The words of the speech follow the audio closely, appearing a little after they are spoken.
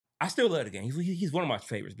still love the game. He's one of my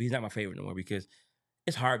favorites, but he's not my favorite no more because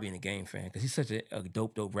it's hard being a game fan because he's such a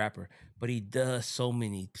dope rapper. But he does so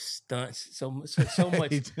many stunts, so much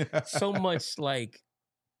like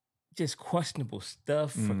just questionable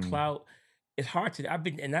stuff for clout. It's hard to.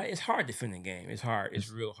 It's hard defending the game. It's hard.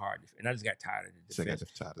 It's real hard, and I just got tired of the defense.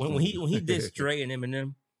 When he did Stray and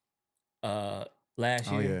Eminem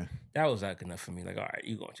last year, that was like enough for me. Like, all right,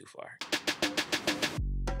 you going too far.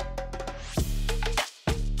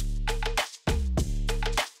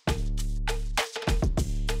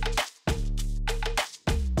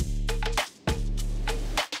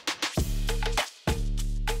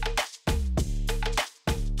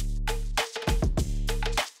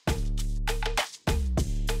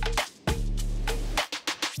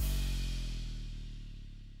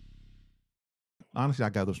 Honestly, I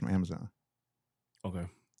got those from Amazon. Okay.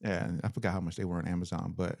 Yeah, and I forgot how much they were on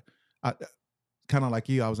Amazon, but I kind of like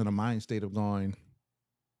you, I was in a mind state of going,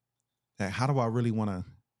 hey, how do I really want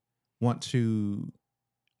to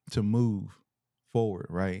move forward,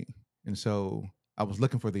 right? And so I was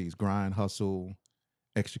looking for these grind, hustle,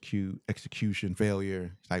 execution,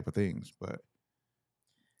 failure type of things. But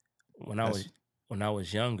when I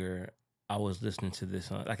was younger, I was listening to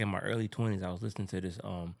this like in my early 20s. I was listening to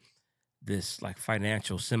this like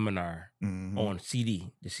financial seminar on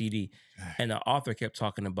the CD, and the author kept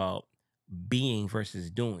talking about being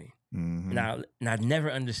versus doing. And I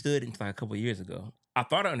never understood it until like a couple of years ago. I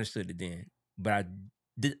thought I understood it then, but I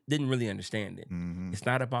didn't really understand it. It's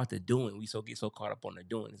not about the doing. We get so caught up on the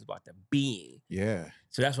doing. It's about the being. Yeah.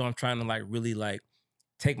 So that's what I'm trying to like really like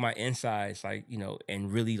take my insights, like, you know,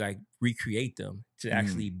 and really like recreate them to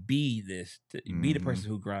actually be this, to be the person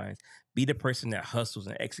who grinds, be the person that hustles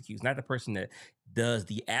and executes, not the person that does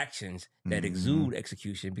the actions that exude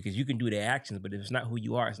execution, because you can do the actions, but if it's not who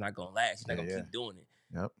you are, it's not going to last. You're not going to keep doing it.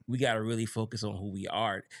 Yep. We got to really focus on who we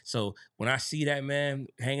are. So when I see that man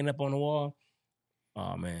hanging up on the wall,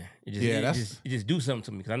 oh man, it just do something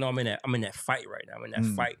to me, because I know I'm in that fight right now. I'm in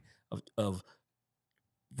that fight of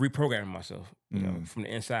reprogramming myself, you know, from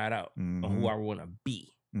the inside out on who I want to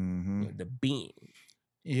be, you know, the being.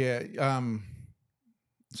 Yeah.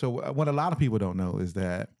 So what a lot of people don't know is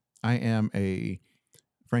that I am a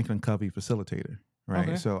Franklin Covey facilitator, right?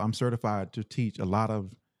 Okay. So I'm certified to teach a lot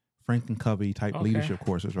of Franklin Covey type leadership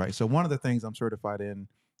courses, right? So one of the things I'm certified in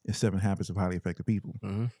is 7 Habits of Highly Effective People.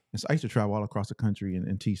 And so I used to travel all across the country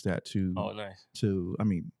and teach that to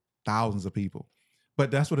thousands of people.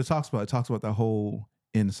 But that's what it talks about. It talks about the whole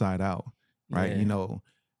inside out, right? You know,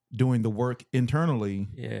 doing the work internally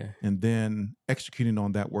and then executing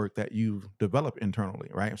on that work that you've developed internally,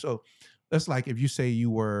 right? So that's like if you say you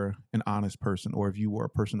were an honest person, or if you were a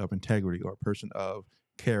person of integrity or a person of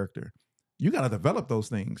character, you got to develop those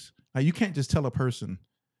things. Like, you can't just tell a person,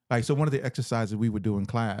 like, so one of the exercises we would do in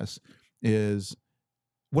class is,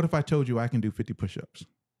 what if I told you I can do 50 push-ups?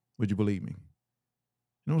 Would you believe me?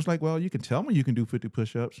 And it was like, well, you can tell me you can do 50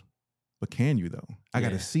 push-ups, but can you though? I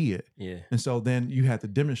got to see it. Yeah. And so then you had to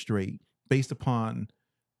demonstrate based upon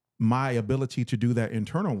my ability to do that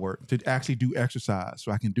internal work, to actually do exercise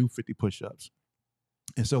so I can do 50 push-ups.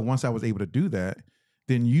 And so once I was able to do that,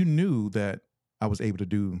 then you knew that I was able to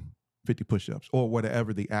do 50 push-ups or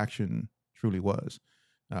whatever the action truly was.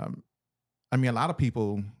 I mean, a lot of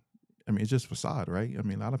people, I mean, it's just facade, right? I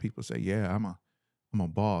mean, a lot of people say, yeah, I'm a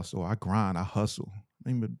boss, or I grind, I hustle.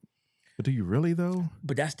 I mean, but do you really though?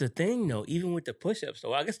 But that's the thing though, even with the push-ups,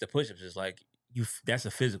 so I guess the push-ups is like, that's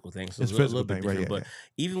a physical thing. So it's a little bit different. But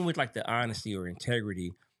even with like the honesty or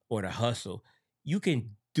integrity or the hustle, you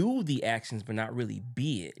can do the actions but not really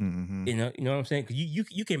be it. You know what I'm saying? Because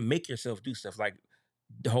you can make yourself do stuff like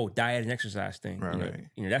the whole diet and exercise thing.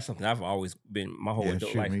 You know, that's something I've always been my whole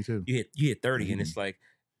adult life. Me too. You hit 30 and it's like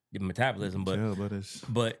the metabolism,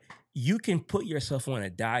 but you can put yourself on a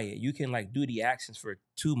diet. You can like do the actions for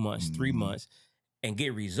 2 months, 3 months, and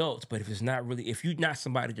get results. But if you're not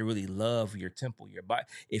somebody to really love your temple, your body,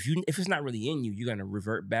 if it's not really in you, you're gonna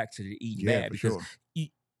revert back to the eating bad, because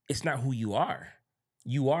it's not who you are.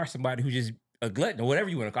 You are somebody who's just a glutton or whatever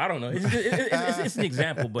you want to call. I don't know. It's an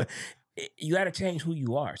example, but you got to change who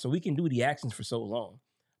you are. So we can do the actions for so long,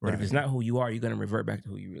 but if it's not who you are, you're gonna revert back to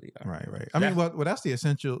who you really are. Right. I mean, well, that's the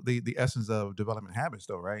essential, the essence of development habits,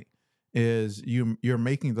 though, right? Is you're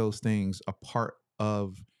making those things a part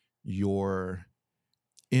of your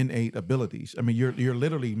innate abilities. I mean, you're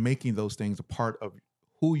literally making those things a part of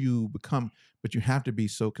who you become, but you have to be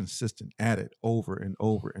so consistent at it over and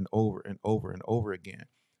over and over and over and over again.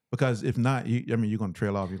 Because if not, you're going to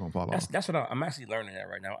trail off, you're going to fall off. That's what I'm actually learning that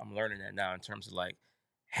right now. I'm learning that now in terms of like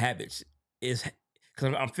habits, is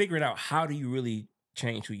because I'm figuring out how do you really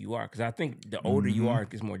change who you are? Because I think the older you are, it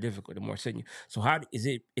gets more difficult, the more certain you. So how is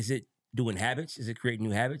it doing habits? Is it creating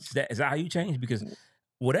new habits? Is that how you change? Because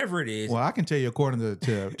whatever it is. Well, I can tell you, according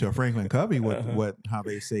to Franklin Covey, what how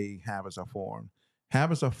they say habits are formed.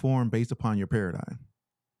 Habits are formed based upon your paradigm.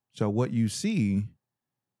 So what you see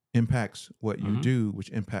impacts what you do, which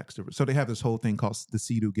impacts so they have this whole thing called the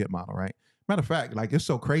see do get model, right? Matter of fact, like it's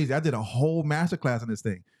so crazy. I did a whole masterclass on this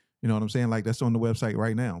thing. You know what I'm saying? Like that's on the website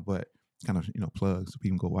right now, but kind of plugs so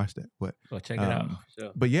people can go watch that. But go check it out.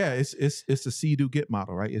 Sure. But yeah, it's the see do get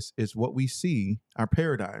model, right? It's what we see, our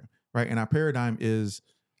paradigm, right? And our paradigm is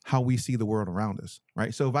how we see the world around us,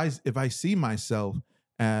 right? So if I see myself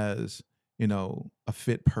as a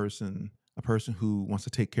fit person, a person who wants to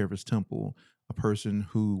take care of his temple, a person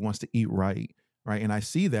who wants to eat right, and I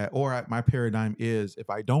see that, or my paradigm is if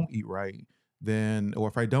I don't eat right, then, or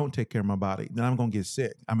if I don't take care of my body, then I'm going to get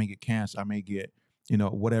sick. I may get cancer. I may get,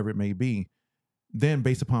 whatever it may be. Then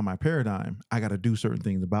based upon my paradigm, I got to do certain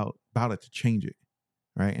things about it to change it,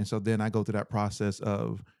 right? And so then I go through that process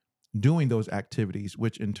of doing those activities,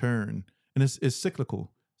 which in turn, and it's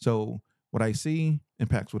cyclical. So what I see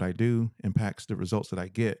impacts what I do, impacts the results that I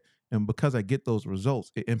get. And because I get those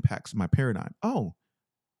results, it impacts my paradigm. Oh,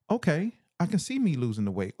 okay, I can see me losing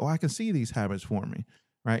the weight, or I can see these habits forming,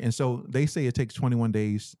 right? And so they say it takes 21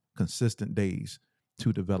 days, consistent days,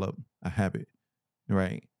 to develop a habit,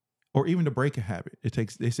 right? Or even to break a habit.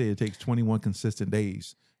 They say it takes 21 consistent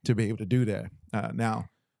days to be able to do that. Now,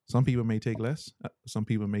 some people may take less. Some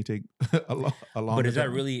people may take a longer. But does that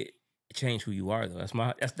really change who you are, though?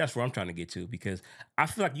 That's where I'm trying to get to, because I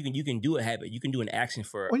feel like you can do a habit, you can do an action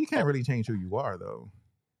for. Well, you can't really change who you are, though.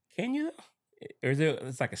 Can you? Or is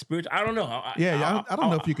it's like a spiritual? I don't know. I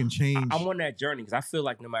don't know if you can change. I'm on that journey because I feel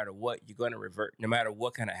like no matter what, you're going to revert. No matter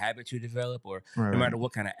what kind of habits you develop, or no matter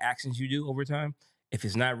what kind of actions you do over time, if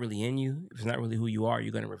it's not really in you, if it's not really who you are,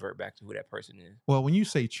 you're going to revert back to who that person is. Well, when you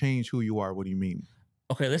say change who you are, what do you mean?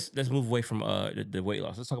 Okay, let's move away from the weight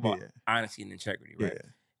loss. Let's talk about honesty and integrity, right? Yeah.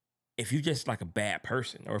 If you're just like a bad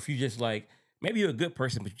person, or if you just like, maybe you're a good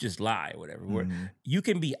person but you just lie or whatever, where you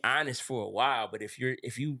can be honest for a while, but if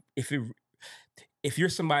you're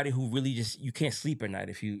somebody who really just, you can't sleep at night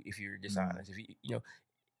if you're dishonest, if you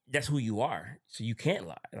that's who you are, so you can't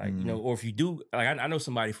lie, like or if you do, like I know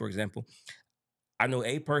somebody, for example, I know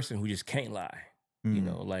a person who just can't lie,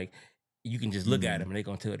 like you can just look at them and they're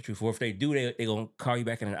gonna tell the truth, or if they do, they're gonna call you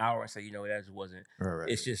back in an hour and say, that just wasn't. Right.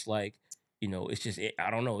 It's just like, it's just, I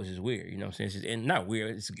don't know, it's just weird, what I'm saying? It's just, and not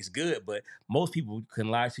weird, it's good, but most people can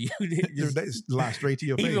lie to you. They lie straight to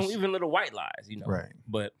your face. Even little white lies, Right.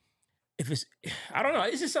 But if it's, I don't know,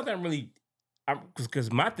 it's just something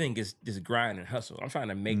because my thing is this grind and hustle. I'm trying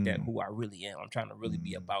to make that who I really am. I'm trying to really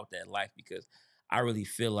be about that life, because I really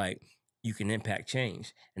feel like you can impact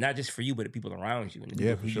change, and not just for you, but the people around you, and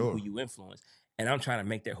the people who you influence. And I'm trying to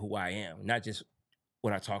make that who I am, not just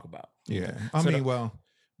what I talk about. Yeah. I mean,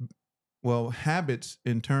 well, habits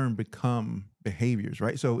in turn become behaviors,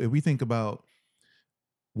 right? So if we think about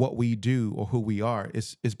what we do or who we are,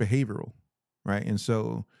 it's behavioral, right? And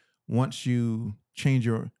so once you change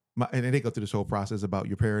and they go through this whole process about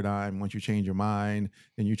your paradigm. Once you change your mind,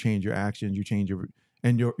 then you change your actions, you change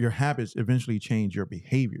your habits eventually change your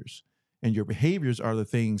behaviors. And your behaviors are the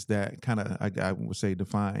things that kind of, I would say,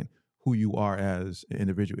 define who you are as an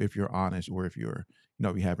individual, if you're honest, or if you're,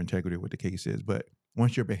 if you have integrity, what the case is. But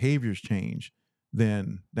once your behaviors change,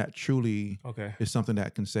 then that truly is something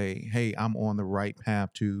that can say, hey, I'm on the right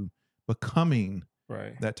path to becoming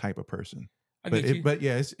that type of person. But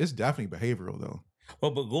yeah, it's definitely behavioral, though.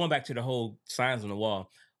 Well, but going back to the whole signs on the wall,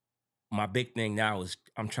 my big thing now is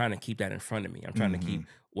I'm trying to keep that in front of me. I'm trying to keep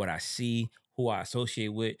what I see, who I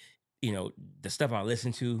associate with, the stuff I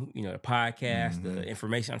listen to, the podcast, the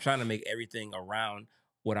information. I'm trying to make everything around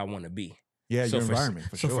what I want to be. Yeah, your environment,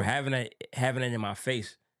 for sure. So for having it in my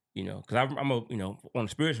face, because I'm on a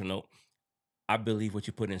spiritual note, I believe what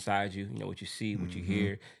you put inside you, what you see, what you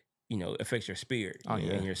hear, affects your spirit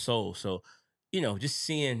and your soul. So, just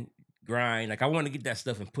seeing grind, like I want to get that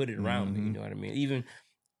stuff and put it around me. You know what I mean? Even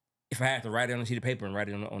if I had to write it on a sheet of paper and write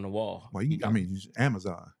it on the wall. Well, I mean,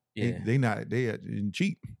 Amazon. Yeah, they are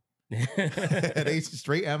cheap. They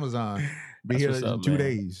straight Amazon. Be here in 2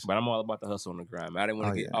 days. But I'm all about the hustle on the grind. I didn't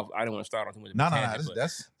want to I didn't want to start on too much. No.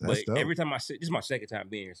 That's dope. Every time this is my second time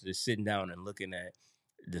being here, so just sitting down and looking at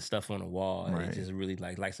the stuff on the wall, it just really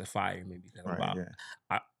lights a fire in me, because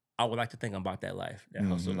I would like to think I'm about that life, that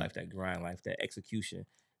hustle life, that grind life, that execution.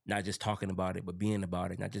 Not just talking about it, but being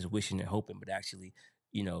about it. Not just wishing and hoping, but actually,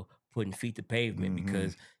 putting feet to pavement.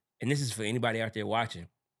 Because, and this is for anybody out there watching,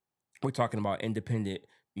 we're talking about independent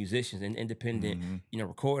musicians and independent,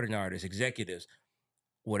 recording artists, executives.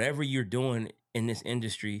 whatever you're doing in this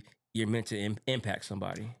industry, you're meant to impact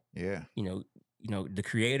somebody. Yeah. You know, the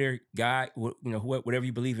creator, God, whatever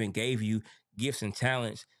you believe in, gave you gifts and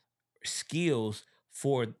talents, skills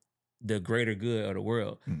for the greater good of the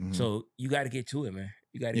world. Mm-hmm. So you got to get to it, man.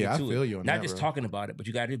 You got to Yeah, get I to feel it. you on Not that, just bro. talking about it, but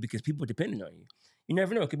you got to do it because people are depending on you. You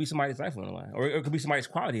never know. It could be somebody's life on the line, or it could be somebody's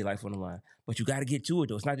quality of life on the line. But you got to get to it,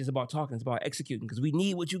 though. It's not just about talking; it's about executing. Because we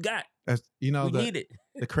need what you got. As you know, we need it.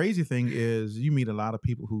 The crazy thing is, you meet a lot of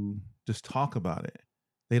people who just talk about it.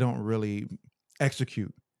 They don't really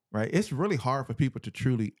execute. Right? It's really hard for people to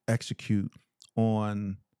truly execute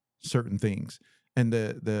on certain things. And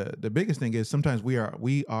the biggest thing is sometimes we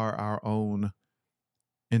are our own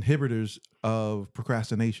inhibitors of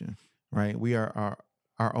procrastination. Right? We are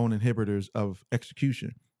our own inhibitors of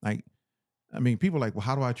execution. Like, I mean, people are like, well,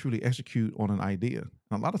 how do I truly execute on an idea?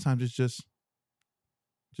 And a lot of times it's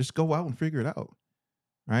just go out and figure it out.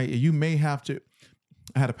 Right? You may have to.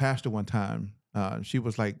 I had a pastor one time. She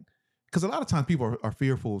was like, because a lot of times people are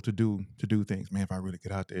fearful to do things. Man, if I really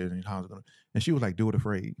get out there, then how's it gonna? And she was like, do it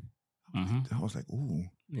afraid. I was like, ooh,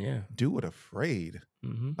 yeah, do it afraid.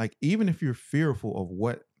 Mm-hmm. Like, even if you're fearful of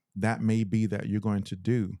what that may be that you're going to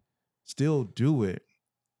do, still do it,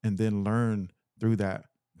 and then learn through that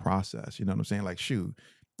process. You know what I'm saying? Like, shoot,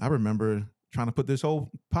 I remember trying to put this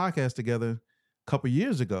whole podcast together a couple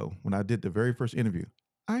years ago when I did the very first interview.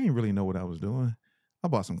 I didn't really know what I was doing. I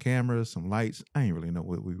bought some cameras, some lights. I didn't really know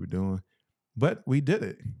what we were doing, but we did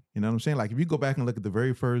it. You know what I'm saying? Like, if you go back and look at the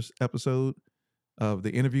very first episode of the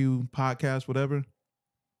interview podcast, whatever,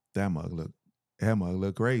 that mug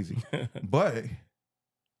looked crazy. But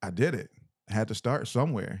I did it. I had to start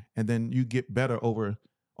somewhere, and then you get better over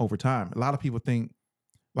time. A lot of people think,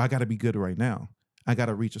 well, I got to be good right now. I got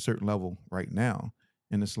to reach a certain level right now.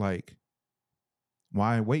 And it's like,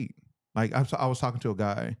 why wait? Like, I was talking to a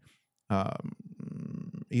guy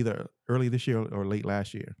either early this year or late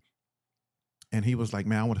last year. And he was like,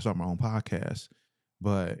 man, I want to start my own podcast.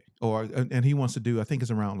 And he wants to do, I think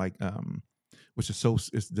it's around like, which is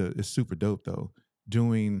it's super dope though.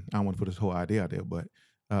 Doing, I don't want to put this whole idea out there, but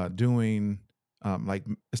doing like,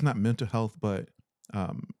 it's not mental health, but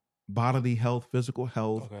bodily health, physical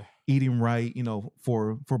health, eating right, you know,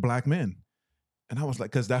 for Black men. And I was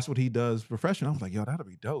like, because that's what he does professionally. I was like, yo, that'll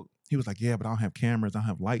be dope. He was like, yeah, but I don't have cameras. I don't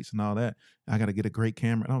have lights and all that. I got to get a great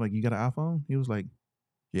camera. And I was like, you got an iPhone? He was like,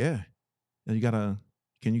 yeah. And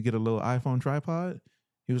can you get a little iPhone tripod?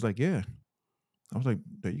 He was like, yeah. I was like,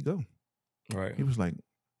 there you go. Right. He was like,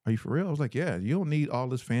 are you for real? I was like, yeah, you don't need all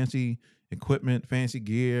this fancy equipment, fancy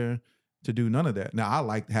gear to do none of that. Now, I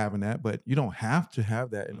like having that, but you don't have to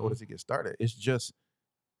have that in order to get started. It's just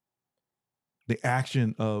the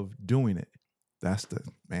action of doing it. That's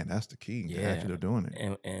the key. Yeah, the action of doing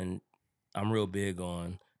it. And I'm real big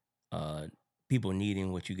on people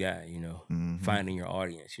needing what you got, you know, finding your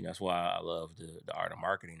audience. You know, that's why I love the art of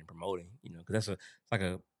marketing and promoting, you know, because it's like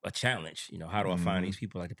a challenge. You know, how do I find these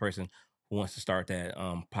people? Like the person who wants to start that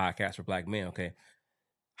podcast for Black men. Okay,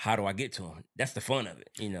 how do I get to them? That's the fun of it,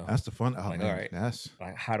 you know. That's the fun. Oh, like, man, all right, that's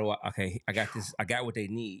like, how do I? Okay, I got this. I got what they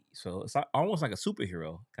need. So it's almost like a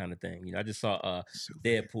superhero kind of thing. You know, I just saw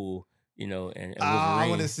Deadpool. You know, and Wolverine. I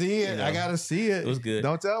want to see it. You know, I gotta see it. It was good.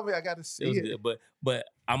 Don't tell me. I gotta see it. Was good, but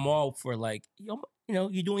I'm all for, like, you know,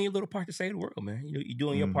 you're doing your little part to save the world, man. You know, you're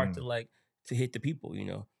doing your part to hit the people. You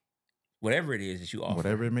know, whatever it is that you offer,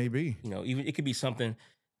 whatever it may be. You know, even it could be something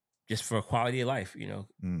just for quality of life. You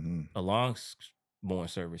know, a long-born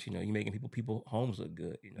service. You know, you're making people homes look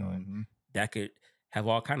good. You know, and that could have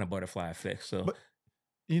all kind of butterfly effects. So, but,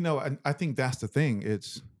 you know, I think that's the thing.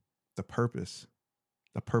 It's the purpose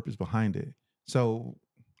behind it. So,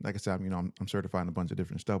 like I said, you know, I'm certified in a bunch of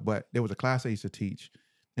different stuff, but there was a class I used to teach.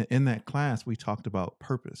 And in that class, we talked about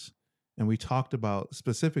purpose. And we talked about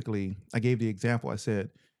specifically, I gave the example. I said,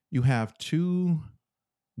 you have two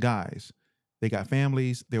guys, they got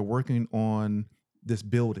families, they're working on this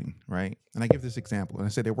building, right? And I give this example. And I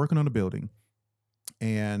said, they're working on a building.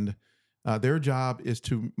 And their job is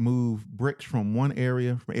to move bricks from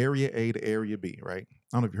area A to area B, right? I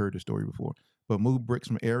don't know if you heard this story before, but move bricks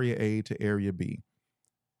from area A to area B.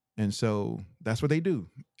 And so that's what they do.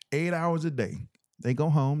 8 hours a day. They go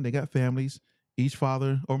home, they got families. Each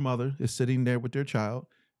father or mother is sitting there with their child,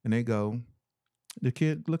 and they go, the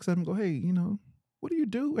kid looks at them and go, hey, you know, what do you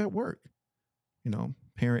do at work? You know,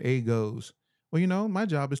 parent A goes, well, you know, my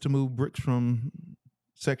job is to move bricks from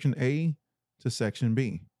section A to section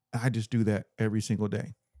B. I just do that every single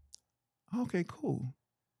day. Okay, cool.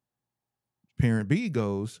 Parent B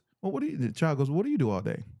goes, well, the child goes, what do you do all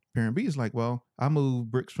day? Parent B is like, well, I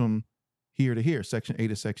move bricks from here to here, section A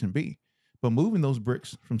to section B. But moving those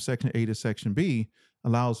bricks from section A to section B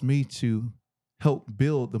allows me to help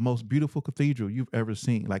build the most beautiful cathedral you've ever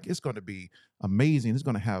seen. Like, it's going to be amazing. It's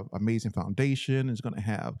going to have amazing foundation. It's going to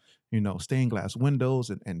have, stained glass windows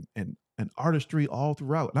and artistry all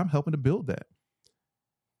throughout. And I'm helping to build that.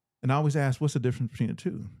 And I always ask, what's the difference between the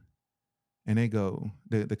two? And they go,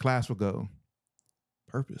 the class will go,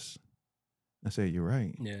 purpose. I say, you're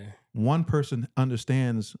right. Yeah. One person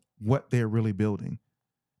understands what they're really building,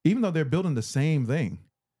 even though they're building the same thing.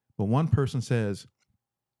 But one person says,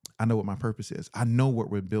 I know what my purpose is. I know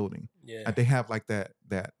what we're building. Yeah. They have like that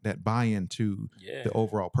buy-in to the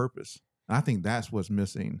overall purpose. And I think that's what's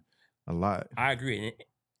missing a lot. I agree.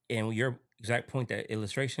 And your exact point, that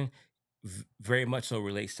illustration very much so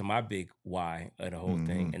relates to my big why of the whole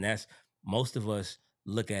thing. And that's, most of us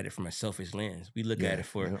look at it from a selfish lens. We look at it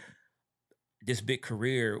for this big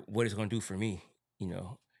career, what is it going to do for me?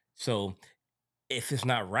 So if it's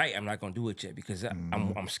not right, I'm not going to do it yet because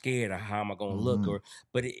I'm scared of how am I going to look.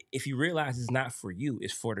 But if you realize it's not for you,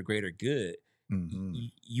 it's for the greater good,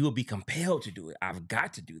 you will be compelled to do it. I've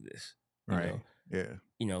got to do this. Right.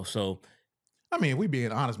 Yeah. So. I mean, if we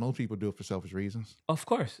being honest, most people do it for selfish reasons. Of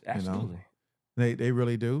course. Absolutely. They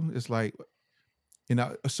really do. It's like,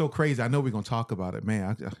 it's so crazy. I know we're going to talk about it,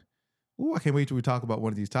 man. I can't wait till we talk about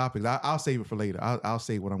one of these topics. I'll save it for later. I'll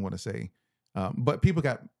say what I'm going to say. But people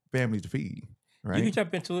got families to feed, right? You can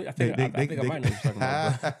jump into it. I think I might know what you're talking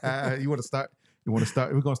about. You want to start? We're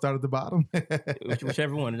going to start at the bottom.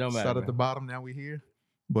 Whichever one. It don't matter. Start at the bottom. Now we're here.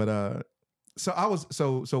 But so I was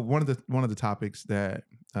so one of the topics that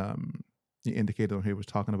you indicated on here was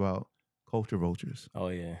talking about culture vultures. Oh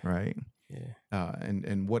yeah. Right. Yeah.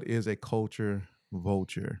 And what is a culture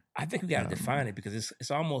vulture? I think we got to define it because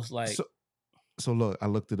it's almost like. So look, I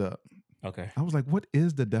looked it up. Okay. I was like, what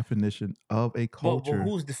is the definition of a culture?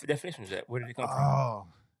 Well, whose definition is that? Where did it come from? Oh,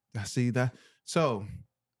 I see that. So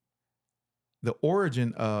the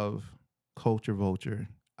origin of culture vulture,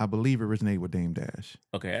 I believe, originated with Dame Dash.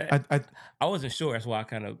 Okay. I wasn't sure. That's why I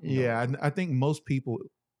kind of. Yeah, I think most people,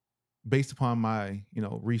 based upon my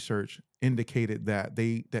research, indicated that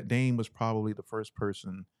Dame was probably the first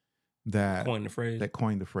person that coined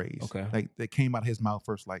the phrase. Okay, like that came out of his mouth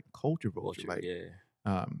first, like culture vulture. Like,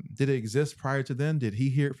 yeah. Did it exist prior to then? Did he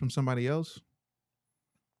hear it from somebody else?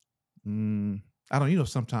 I don't.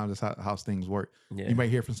 Sometimes that's how things work. Yeah. You might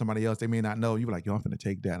hear from somebody else. They may not know. You're like, yo, I'm finna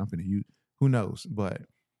take that. I'm finna use. Who knows? But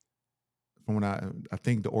from when I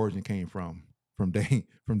think the origin came from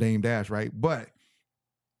Dame Dash, right? But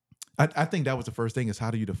I think that was the first thing, is how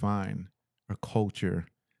do you define a culture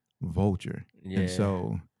vulture? Yeah. And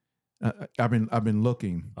so I've been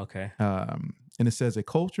looking. Okay. And it says a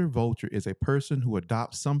culture vulture is a person who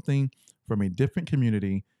adopts something from a different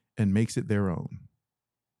community and makes it their own.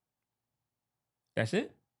 That's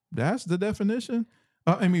it? That's the definition.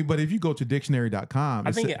 But if you go to dictionary.com,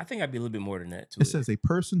 I think I'd be a little bit more than that too. It says a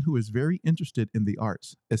person who is very interested in the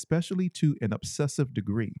arts, especially to an obsessive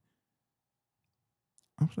degree.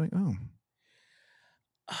 I was like, oh.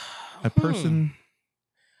 A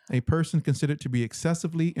person considered to be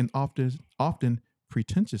excessively and often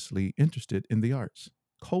pretentiously interested in the arts.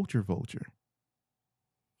 Culture vulture.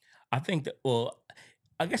 I think that,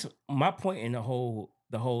 I guess my point in the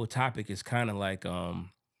whole topic is kind of like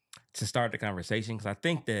to start the conversation, because I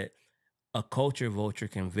think that a culture vulture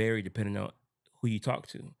can vary depending on who you talk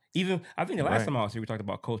to. Even I think the last time I was here, we talked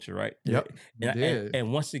about culture, right? Yep.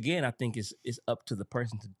 And once again, I think it's up to the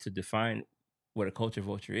person to define what a culture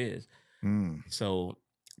vulture is. So,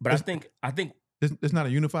 but I think it's not a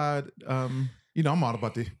unified. I'm all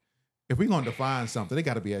about if we're going to define something, they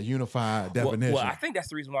got to be a unified definition. Well, I think that's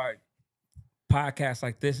the reason why podcasts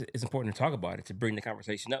like this is important to talk about it, to bring the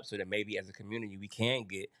conversation up, so that maybe as a community we can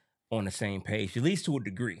get on the same page, at least to a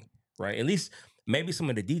degree, right? At least maybe some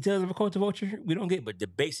of the details of a culture vulture we don't get, but the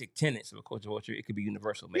basic tenets of a culture vulture, it could be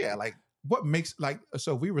universal. Maybe. Yeah, like what makes, like,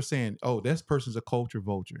 so we were saying, oh, this person's a culture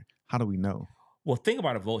vulture. How do we know? Well, think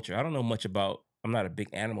about a vulture. I don't know much about, I'm not a big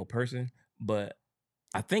animal person, but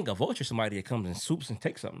I think a vulture is somebody that comes in swoops and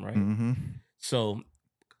takes something, right? Mm-hmm. So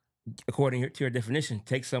according to your definition,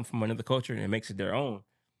 take something from another culture and makes it their own.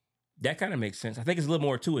 That kind of makes sense. I think it's a little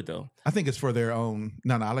more to it, though. I think it's for their own.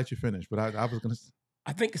 No, I'll let you finish. But I was going to.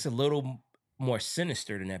 I think it's a little more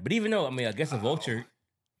sinister than that. But even though, I guess a vulture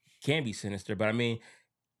can be sinister. But a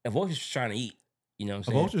vulture's just trying to eat. You know what I'm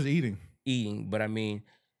saying? A vulture's eating. But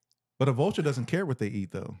But a vulture doesn't care what they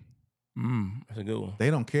eat, though. That's a good one. They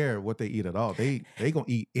don't care what they eat at all. They gonna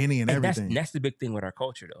eat any and everything. That's the big thing with our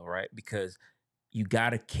culture, though, right? Because you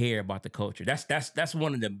gotta care about the culture. That's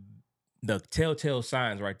one of the the telltale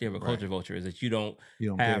signs right there of a culture vulture is that you don't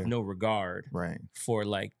have no regard for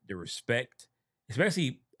like the respect,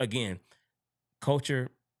 especially again, culture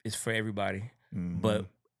is for everybody, but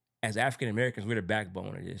as African Americans, we're the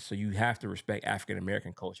backbone of this. So you have to respect African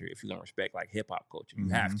American culture if you're gonna respect like hip hop culture. You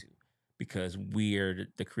have to, because we're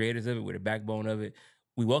the creators of it. We're the backbone of it.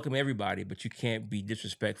 We welcome everybody, but you can't be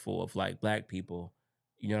disrespectful of like Black people.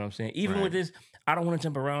 You know what I'm saying? Even with this, I don't want to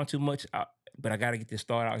jump around too much, but I got to get this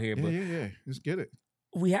thought out here. Yeah. Let's get it.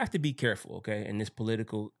 We have to be careful, okay, in this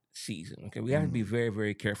political season. Okay, we have to be very,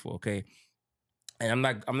 very careful. Okay, and I'm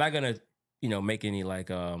not gonna, make any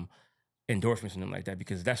like endorsements and them like that,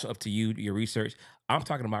 because that's up to you, your research. I'm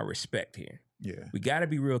talking about respect here. Yeah, we got to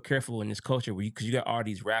be real careful in this culture because you got all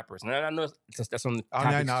these rappers, and I know that's on the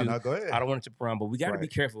topics too. No, go ahead. I don't want to jump around, but we got to be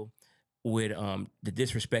careful with the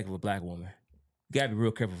disrespect of a Black woman. You got to be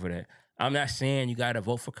real careful for that. I'm not saying you got to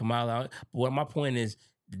vote for Kamala, but what my point is,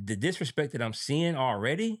 the disrespect that I'm seeing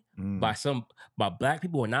already by Black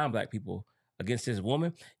people or non-Black people against this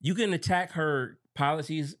woman, you can attack her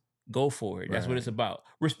policies. Go for it. That's what it's about.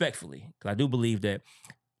 Respectfully. Because I do believe that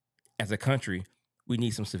as a country, we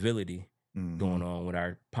need some civility going on with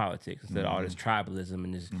our politics instead of all this tribalism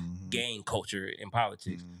and this gang culture in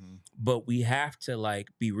politics. But we have to like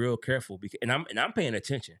be real careful because, and I'm paying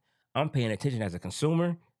attention. I'm paying attention as a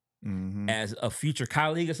consumer, as a future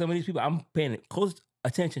colleague of some of these people. I'm paying close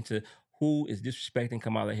attention to who is disrespecting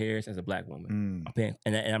Kamala Harris as a Black woman. I'm paying,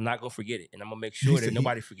 and I'm not gonna forget it, and I'm gonna make sure that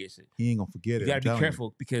nobody forgets it. He ain't gonna forget it. You gotta be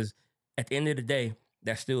careful because at the end of the day,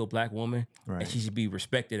 that's still a Black woman, and she should be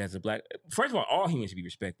respected as a Black. First of all humans should be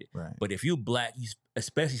respected. But if you're Black, you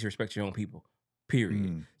especially should respect your own people.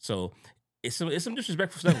 Period. So it's some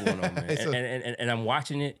disrespectful stuff going on, man. and I'm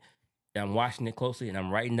watching it. I'm watching it closely, and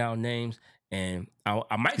I'm writing down names, and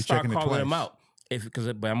I might start calling them out.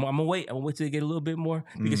 But I'm gonna wait. I'm gonna wait till they get a little bit more.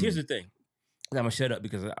 Because here's the thing. I'm gonna shut up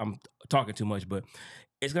because I'm talking too much. But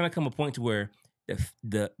it's gonna come a point to where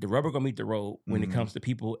the rubber gonna meet the road when it comes to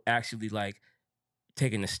people actually like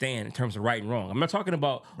taking a stand in terms of right and wrong. I'm not talking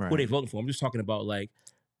about who they voting for. I'm just talking about like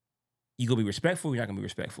you gonna be respectful. You're not gonna be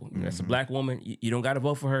respectful. That's a Black woman. You don't got to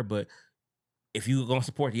vote for her. But if you gonna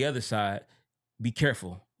support the other side, be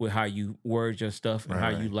careful with how you word your stuff and how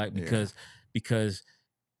you like because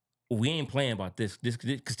we ain't playing about this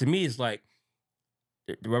because to me it's like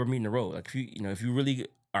the rubber meeting the road. Like if you really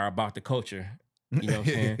are about the culture, you know what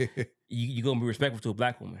I'm saying, you're gonna be respectful to a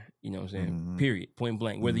Black woman. You know what I'm saying? Period. Point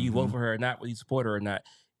blank. Whether you vote for her or not, whether you support her or not,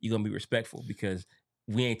 you're gonna be respectful because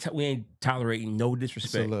we ain't tolerating no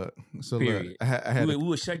disrespect. So period. Look, we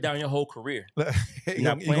would shut down your whole career. You're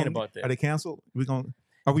not playing about that. Are they canceled?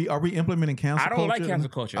 Are we implementing cancel culture? I don't like cancel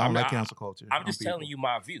culture. I don't like cancel culture. I'm just telling you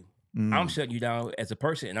my view. I'm shutting you down as a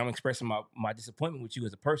person, and I'm expressing my disappointment with you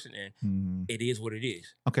as a person, and it is what it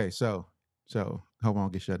is. Okay, so hope I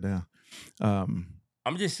don't get shut down.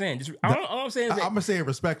 I'm just saying. All I'm saying is that, I'm gonna say it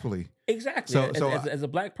respectfully. Exactly. So as a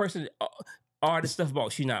Black person, all this stuff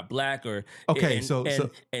about she not Black or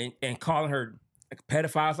and calling her like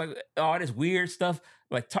pedophiles, like all this weird stuff,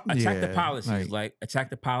 like attack the policies, like attack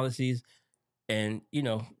the policies, and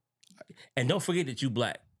and don't forget that you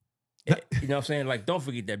Black. You know what I'm saying? Like, don't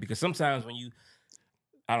forget that because sometimes when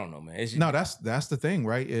I don't know, man. That's the thing,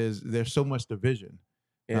 right? Is there's so much division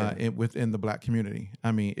within the Black community.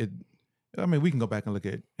 I mean, we can go back and look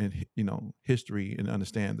at history and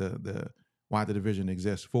understand the why the division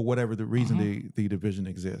exists for whatever the reason the division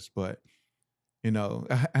exists. But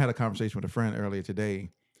I had a conversation with a friend earlier today,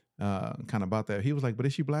 kind of about that. He was like, "But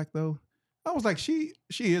is she Black though?" I was like, "She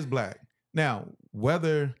is Black." Now,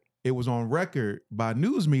 whether it was on record by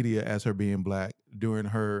news media as her being Black during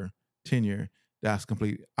her tenure, that's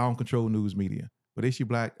complete. I don't control news media. But is she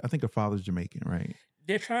Black? I think her father's Jamaican, right?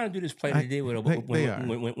 They're trying to do this play they did with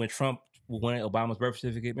when Trump wanted Obama's birth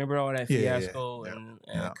certificate. Remember all that fiasco?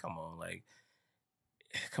 Yeah.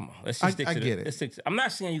 Come on, let's just stick to it. I'm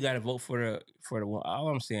not saying you got to vote for the one. All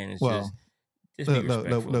I'm saying is just be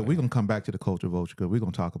respectful. Look, we're gonna come back to the culture vulture because we're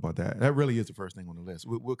gonna talk about that. That really is the first thing on the list.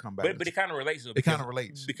 We'll come back. But it kind of relates. It kind of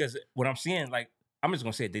relates because what I'm seeing, like, I'm just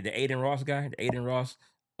gonna say the Aiden Ross guy, he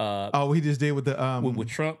just did with the with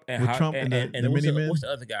Trump and the mini-men. What's the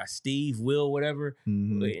other guy? Steve, Will, whatever.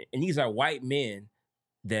 And these are white men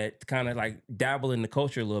that kind of like dabble in the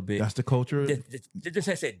culture a little bit. That's the culture. They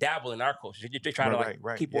just say dabble in our culture. They try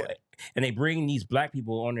to keep and they bring these Black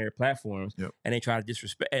people on their platforms and they try to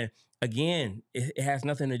disrespect. And again, it has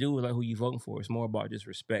nothing to do with like who you voting for. It's more about just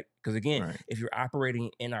respect. Because again, if you're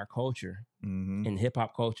operating in our culture, in hip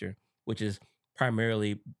hop culture, which is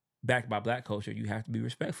primarily backed by Black culture, you have to be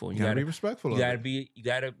respectful. You gotta be respectful. You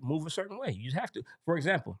gotta move a certain way. You just have to. For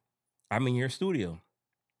example, I'm in your studio.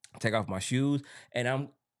 take off my shoes, and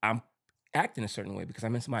I'm acting a certain way because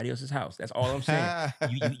I'm in somebody else's house. That's all I'm saying.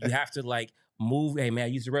 you have to like move. Hey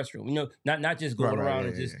man, use the restroom. You know, not just going around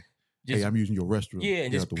and just. Hey, I'm using your restroom. Yeah,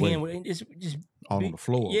 and just peeing with just all on the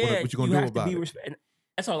floor. Yeah, what you gonna do about it?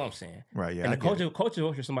 That's all I'm saying. Right. Yeah. And the culture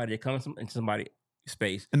vulture is somebody that comes into somebody's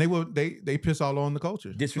space, and they piss all on the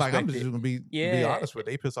culture. Disrespect. Like I'm just gonna be honest with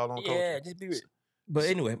it. They piss all on culture. Yeah, just be. But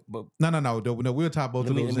anyway, no. We'll tie both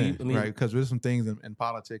of those in, right? Because there's some things in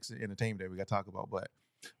politics and entertainment that we got to talk about. But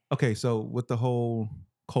okay, so with the whole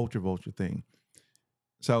culture vulture thing,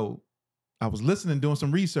 so I was listening, doing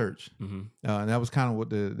some research, and that was kind of what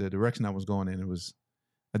the direction I was going in. It was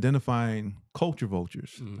identifying culture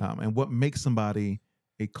vultures and what makes somebody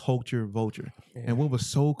a culture vulture. Yeah. And what was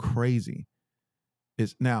so crazy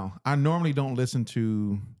is now I normally don't listen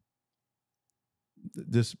to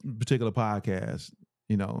this particular podcast,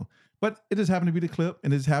 you know, but it just happened to be the clip,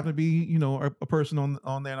 and it just happened to be, you know, a person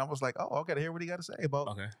on there, and I was like, oh, I gotta hear what he got to say about.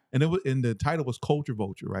 Okay. And the title was Culture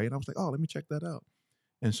Vulture, right? And I was like, oh, let me check that out.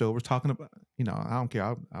 And so we're talking about, you know, I don't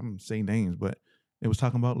care, I'm saying names, but it was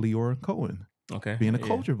talking about Leora Cohen. Okay. Being a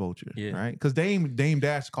culture vulture, right? Because Dame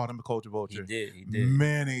Dash called him a culture vulture. He did.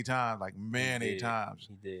 Many times, like many times.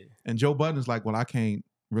 He did. And Joe Budden's like, well, I can't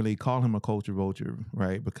really call him a culture vulture,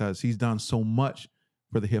 right? Because he's done so much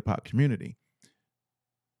for the hip hop community.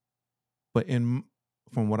 But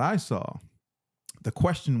from what I saw, the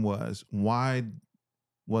question was, why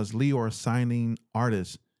was Leora signing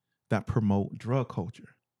artists that promote drug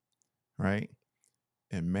culture, right?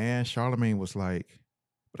 And man, Charlemagne was like,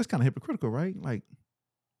 but that's kind of hypocritical, right? Like,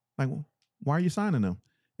 why are you signing them?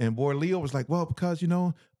 And boy, Leo was like, well, because, you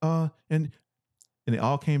know, and it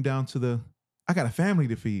all came down to I got a family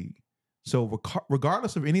to feed. So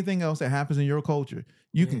regardless of anything else that happens in your culture,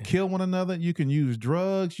 you can kill one another, you can use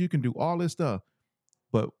drugs, you can do all this stuff.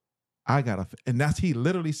 But and he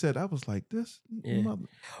literally said, I was like, this mother.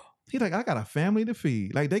 He's like, I got a family to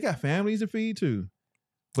feed. Like, they got families to feed too.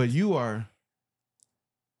 But you are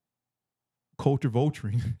culture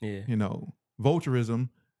vulturing, you know, vulturism,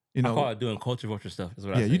 you know. I call it doing culture vulture stuff. Is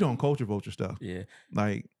what I say. You're doing culture vulture stuff. Yeah.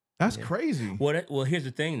 Like, that's crazy. Well, here's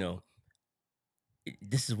the thing though.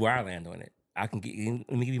 This is where I land on it. Let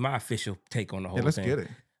me give you my official take on the whole thing. Let's get it.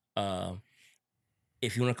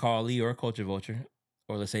 If you want to call Lee or a culture vulture,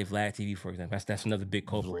 or let's say Vlad TV, for example, that's another big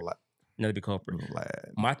culprit. Another big culprit.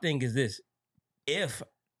 Vlad. My thing is this: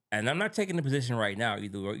 and I'm not taking the position right now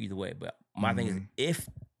either way, but my thing is, if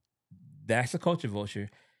that's a culture vulture,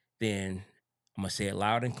 then I'm gonna say it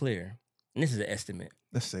loud and clear. And this is an estimate.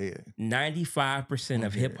 Let's say it. 95%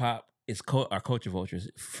 of hip hop are culture vultures,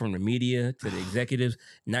 from the media to the executives.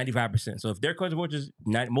 95%. So if they're culture vultures,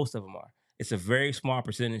 most of them are. It's a very small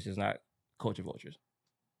percentage that's not culture vultures.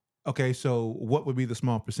 Okay, so what would be the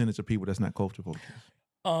small percentage of people that's not culture vultures?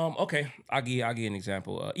 Okay, I'll give you an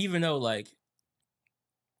example. Even though, like,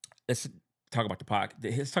 let's talk about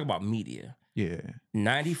let's talk about media. Yeah.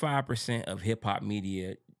 95% of hip hop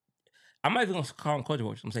media, I'm not even gonna call them culture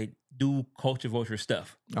vultures. I'm gonna say do culture vulture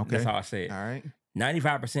stuff. Okay. That's how I say it. All right.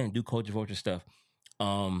 95% do culture vulture stuff.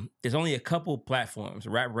 There's only a couple platforms.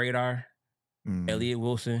 Rap Radar, Elliott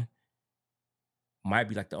Wilson might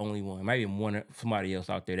be like the only one. Might be somebody else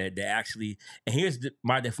out there that actually. And here's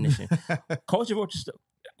my definition: culture vulture stuff.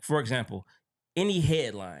 For example, any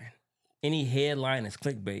headline is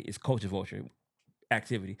clickbait is culture vulture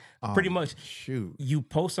activity. Pretty much, you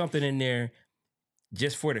post something in there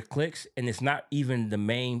just for the clicks, and it's not even the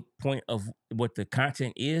main point of what the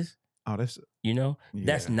content is. Oh, that's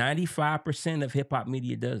that's 95% of hip hop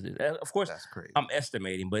media does this. Of course, that's crazy. I'm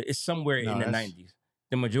estimating, but it's somewhere in the 90s.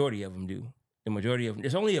 The majority of them do. The majority of them.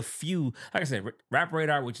 There's only a few. Like I said, Rap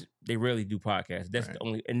Radar, which they rarely do podcasts. That's the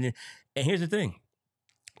only. And here's the thing: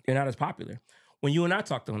 they're not as popular. When you and I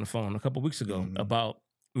talked on the phone a couple of weeks ago about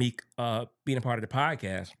me being a part of the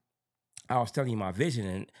podcast, I was telling you my vision,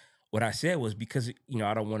 and what I said was because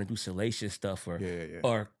I don't want to do salacious stuff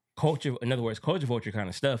or culture. In other words, culture vulture kind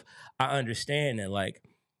of stuff. I understand that like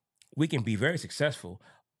we can be very successful,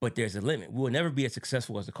 but there's a limit. We will never be as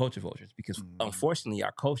successful as the culture vultures because unfortunately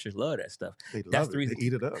our cultures love that stuff. That's the reason they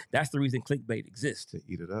eat it up. That's the reason clickbait exists. They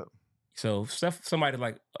eat it up. So somebody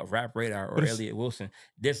like a Rap Radar or Elliott Wilson,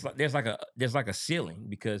 there's like a ceiling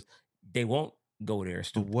because they won't go there.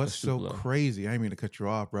 What's so crazy? I didn't mean to cut you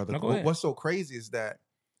off, brother. No, go ahead. What's so crazy is that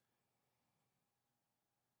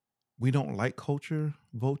we don't like culture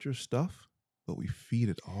vulture stuff, but we feed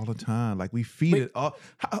it all the time. Like we feed it all.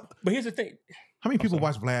 But here's the thing: how many people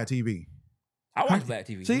watch Vlad TV? I watch Vlad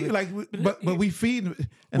TV. See, but we feed,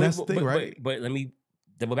 and that's the thing, right? But let me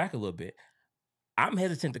double back a little bit. I'm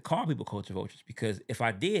hesitant to call people culture vultures because if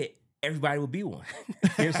I did, everybody would be one.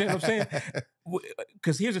 You understand what I'm saying?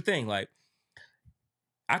 Because here's the thing, like,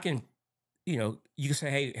 I can, you can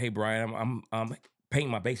say, hey, Brian, I'm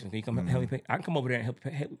painting my basement. Can you come help me paint? I can come over there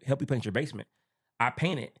and help you paint your basement. I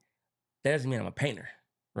paint it. That doesn't mean I'm a painter,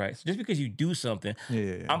 right? So just because you do something,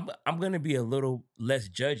 I'm gonna be a little less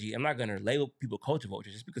judgy. I'm not gonna label people culture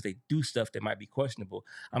vultures just because they do stuff that might be questionable.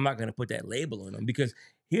 I'm not gonna put that label on them because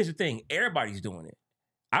here's the thing: everybody's doing it.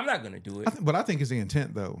 I'm not gonna do it. But I think it's the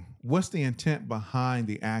intent, though. What's the intent behind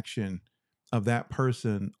the action of that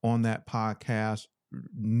person on that podcast,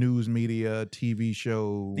 news media, TV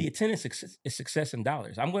show? The intent is success and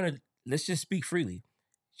dollars. Let's just speak freely.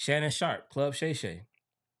 Shannon Sharp, Club Shay Shay.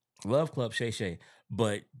 Love Club Shay Shay.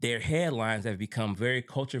 But their headlines have become very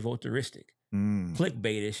culture vulturistic,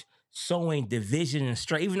 clickbaitish, sowing division and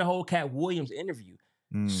strife. Even the whole Cat Williams interview,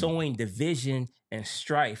 sowing division and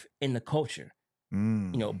strife in the culture.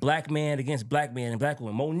 Black man against black man and black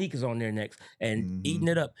woman. Monique is on there next and eating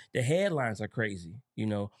it up. The headlines are crazy.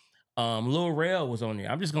 Lil Rel was on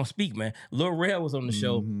there. I'm just gonna speak, man. Lil Rel was on the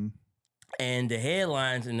show, and the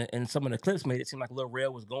headlines and some of the clips made it seem like Lil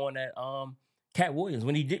Rel was going at Cat Williams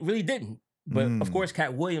when he really didn't. But of course,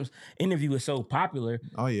 Cat Williams' interview is so popular.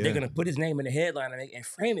 Oh yeah, they're gonna put his name in the headline and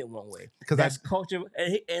frame it one way because that's culture.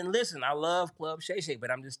 And listen, I love Club Shay Shay,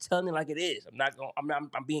 but I'm just telling it like it is.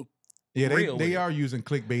 I'm being they are using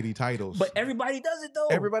clickbaity titles, but everybody does it though.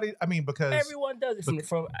 Everybody, I mean, because everyone does it.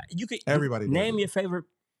 From you could everybody name your favorite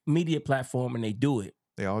media platform and they do it.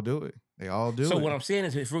 They all do it. They all do it. So what I'm saying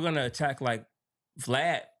is, if we're gonna attack like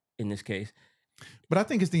Vlad in this case, but I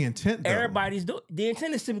think it's the intent. Though. Everybody's doing the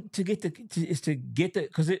intent is to get the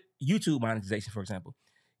because YouTube monetization, for example,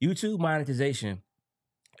 YouTube monetization.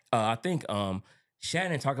 I think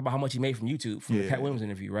Shannon talked about how much he made from YouTube from the Cat Williams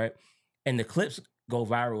interview, right? And the clips go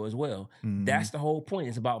viral as well. That's the whole point.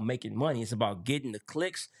 It's about making money. It's about getting the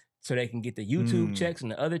clicks so they can get the YouTube checks and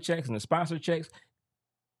the other checks and the sponsor checks.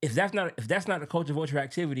 If that's not a culture vulture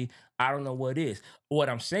activity, I don't know what is. What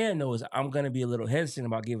I'm saying though is I'm gonna be a little hesitant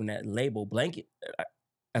about giving that label blanket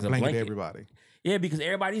as a blanket to everybody. Yeah, because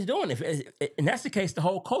everybody's doing it. And that's the case. The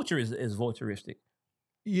whole culture is vulturistic.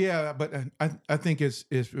 Yeah, but I think it's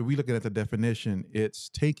if we look at the definition, it's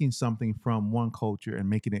taking something from one culture and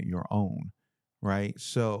making it your own, right?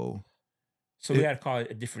 So we got to call it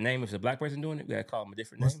a different name. If it's a black person doing it, we got to call them a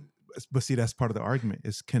different name. But see, that's part of the argument: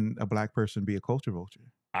 is can a black person be a culture vulture?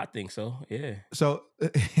 I think so. Yeah. So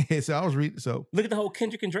I was reading. So look at the whole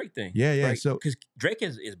Kendrick and Drake thing. Yeah. Right? So because Drake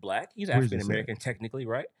is black, he's African American technically,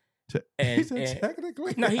 right? And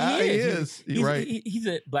technically, no, he is. Right. He's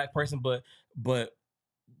a black person, but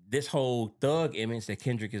this whole thug image that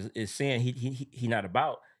Kendrick is saying he not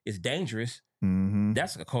about is dangerous.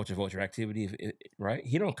 That's a culture vulture activity, right?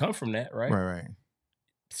 He don't come from that, right? Right.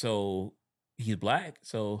 So he's black.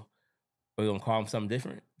 So we're gonna call him something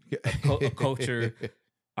different. A culture,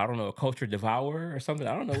 I don't know, a culture devourer or something.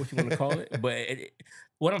 I don't know what you want to call it. But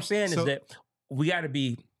what I'm saying is that we got to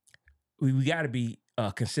be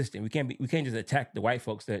consistent. We can't just attack the white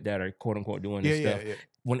folks that are quote unquote doing this stuff. Yeah.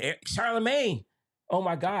 When Charlemagne, oh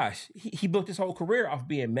my gosh, he built his whole career off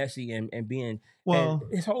being messy and being and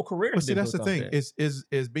his whole career. But see, that's the thing.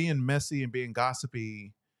 Is being messy and being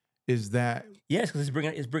gossipy. Is that yes? Because it's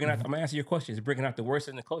bringing out. I'm gonna answer your question. It's bringing out the worst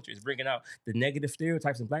in the culture. It's bringing out the negative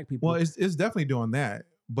stereotypes in black people. Well, it's definitely doing that.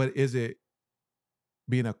 But is it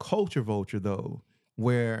being a culture vulture though?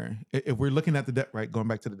 Where if we're looking at going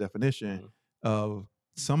back to the definition of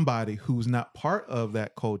somebody who's not part of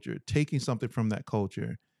that culture, taking something from that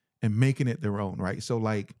culture and making it their own, right? So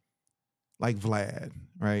like Vlad,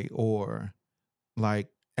 right, or like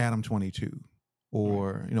Adam 22,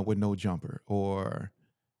 or with No Jumper, or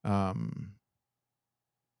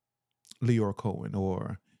Leor Cohen,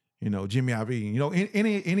 or Jimmy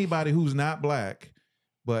Iovine, anybody who's not black,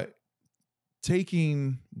 but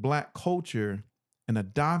taking black culture and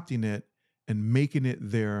adopting it and making it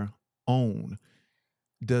their own.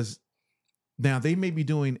 Now they may be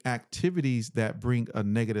doing activities that bring a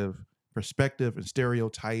negative perspective and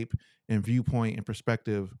stereotype and viewpoint and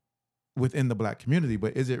perspective within the black community,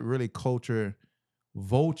 but is it really culture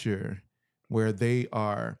vulture where they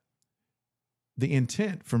are? The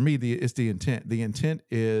intent for me, it's the intent. The intent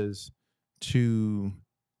is to,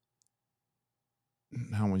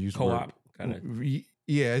 I don't want to use co-op kind of.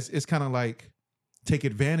 Yeah, it's kind of like take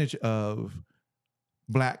advantage of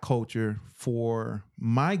black culture for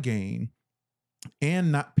my gain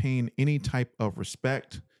and not paying any type of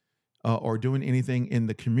respect or doing anything in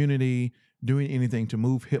the community, doing anything to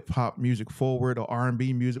move hip hop music forward or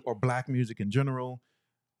R&B music or black music in general.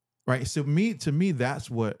 Right. So to me, that's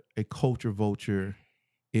what a culture vulture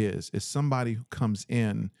is. It's somebody who comes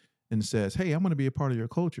in and says, hey, I'm going to be a part of your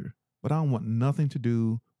culture, but I don't want nothing to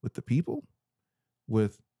do with the people,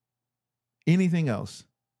 with anything else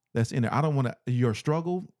that's in there. I don't want your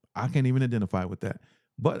struggle. I can't even identify with that.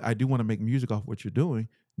 But I do want to make music off what you're doing,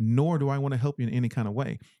 nor do I want to help you in any kind of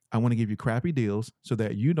way. I want to give you crappy deals so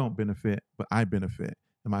that you don't benefit, but I benefit,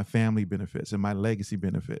 and my family benefits, and my legacy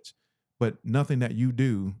benefits. But nothing that you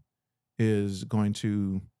do is going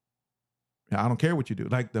to, I don't care what you do.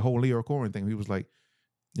 Like the whole Leo Corin thing. He was like,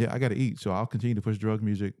 yeah, I got to eat. So I'll continue to push drug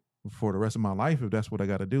music for the rest of my life if that's what I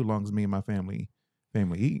got to do, as long as me and my family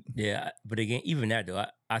eat. Yeah, but again, even that though,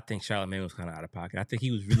 I think Charlamagne was kind of out of pocket. I think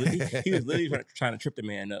he was literally trying to trip the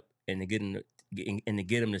man up and to get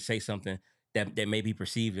him to say something that may be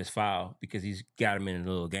perceived as foul because he's got him in a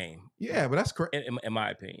little game. Yeah, but that's correct. In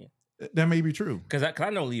my opinion, that may be true. Because I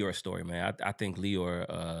know Leor's story, man. I think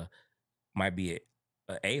Leor might be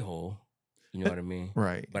a a-hole. You know what I mean?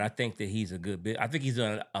 Right. But I think that he's a good bit. I think he's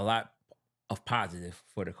done a lot of positive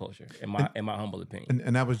for the culture, in my humble opinion.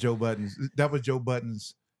 And that was Joe Budden's. That was Joe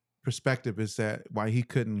Budden's perspective, is that why he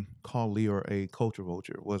couldn't call Leor a culture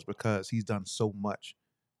vulture was because he's done so much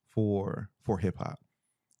for hip hop,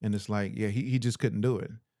 and it's like, yeah, he just couldn't do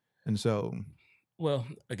it, and so. Well,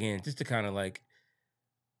 again, just to kind of like,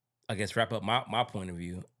 I guess wrap up my point of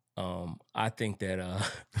view. I think that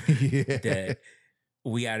that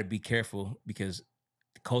we got to be careful because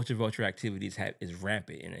culture vulture activities is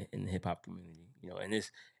rampant in the hip hop community, you know,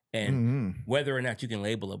 and whether or not you can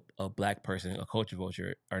label a black person a culture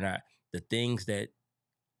vulture or not, the things that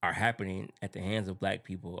are happening at the hands of black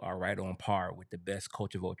people are right on par with the best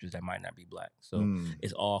culture vultures that might not be black. So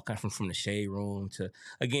it's all kind of from the Shade Room to,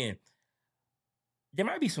 again, there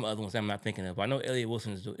might be some other ones I'm not thinking of. I know Elliot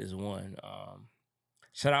Wilson is one.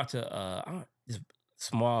 Shout out to this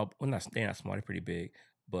small, well, they're not small, they're pretty big.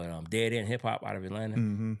 But Dead End Hip Hop out of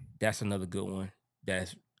Atlanta, that's another good one.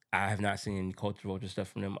 I have not seen any culture vulture stuff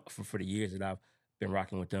from them for the years that I've been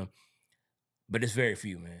rocking with them. But it's very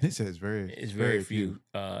few, man. It's very few.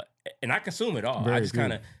 And I consume it all. I just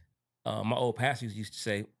kind of, my old pastors used to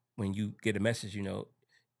say, when you get a message, you know,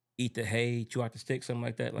 eat the hay, chew out the stick, something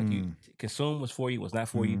like that. Like you consume what's for you, what's not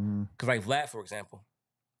for you. Because like Vlad, for example,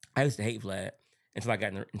 I used to hate Vlad until I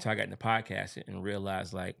got into podcasting and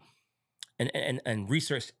realized like, and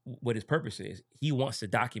research what his purpose is. He wants to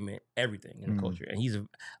document everything in the culture, and he's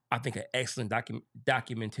I think an excellent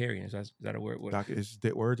documentarian. Is that a word? It's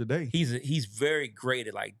that word today. He's very great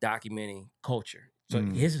at like documenting culture. So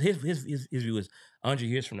his view is 100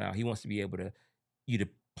 years from now, he wants to be able to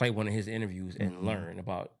play one of his interviews and learn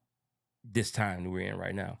about this time that we're in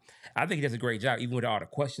right now. I think he does a great job, even with all the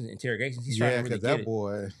questions and interrogations. He's trying to really get it.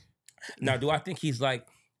 Boy. Now, do I think he's like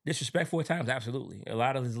disrespectful at times? Absolutely. A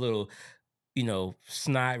lot of his little, you know,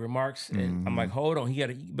 snide remarks, and I'm like, hold on, you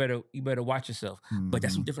better watch yourself. But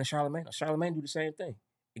that's some different Charlamagne. Charlamagne do the same thing,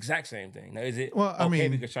 exact same thing. Now, is it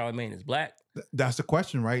because Charlamagne is black? That's the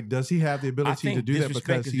question, right? Does he have the ability to do that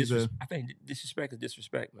because he's I think disrespect is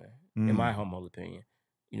disrespect, man. In my humble opinion,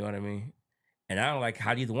 you know what I mean. And I don't like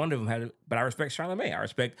how either one of them had it, but I respect Charlamagne. I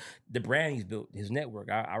respect the brand he's built, his network.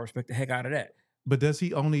 I respect the heck out of that. But does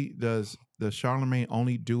Charlamagne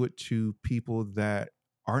only do it to people that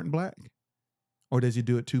aren't black? Or does he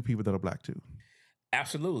do it to people that are black too?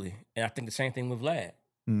 Absolutely. And I think the same thing with Vlad.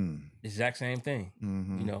 The exact same thing.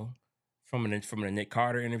 You know, from the Nick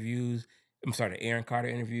Carter interviews, the Aaron Carter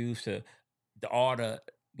interviews to all the,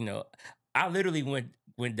 you know, I literally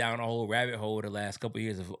went down a whole rabbit hole the last couple of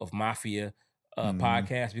years of Mafia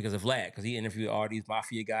podcast because of Vlad, because he interviewed all these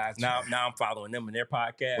Mafia guys. Now I'm following them in their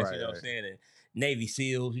podcast, you know what I'm saying? And Navy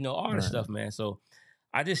SEALs, you know, all this stuff, man. So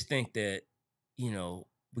I just think that, you know,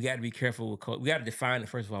 we got to be careful with we got to define it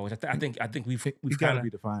first of all, which I think we've kind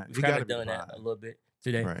of done that a little bit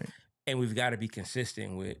today, right? And we've got to be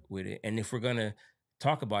consistent with it. And if we're gonna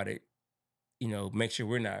talk about it, you know, make sure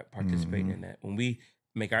we're not participating in that. When we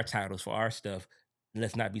make our titles for our stuff,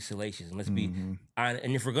 let's not be salacious, and let's be.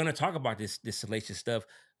 And if we're gonna talk about this salacious stuff,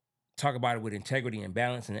 talk about it with integrity and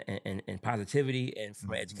balance and positivity, and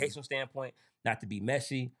from an educational standpoint, not to be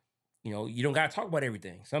messy. You know, you don't got to talk about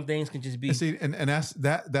everything. Some things can just be. And see, and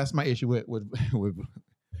that's my issue with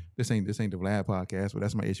this ain't the Vlad podcast, but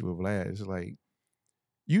that's my issue with Vlad. It's like,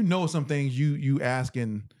 you know, some things you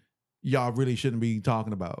asking y'all really shouldn't be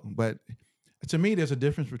talking about. But to me, there's a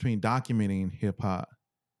difference between documenting hip hop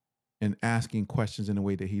and asking questions in the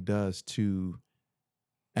way that he does to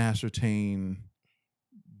ascertain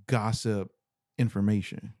gossip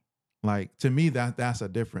information. Like, to me, that's a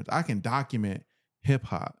difference. I can document hip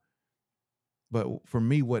hop. But for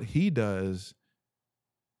me, what he does,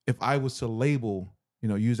 if I was to label, you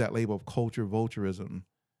know, use that label of culture vulturism,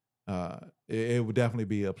 it would definitely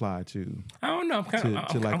be applied to. I don't know. I'm kind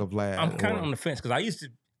of a Vlad. I'm kind of on the fence because I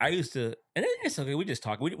used to, and it's okay. We just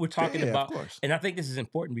talk. We're talking about, of course. And I think this is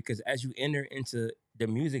important because as you enter into the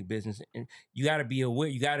music business, and you got to be aware.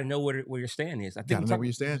 You got to know where your stand is. I think know where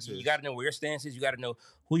your stance is. You got to know where your stance is. You got to know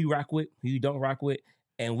who you rock with, who you don't rock with,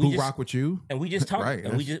 and who rock with you. And we just talk. Right.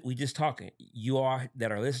 And we just talking. You all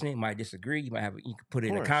that are listening might disagree. You can put it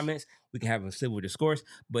in the comments. We can have a civil discourse,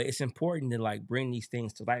 but it's important to like bring these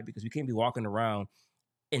things to light because we can't be walking around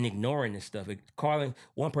and ignoring this stuff, calling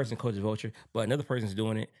one person culture vulture, but another person's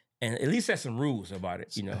doing it, and at least there's some rules about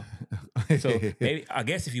it, you know. So maybe I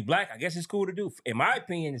guess if you black, I guess it's cool to do. In my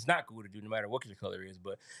opinion, it's not cool to do, no matter what your color is.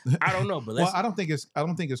 But I don't know. But well, I don't think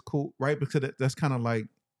it's cool, right? Because that's kind of like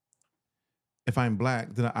if I'm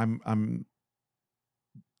black, then I'm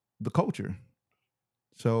the culture.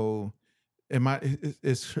 So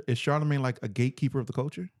is Charlemagne like a gatekeeper of the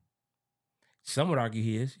culture? Some would argue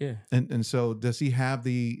he is, yeah. And so does he have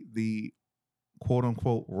the quote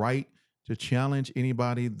unquote right to challenge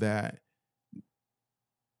anybody that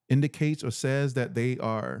indicates or says that they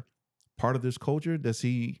are part of this culture? Does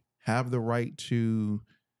he have the right to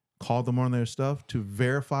call them on their stuff, to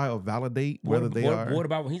verify or validate whether they are? What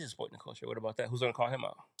about when he's exploiting the culture? What about that? Who's going to call him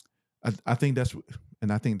out? I think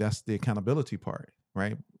that's the accountability part,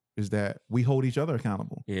 right? Is that we hold each other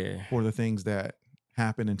accountable for the things that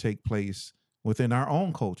happen and take place within our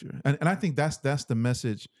own culture. And I think that's the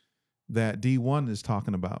message that D1 is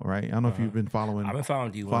talking about, right? I don't know if you've been following. I've been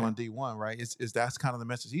following D1. Following D1, right? Is that's kind of the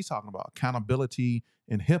message he's talking about. Accountability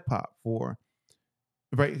in hip hop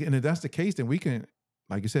right? And if that's the case, then we can,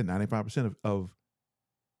 like you said, 95% of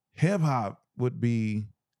hip hop would be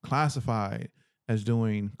classified as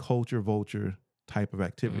doing culture vulture type of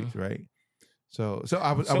activities, right? So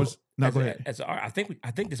I was go ahead. I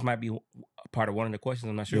think this might be part of one of the questions.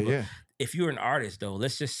 I'm not sure. But if you're an artist, though,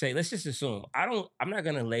 let's just assume I'm not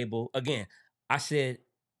gonna label again. I said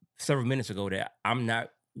several minutes ago that I'm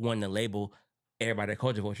not one to label everybody a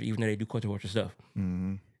culture vulture, even though they do culture vulture stuff.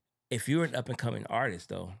 Mm-hmm. If you're an up and coming artist,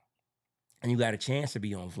 though, and you got a chance to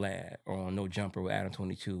be on Vlad or on No Jumper with Adam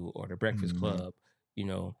 22 or The Breakfast Club, you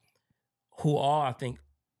know, who all I think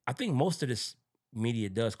most of this media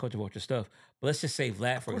does culture vulture stuff. But let's just say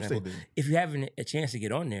Vlad, for example. If you have a chance to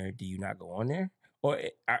get on there, do you not go on there? Or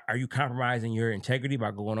are you compromising your integrity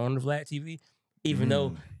by going on the Vlad TV? Even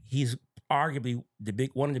though he's arguably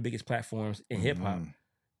one of the biggest platforms in hip hop.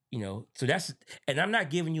 You know, so and I'm not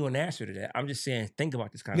giving you an answer to that. I'm just saying, think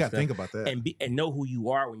about this kind of stuff. Yeah, think about that. And know who you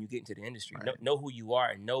are when you get into the industry. Right. Know who you are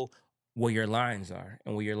and know where your lines are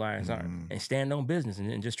and where your lines are. And stand on business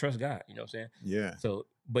and just trust God. You know what I'm saying? Yeah. So,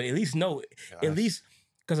 but at least know, at least,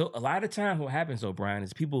 because a lot of times what happens though, Brian,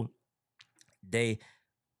 is people, they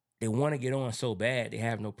want to get on so bad, they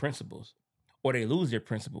have no principles. Or they lose their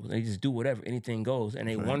principles. They just do whatever, anything goes. And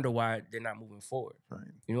they wonder why they're not moving forward.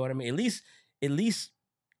 Right. You know what I mean? At least,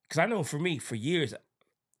 because I know for me, for years,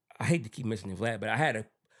 I hate to keep mentioning Vlad, but I had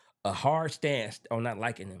a hard stance on not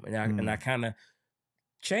liking him. And I kind of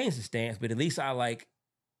changed the stance, but at least I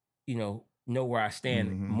know where I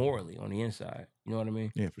stand morally on the inside. You know what I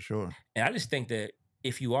mean? Yeah, for sure. And I just think that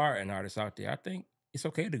if you are an artist out there, I think it's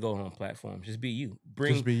okay to go on platforms. Just be you.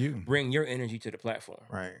 Bring your energy to the platform.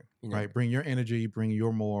 Right. You know? Right. Bring your energy, bring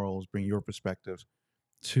your morals, bring your perspectives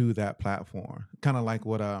to that platform. Kind of like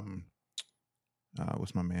what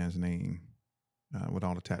what's my man's name? With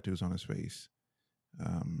all the tattoos on his face.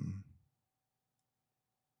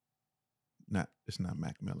 It's not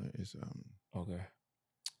Mac Miller. It's okay.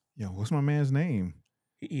 Yo, what's my man's name?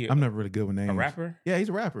 I'm never really good with names. A rapper? Yeah, he's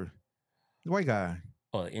a rapper. The white guy.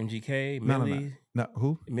 Oh, MGK, Millie. No,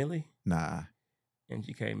 who? Millie? Nah.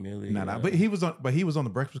 MGK, Millie. Nah. But he was on the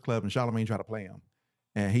Breakfast Club and Charlemagne tried to play him.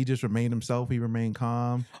 And he just remained himself. He remained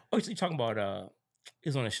calm. Oh, so you talking about he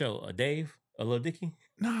was on the show, Dave? A Lil Dicky?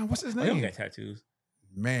 Nah, what's his name? He got tattoos.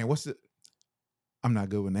 Man, what's it? I'm not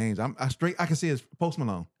good with names. I can see his Post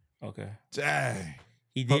Malone. Okay. Dang.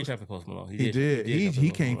 He did try for Post Malone. He did. He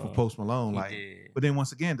came for Post Malone. But then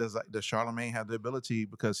once again, does Charlemagne have the ability,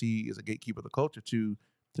 because he is a gatekeeper of the culture, to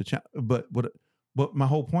but my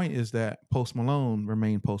whole point is that Post Malone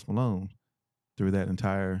remained Post Malone through that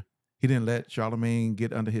entire. He didn't let Charlemagne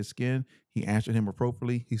get under his skin. He answered him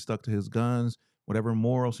appropriately. He stuck to his guns. Whatever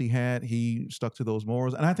morals he had, he stuck to those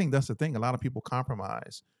morals. And I think that's the thing. A lot of people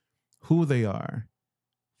compromise who they are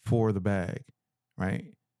for the bag,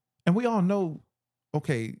 right? And we all know,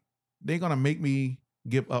 okay, they're going to make me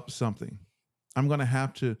give up something. I'm going to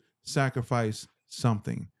have to sacrifice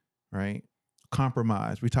something, right?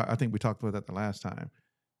 Compromise. I think we talked about that the last time.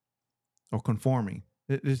 Or conforming.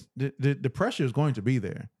 The pressure is going to be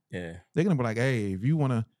there. Yeah. They're going to be like, hey, if you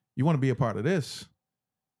want to you want to be a part of this,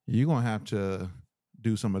 you're going to have to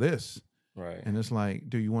do some of this. Right. And it's like,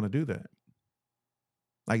 do you want to do that?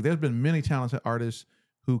 Like, there's been many talented artists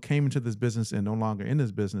who came into this business and no longer in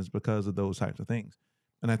this business because of those types of things.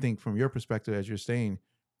 And I think from your perspective, as you're saying,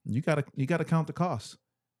 you gotta count the cost.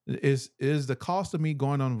 Is the cost of me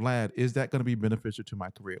going on Vlad, is that going to be beneficial to my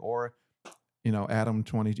career? Or, Adam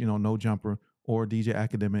 20, No Jumper, or DJ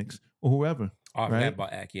Academics, or whoever. I forgot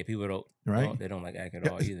about Ak. Yeah, people they don't like Ak at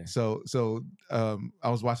all either. So I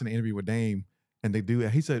was watching an interview with Dame, and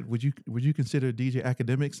he said, would you consider DJ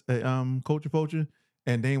Academics a culture vulture?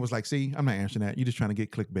 And Dame was like, see, I'm not answering that. You're just trying to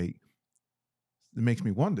get clickbait. It makes me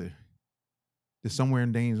wonder, is somewhere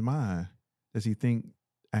in Dame's mind, does he think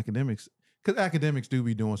academics, because academics do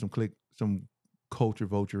be doing some culture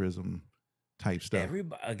vulturism type stuff.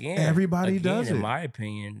 Everybody does it. In my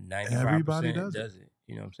opinion, 95% does it.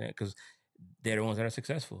 You know what I'm saying? Because they're the ones that are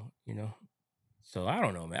successful, So I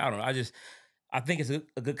don't know, man. I don't know. I think it's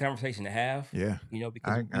a good conversation to have. Yeah.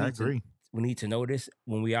 Because I agree. We need to know this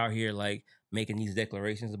when we out here like making these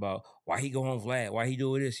declarations about why he go on Vlad, why he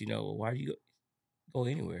doing this, why do you go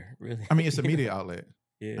anywhere, really? I mean, it's a media outlet.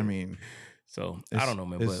 Yeah. I mean, so I don't know,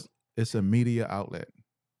 man, but it's a media outlet.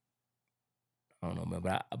 I don't know, man,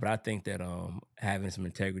 but I think that having some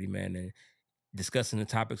integrity, man, and discussing the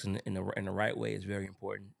topics in the right way is very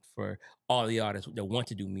important for all the artists that want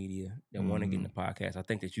to do media, that want to get in the podcast. I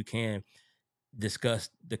think that you can discuss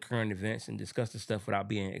the current events and discuss the stuff without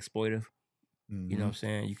being exploitive. You know what I'm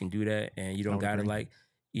saying? You can do that, and you don't gotta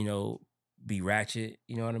be ratchet.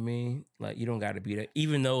 You know what I mean? Like, you don't gotta be that.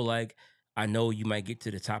 Even though, like, I know you might get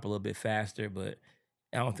to the top a little bit faster, but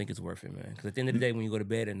I don't think it's worth it, man. Because at the end of the day, when you go to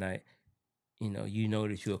bed at night, you know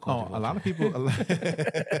that you're a culture vulture. A lot of people.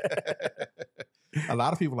 A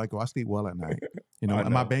lot of people like, I sleep well at night.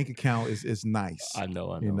 And my bank account is nice. I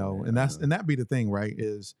know. Man, and that be the thing, right?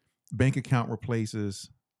 Is bank account replaces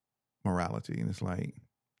morality, and it's like,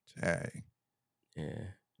 dang. Yeah.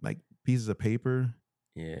 Like, pieces of paper.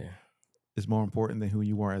 Yeah. Is more important than who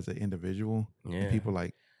you are as an individual. Yeah. And people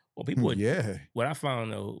like, well, people would. Yeah. What I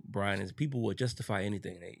found though, Brian, is people will justify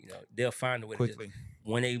anything. They'll find a way quickly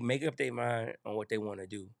when they make up their mind on what they want to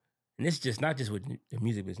do. And this is just not just with the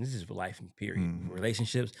music business. This is for life, period.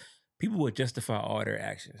 Relationships. People would justify all their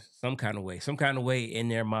actions some kind of way in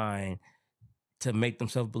their mind to make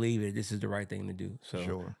themselves believe that this is the right thing to do. So.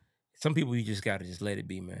 Sure. Some people you just gotta just let it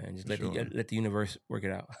be, man. Just let the universe work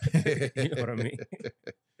it out. You know what I mean?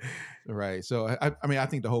 Right. So I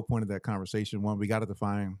think the whole point of that conversation, one, we got to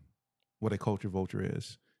define what a culture vulture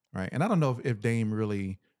is, right? And I don't know if Dame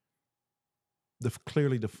really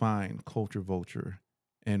clearly defined culture vulture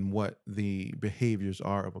and what the behaviors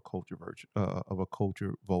are of a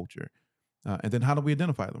culture vulture, and then how do we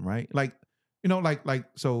identify them, right? Like,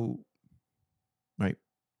 so, right?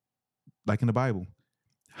 Like in the Bible.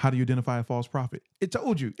 How do you identify a false prophet? It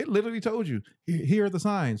literally told you, here are the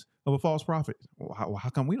signs of a false prophet. Well, how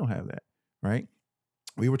come we don't have that, right?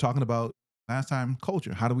 We were talking about last time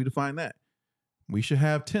culture. How do we define that? We should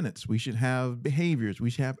have tenets. We should have behaviors. We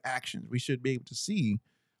should have actions. We should be able to see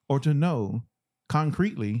or to know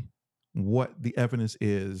concretely what the evidence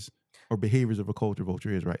is or behaviors of a culture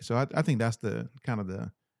vulture is, right? So I think that's the kind of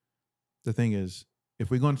the thing is, if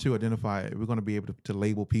we're going to identify it, we're going to be able to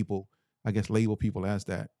label people as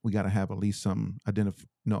that. We got to have at least some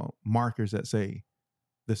markers that say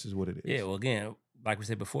this is what it is. Yeah. Well, again, like we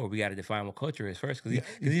said before, we got to define what culture is first. Because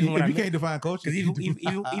even when you can't define culture, even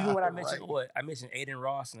when I mentioned I mentioned Aiden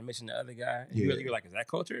Ross and I mentioned the other guy, you're like, is that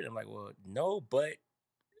culture? And I'm like, well, no, but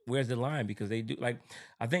where's the line? Because they do, like,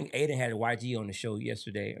 I think Aiden had a YG on the show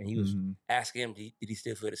yesterday, and he was asking him, did he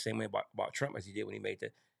still feel the same way about Trump as he did when he made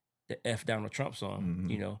the F Donald Trump song?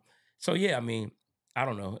 So yeah, I mean, I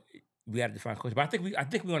don't know. We got to define culture, but I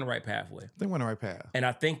think we're on the right pathway. I think we're on the right path, and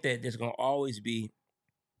I think that there's gonna always be,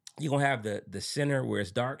 you're gonna have the center where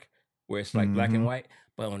it's dark, where it's like black and white,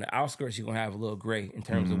 but on the outskirts you're gonna have a little gray in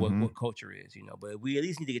terms of what culture is, But we at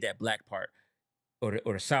least need to get that black part or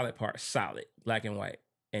the solid part solid, black and white,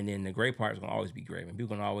 and then the gray part is gonna always be gray. And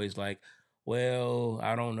people gonna always like, well,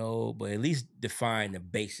 I don't know, but at least define the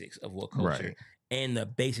basics of what culture and the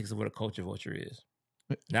basics of what a culture vulture is.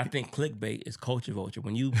 And I think clickbait is culture vulture.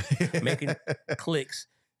 When you making clicks,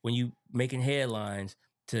 when you making headlines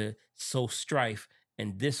to sow strife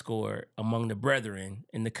and discord among the brethren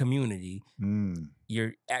in the community,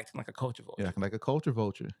 you're acting like a culture vulture. Yeah, acting like a culture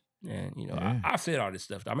vulture. And I said all this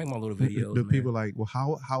stuff. I make my little videos. The people like, well,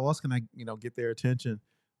 how else can I get their attention?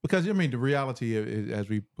 Because the reality is, as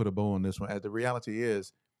we put a bow on this one, the reality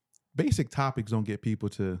is, basic topics don't get people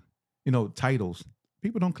to, titles.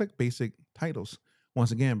 People don't click basic titles.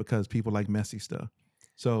 Once again, because people like messy stuff.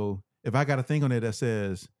 So if I got a thing on there that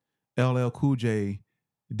says LL Cool J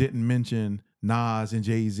didn't mention Nas and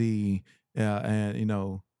Jay-Z,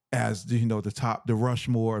 and as the top, the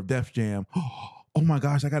Rushmore of Def Jam. Oh my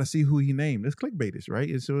gosh, I got to see who he named. It's clickbaitish, right?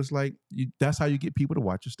 And so it's like that's how you get people to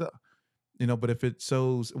watch your stuff. But if it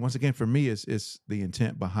shows, once again, for me, it's the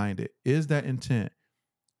intent behind it. Is that intent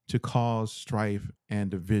to cause strife and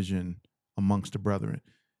division amongst the brethren?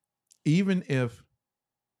 Even if,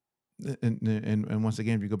 and once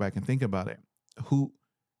again, if you go back and think about it,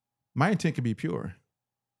 my intent can be pure,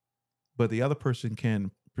 but the other person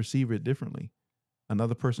can perceive it differently.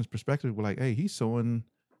 Another person's perspective will like, hey, he's sowing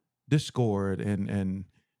discord and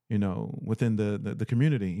within the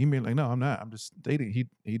community. He may like, no, I'm not. I'm just dating.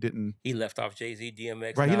 He didn't. He left off Jay-Z,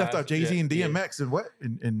 DMX. Right. Nas. He left off Jay-Z and DMX and what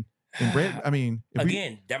and Red. I mean,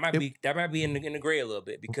 again, that might be in the gray a little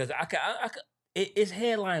bit because it's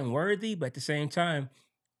headline worthy, but at the same time,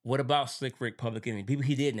 what about Slick Rick, Public Enemy? People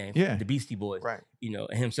he did name, the Beastie Boys, right? And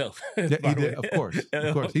himself. Yeah, he did, of course.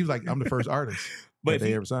 He was like, I'm the first artist but that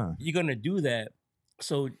they ever signed. You're gonna do that,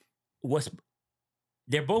 so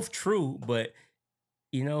they're both true, but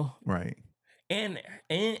right. And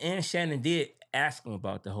Shannon did ask him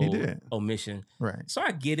about the whole omission, right? So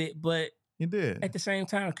I get it, but he did at the same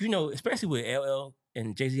time, especially with LL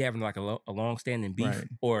and Jay-Z having like a long-standing beef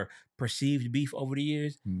or perceived beef over the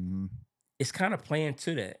years. Mm-hmm. It's kind of playing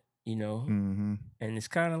to that, mm-hmm. And it's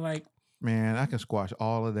kind of like, man, I can squash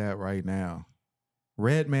all of that right now.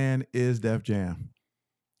 Redman is Def Jam.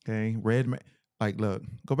 Okay, Redman. Like, look,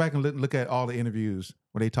 go back and look at all the interviews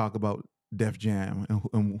where they talk about Def Jam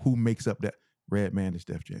and who makes up that. Redman is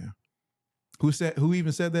Def Jam. Who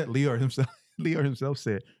even said that? Leo himself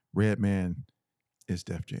said Redman is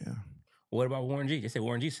Def Jam. What about Warren G? They said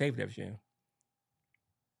Warren G saved Def Jam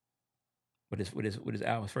with his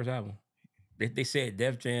album, his first album. They said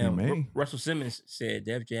Def Jam. Russell Simmons said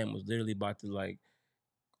Def Jam was literally about to like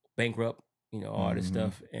bankrupt, all this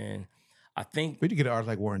stuff. And I think we could get an artist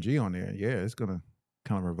like Warren G on there. Yeah, it's gonna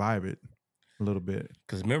kind of revive it a little bit.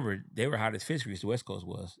 Because remember, they were hot as fish grease. The West Coast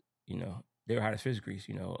was, they were hot as fish grease.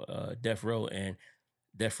 Death Row, and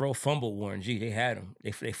Death Row fumbled Warren G. They had him.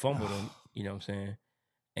 They fumbled him. You know what I'm saying?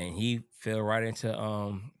 And he fell right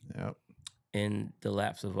into in the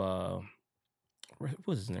laps of what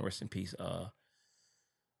was his name? Rest in peace.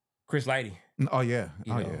 Chris Lighty. Oh yeah.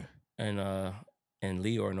 And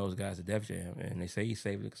Leo and those guys at Def Jam, and they say he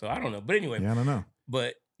saved it. So I don't know. But anyway. Yeah, I don't know.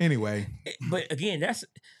 But anyway. But again,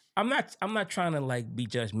 I'm not trying to like be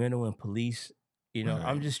judgmental and police. Right.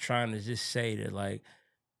 I'm just trying to just say that like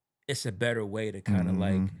it's a better way to kind of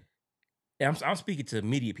like. And I'm speaking to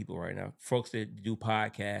media people right now, folks that do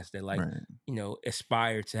podcasts that like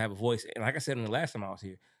aspire to have a voice. And like I said in the last time I was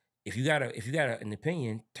here, if you got an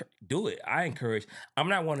opinion, do it. I encourage. I'm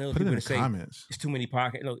not one of those people to say it's too many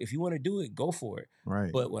podcasts. Look, if you want to do it, go for it.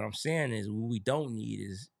 Right. But what I'm saying is, what we don't need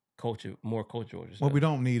is more culture vultures. What we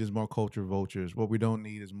don't need is more culture vultures. What we don't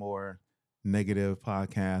need is more negative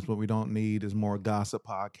podcasts. What we don't need is more gossip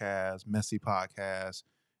podcasts, messy podcasts.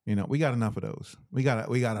 We got enough of those. We got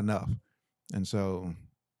enough. And so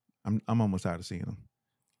I'm almost tired of seeing them.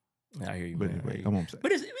 I hear you. But anyway, I'm almost.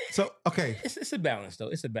 But okay. It's a balance though.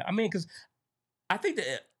 It's a balance. I mean, because I think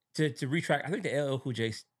that to retract, I think the LL Cool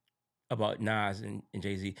J about Nas and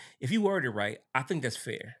Jay-Z, if you word it right, I think that's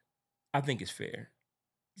fair. I think it's fair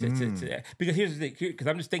to that. Because here's the thing. Because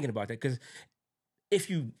I'm just thinking about that. Because if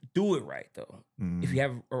you do it right though, if you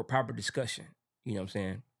have a proper discussion, you know what I'm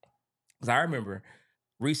saying? Because I remember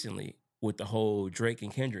recently with the whole Drake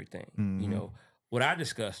and Kendrick thing, what I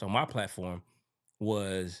discussed on my platform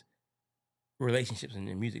was relationships in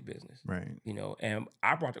the music business, right? And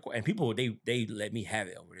I brought and people they let me have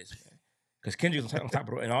it over this, man, because Kendrick's on top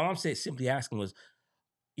of it. And all I'm saying, simply asking was,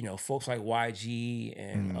 folks like YG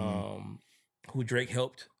and who Drake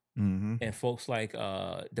helped, and folks like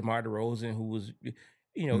DeMar DeRozan, who was,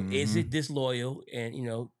 is it disloyal?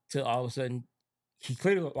 And to all of a sudden, he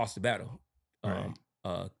clearly lost the battle. Right.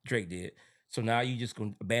 Drake did. So now you just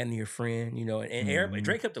gonna abandon your friend, and everybody,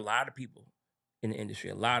 Drake helped a lot of people in the industry,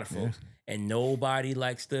 a lot of folks, and nobody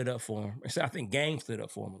like stood up for him. So I think Game stood up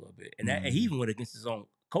for him a little bit, and that and he even went against his own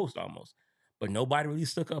coast almost, but nobody really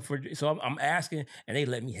stuck up for. So I'm asking, and they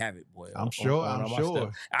let me have it, boy. I'm sure.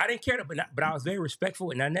 I didn't care, but I was very respectful,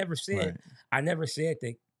 and I never said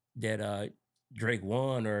that Drake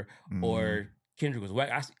won or Kendrick was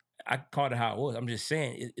whack. I called it how it was. I'm just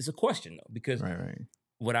saying it's a question though, because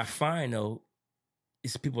what I find though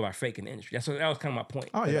is people are fake in the industry. That was kind of my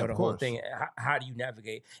point. Oh yeah, the whole thing. How do you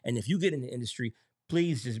navigate? And if you get in the industry,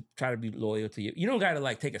 please just try to be loyal to you. You don't got to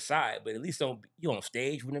like take a side, but at least you on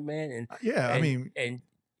stage with a man. And I mean, and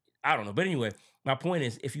I don't know. But anyway, my point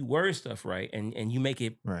is, if you word stuff right and you make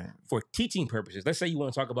it for teaching purposes, let's say you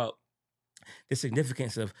want to talk about the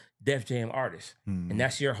significance of Def Jam artists, and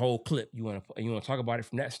that's your whole clip. You want to talk about it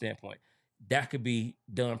from that standpoint. That could be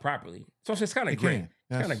done properly. So it's kind of gray.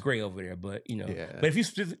 It's kind of gray over there, but you know. Yeah. But if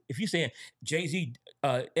you saying Jay-Z,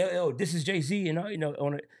 LL, this is Jay-Z, and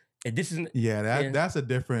on it, and this isn't. Yeah, that's a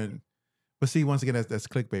different. But see, once again, that's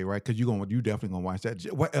clickbait, right? Because you definitely gonna watch that.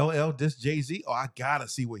 What LL this Jay-Z? Oh, I gotta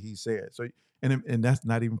see what he said. So and that's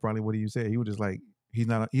not even probably what he said. He was just like, he's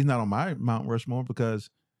not on my Mount Rushmore because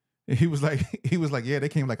he was like, yeah, they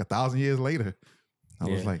came like 1,000 years later. I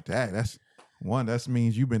was like, Dad, that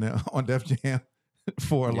means you've been on Def Jam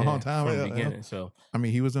for a long time. From the beginning. So I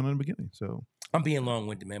mean, he was in the beginning. So I'm being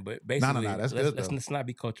long-winded, man. But basically, no, that's good. Let's not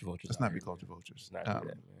be culture vultures. Let's not be culture vultures.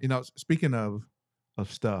 Speaking of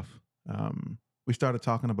stuff, we started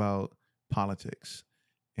talking about politics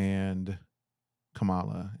and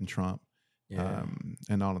Kamala and Trump,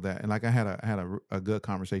 and all of that. And like I had a good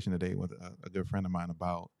conversation today with a good friend of mine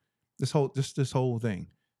about this whole thing,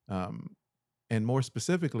 and more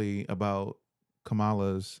specifically about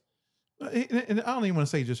Kamala's. And I don't even want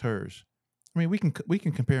to say just hers. I mean, we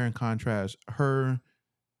can compare and contrast her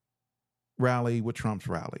rally with Trump's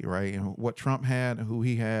rally, right? And what Trump had, who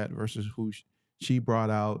he had, versus who she brought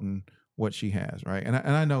out, and what she has, right? And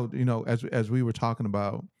I know, as we were talking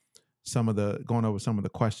about going over some of the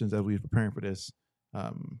questions as we were preparing for this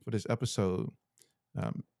episode,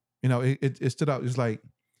 it stood out. It's like,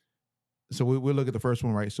 so we'll look at the first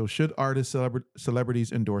one, right? So should artists,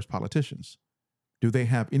 celebrities endorse politicians? Do they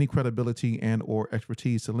have any credibility and or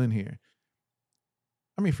expertise to lend here?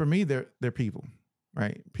 I mean, for me, they're people,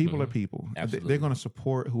 right? People are people. They're going to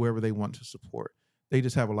support whoever they want to support. They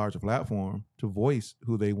just have a larger platform to voice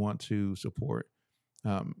who they want to support.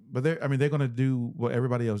 But they're going to do what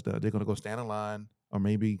everybody else does. They're going to go stand in line or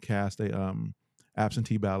maybe cast a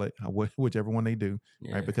absentee ballot, whichever one they do,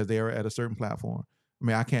 right? Because they are at a certain platform. I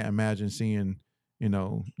mean, I can't imagine seeing,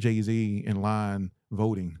 Jay-Z in line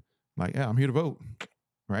voting. Like, yeah, I'm here to vote,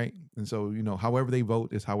 right? And so, however they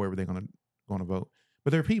vote is however they're going to vote.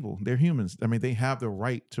 But they're people. They're humans. I mean, they have the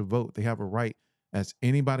right to vote. They have a right as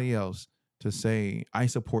anybody else to say, I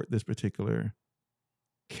support this particular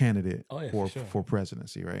candidate for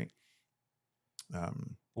presidency, right?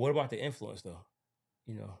 What about the influence, though?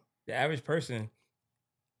 The average person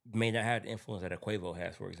may not have the influence that a Quavo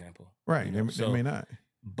has, for example. Right. They may not.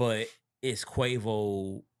 But is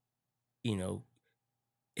Quavo,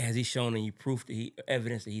 has he shown any proof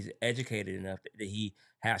evidence that he's educated enough that he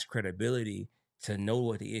has credibility to know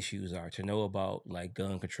what the issues are, to know about like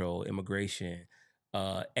gun control, immigration,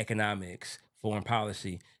 economics, foreign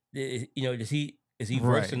policy? Is he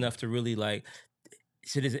versed enough to really like?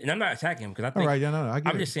 And I'm not attacking him because I think. I get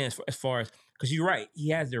I'm just saying as far as, because you're right, he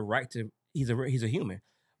has the right to. He's a human,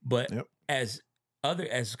 but as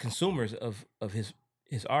consumers of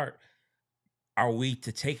his art, are we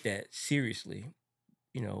to take that seriously?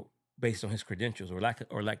 Based on his credentials or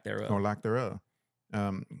lack thereof.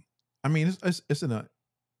 I mean,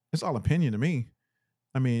 it's all opinion to me.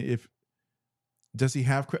 I mean, does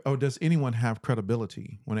anyone have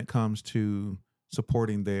credibility when it comes to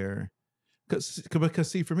supporting their? Because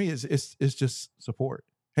see, for me, it's just support.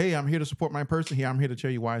 Hey, I'm here to support my person here. I'm here to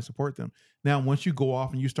tell you why I support them. Now, once you go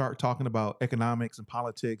off and you start talking about economics and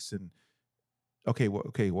politics and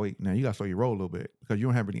wait. Now you got to slow your roll a little bit because you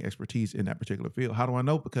don't have any expertise in that particular field. How do I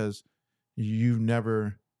know? Because you've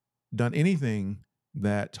never done anything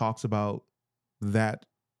that talks about that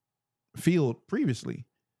field previously,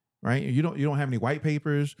 right? You don't have any white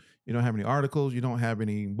papers. You don't have any articles. You don't have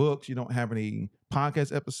any books. You don't have any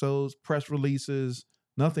podcast episodes, press releases,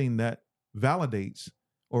 nothing that validates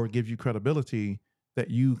or gives you credibility that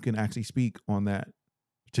you can actually speak on that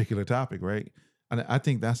particular topic, right? And I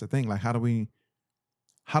think that's the thing. Like, how do we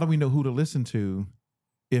know who to listen to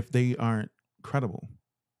if they aren't credible?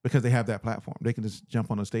 Because they have that platform. They can just jump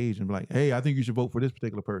on a stage and be like, hey, I think you should vote for this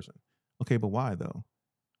particular person. Okay, but why though?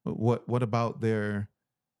 What about their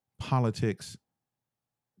politics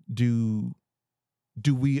do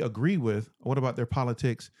we agree with? What about their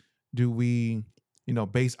politics do we,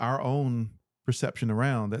 base our own perception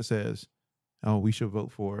around that says, oh, we should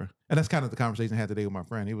vote for? And that's kind of the conversation I had today with my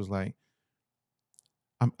friend. He was like,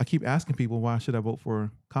 I keep asking people, why should I vote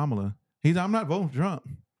for Kamala? He's like, I'm not voting for Trump.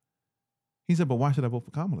 He said, but why should I vote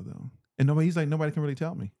for Kamala though? And nobody can really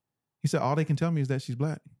tell me. He said, all they can tell me is that she's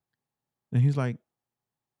black. And he's like,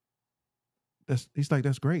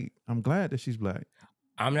 that's great. I'm glad that she's black.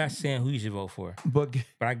 I'm not saying who you should vote for, but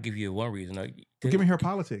I give you one reason. Give me her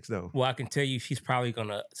politics though. Well, I can tell you she's probably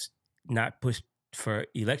gonna not push for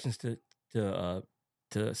elections to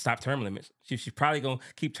to stop term limits. She's probably gonna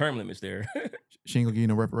keep term limits there. She ain't gonna give you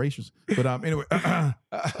no reparations. But anyway, oh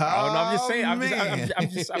no, I'm just saying.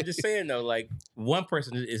 I'm just saying though. Like one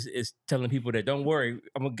person is telling people that don't worry,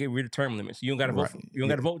 I'm gonna get rid of term limits. You don't gotta vote. You don't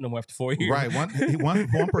gotta vote no more after 4 years. Right.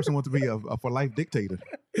 One person wants to be a for life dictator.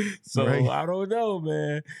 So right? I don't know,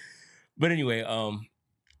 man. But anyway,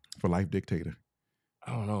 for life dictator.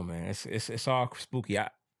 I don't know, man. It's all spooky.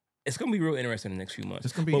 It's gonna be real interesting in the next few months.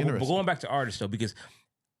 It's gonna be interesting. But going back to artists though, because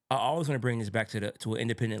I always want to bring this back to an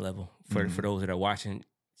independent level for those that are watching,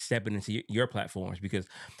 stepping into your platforms, because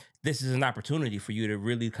this is an opportunity for you to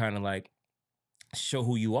really kind of like show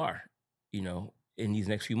who you are, you know, in these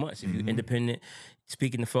next few months. If you're independent,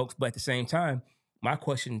 speaking to folks, but at the same time, my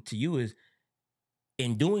question to you is,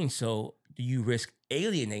 in doing so, do you risk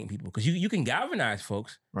alienating people? Because you can galvanize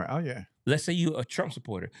folks. Right. Oh, yeah. Let's say you're a Trump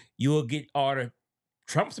supporter. You will get all the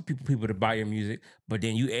Trump people to buy your music, but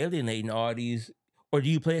then you alienating all these. Or do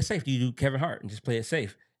you play it safe? Do you do Kevin Hart and just play it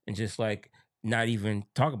safe and just like not even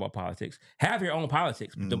talk about politics? Have your own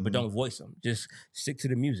politics, but don't voice them. Just stick to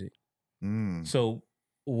the music. So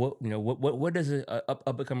what does a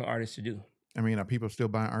up-and-coming artist to do? I mean, are people still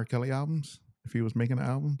buying R. Kelly albums? If he was making an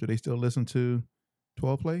album, do they still listen to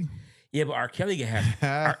 12 Play? Yeah, but R. Kelly has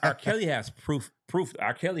R. Kelly has proof.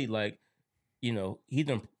 R. Kelly, like, you know, he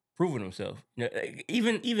done proven himself. You know,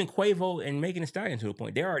 even Quavo and Megan Thee Stallion to a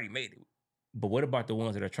point, they already made it. But what about the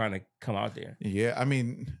ones that are trying to come out there? Yeah, I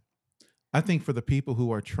mean, I think for the people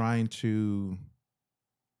who are trying to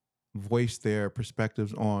voice their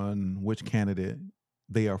perspectives on which candidate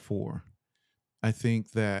they are for, I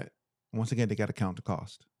think that, once again, they got to count the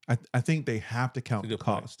cost. I think they have to count the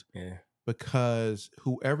cost. Yeah. Because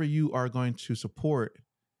whoever you are going to support,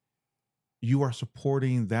 you are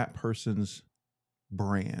supporting that person's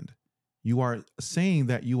brand. You are saying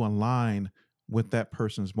that you align with that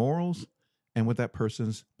person's morals and with that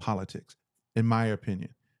person's politics, in my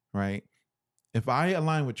opinion, right? If I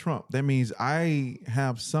align with Trump, that means I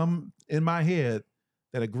have some in my head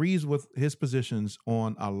that agrees with his positions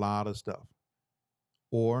on a lot of stuff,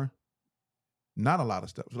 or not a lot of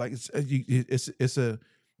stuff. Like it's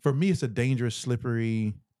for me, it's a dangerous,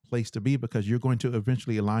 slippery place to be, because you're going to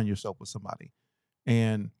eventually align yourself with somebody,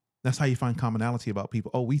 and that's how you find commonality about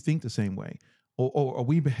people. Oh, we think the same way. Or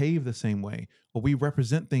we behave the same way, or we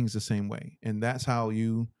represent things the same way. And that's how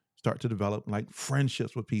you start to develop like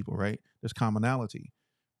friendships with people, right? There's commonality.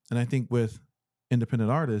 And I think with independent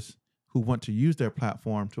artists who want to use their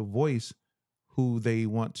platform to voice who they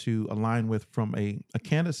want to align with from a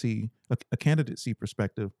candidacy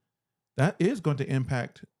perspective, that is going to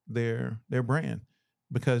impact their brand.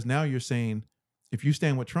 Because now you're saying, if you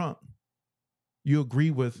stand with Trump, you agree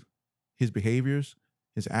with his behaviors,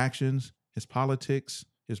 his actions, his politics,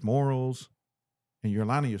 his morals, and you're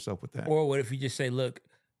aligning yourself with that. Or what if you just say, look,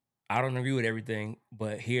 I don't agree with everything,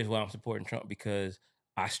 but here's why I'm supporting Trump, because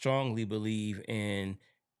I strongly believe in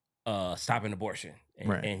stopping abortion.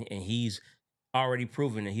 And he's already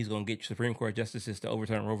proven that he's going to get Supreme Court justices to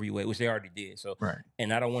overturn Roe v. Wade, which they already did. So,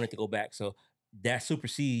 and I don't want it to go back. So that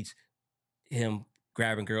supersedes him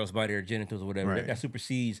grabbing girls by their genitals or whatever. That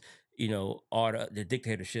supersedes, you know, all the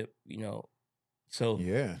dictatorship, you know. So,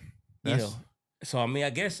 yeah. You know, so I mean, I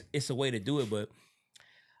guess it's a way to do it, but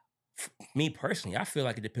me personally, I feel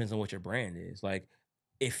like it depends on what your brand is. Like,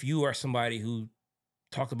 if you are somebody who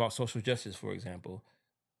talked about social justice, for example,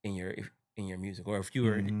 in your music, or if you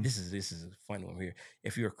are this is a funny one here.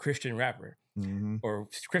 If you're a Christian rapper or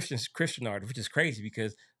Christian artist, which is crazy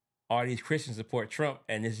because all these Christians support Trump,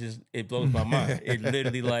 and it blows my mind. It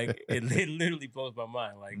literally blows my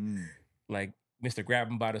mind. Like Mr. Grab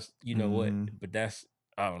him by the, you know what? But that's,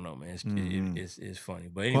 I don't know, man. It's funny,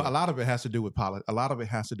 but anyway. Well, a lot of it has to do with politics. A lot of it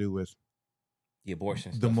has to do with the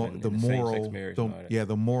abortion, the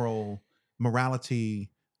moral morality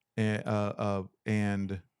and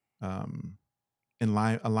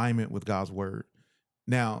alignment with God's word.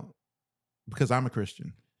 Now, because I'm a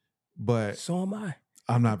Christian, but so am I.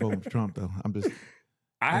 I'm not voting for Trump though. I'm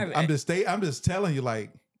just telling you,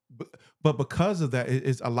 like, but because of that,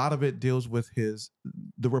 a lot of it deals with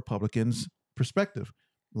the Republicans' perspective.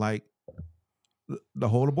 Like the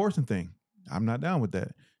whole abortion thing, I'm not down with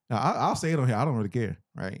that. Now, I'll say it on here. I don't really care,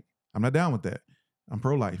 right? I'm not down with that. I'm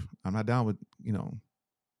pro-life. I'm not down with,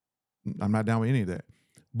 I'm not down with any of that.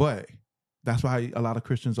 But that's why a lot of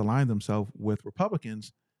Christians align themselves with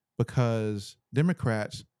Republicans, because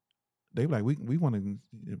Democrats, they like, we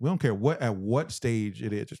don't care at what stage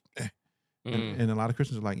it is. Just, and a lot of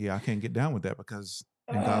Christians are like, yeah, I can't get down with that, because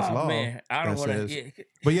in God's law, man, I don't want to.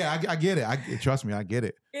 But yeah, I get it. Trust me, I get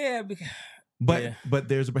it. Yeah, but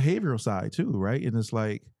there's a behavioral side too, right? And it's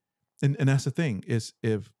like, and that's the thing is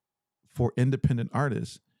if for independent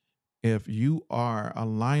artists, if you are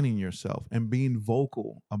aligning yourself and being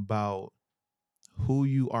vocal about who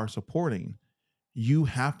you are supporting, you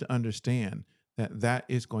have to understand that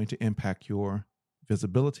is going to impact your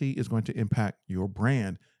visibility, is going to impact your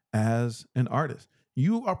brand as an artist.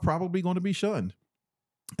 You are probably going to be shunned.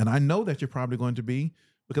 And I know that you're probably going to be,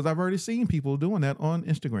 because I've already seen people doing that on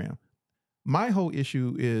Instagram. My whole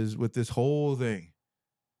issue is with this whole thing.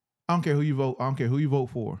 I don't care who you vote. I don't care who you vote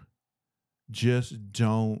for. Just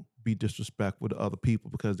don't be disrespectful to other people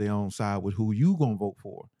because they don't side with who you gonna vote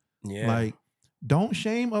for. Yeah. Like, don't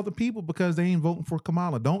shame other people because they ain't voting for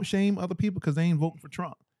Kamala. Don't shame other people because they ain't voting for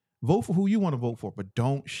Trump. Vote for who you want to vote for, but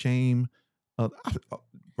don't shame.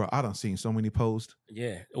 Bro, I done seen so many posts.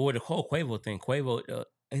 Yeah, or the whole Quavo thing. Quavo,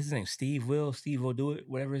 his name Steve Will do it,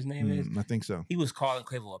 whatever his name is. I think so. He was calling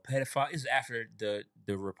Quavo a pedophile. This is after the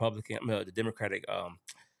Republican, the Democratic,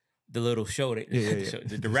 the little show that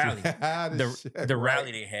the rally, the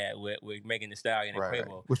rally they had with Megan Thee Stallion and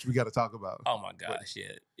Quavo, which we got to talk about. Oh my gosh,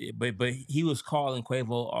 yeah. But he was calling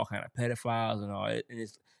Quavo all kind of pedophiles and all,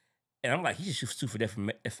 and I'm like, he just sue for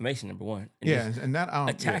defamation, number one. And that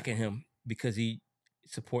attacking him because he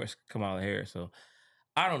supports Kamala Harris. So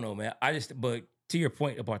I don't know, man. But to your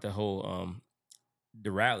point about the whole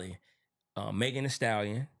the rally, Megan Thee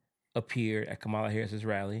Stallion appeared at Kamala Harris's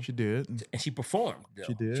rally. She did, and she performed. Though.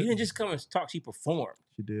 She did. She didn't just come and talk. She performed.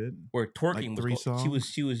 She did. Or twerking. Like 3 songs.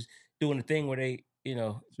 She was doing the thing where they,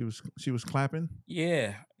 She was clapping.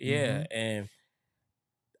 Yeah, and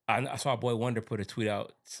I saw Boy Wonder put a tweet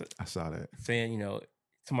out. I saw that saying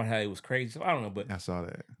somebody how it was crazy. So I don't know, but I saw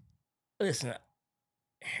that. Listen,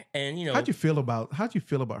 and how'd you feel about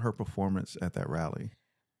her performance at that rally?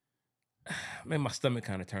 Man, my stomach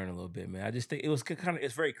kind of turned a little bit, man. I just think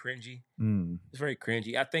it's very cringy. It's very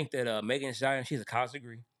cringy. I think that Megan Thee Stallion, she's a college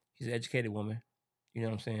degree. She's an educated woman. You know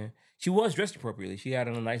what I'm saying? She was dressed appropriately. She had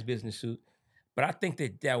on a nice business suit. But I think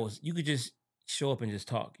that was, you could just show up and just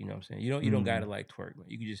talk. You know what I'm saying? You don't gotta like twerk, man.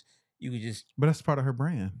 You could just. But that's part of her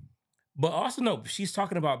brand. But also no, she's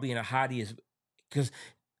talking about being a hottie because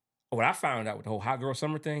what I found out with the whole hot girl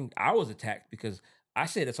summer thing, I was attacked because I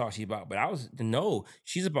said that's all she's about, but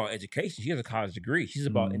she's about education. She has a college degree. She's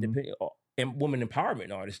about independent and woman empowerment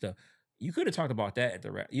and all this stuff. You could have talked about that at the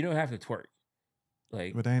rap. You don't have to twerk.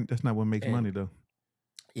 But that's not what makes money though.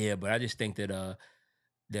 Yeah, but I just think that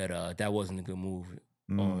that wasn't a good move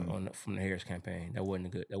from the Harris campaign. That wasn't a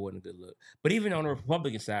good look. But even on the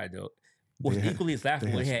Republican side though, what's equally as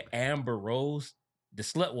laughable, they had Amber Rose, the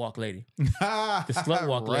slut walk lady,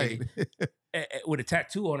 lady. With a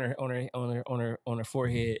tattoo on her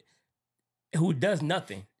forehead, who does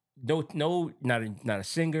nothing. No, not a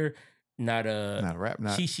singer, not a rap.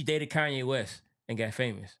 She dated Kanye West and got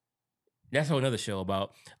famous. That's a whole other show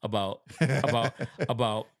about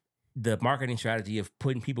the marketing strategy of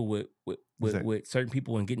putting people with certain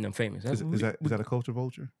people and getting them famous. Is that a culture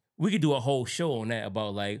vulture? We could do a whole show on that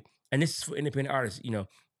about and this is for independent artists.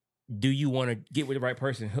 Do you want to get with the right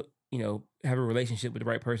person? Have a relationship with the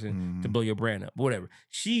right person to blow your brand up, whatever.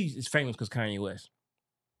 She is famous because Kanye West.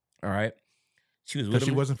 All right, she was with him.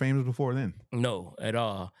 She wasn't famous before then. No, at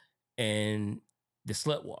all. And the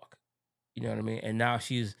slut walk, you know what I mean. And now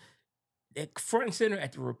she's front and center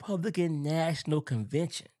at the Republican National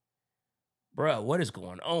Convention. Bro, what is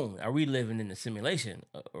going on? Are we living in a simulation,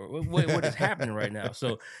 or what is happening right now?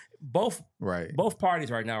 So both parties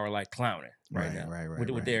right now are like clowning right now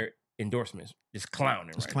with their endorsements. It's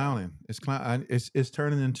clowning. It's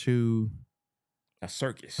turning into a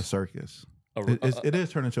circus. It is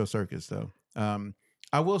turning into a circus, though.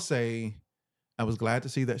 I will say, I was glad to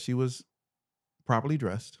see that she was properly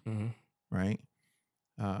dressed, right?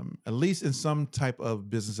 At least in some type of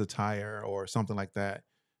business attire or something like that.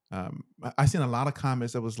 I seen a lot of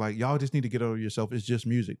comments that was like, y'all just need to get over yourself. It's just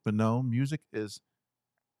music. But no, music is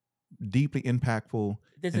deeply impactful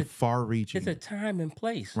and far-reaching. There's a time and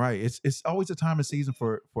place, right? It's always a time and season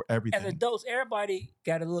for everything. As adults, everybody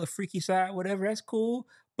got a little freaky side, whatever. That's cool,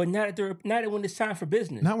 but not when it's time for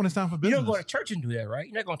business. Not when it's time for business. You don't go to church and do that, right?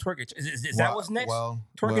 You're not going to twerk at church. Is that what's next?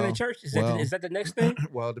 Twerking in church? Is that the next thing?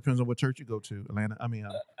 Well, it depends on what church you go to, Atlanta. I mean,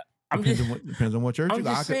 depends on what church you go.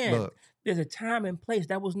 I'm just saying, there's a time and place.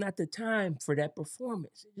 That was not the time for that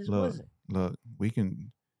performance. It just wasn't. Look,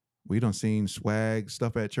 we done seen swag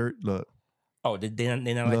stuff at church. Look. Oh, they not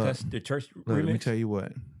like us? The church remix? Let me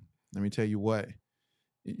tell you what.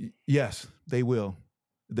 Yes, they will.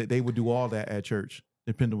 They would do all that at church,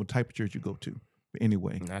 depending on what type of church you go to. But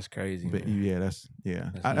anyway. That's crazy. But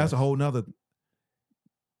that's a whole nother.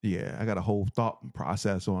 Yeah, I got a whole thought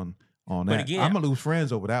process on on that. Again, I'm gonna lose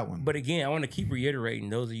friends over that one. But again, I want to keep reiterating,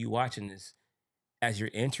 those of you watching this, as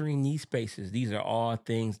you're entering these spaces, these are all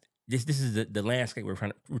things. This is the landscape we're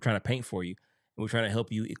trying to paint for you, and we're trying to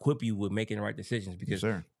help you, equip you with making the right decisions, because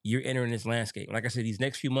you're entering this landscape. Like I said, these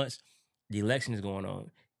next few months, the election is going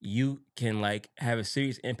on. You can like have a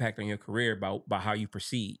serious impact on your career by how you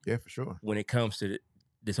proceed. Yeah, for sure. When it comes to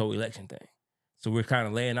this whole election thing, so we're kind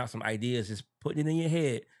of laying out some ideas, just putting it in your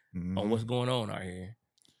head on what's going on out here.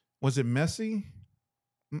 Was it messy?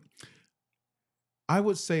 I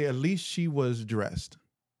would say at least she was dressed,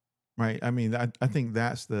 right? I mean, I think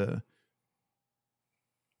that's the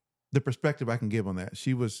perspective I can give on that.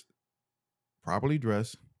 She was properly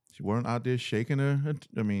dressed. She wasn't out there shaking her.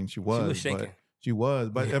 I mean, she was shaking.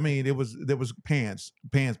 But I mean, there was pants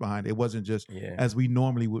behind it. It wasn't just as we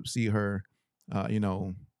normally would see her,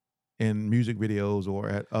 in music videos or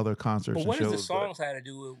at other concerts. But what and does shows, the songs have to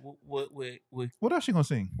do with what else she gonna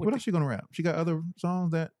sing? What else she gonna rap? She got other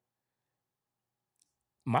songs that.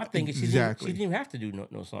 My thing is she didn't even have to do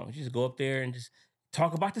no songs. She just go up there and just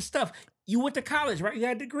talk about the stuff. You went to college, right? You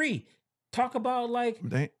got a degree. Talk about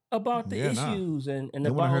about the issues and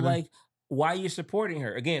about like why you're supporting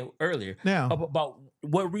her. Again, earlier about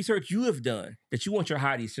what research you have done that you want your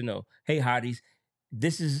hotties to know. Hey, hotties,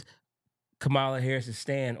 this is Kamala Harris's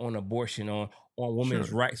stand on abortion, on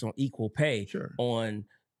women's rights, on equal pay, on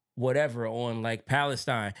whatever, on like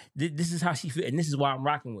Palestine. This is how she feels, and this is why I'm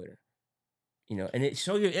rocking with her. And it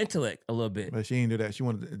show your intellect a little bit. But she didn't do that. She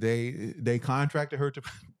wanted they contracted her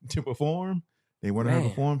to perform. They wanted her to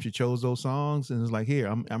perform. She chose those songs and it's like, here,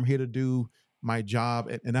 I'm here to do my job,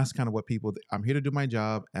 and that's kind of what I'm here to do my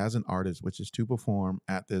job as an artist, which is to perform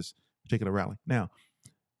at this particular rally. Now,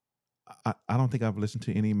 I don't think I've listened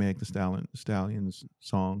to any Meg Thee Stallion's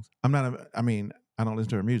songs. I don't listen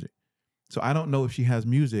to her music, so I don't know if she has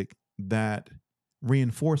music that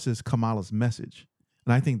reinforces Kamala's message,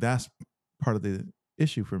 and I think that's part of the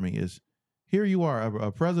issue for me is here you are,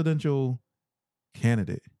 a presidential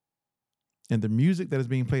candidate, and the music that is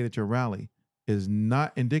being played at your rally is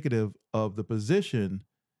not indicative of the position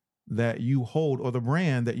that you hold or the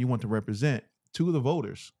brand that you want to represent to the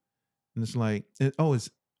voters. And it's like,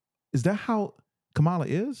 is that how Kamala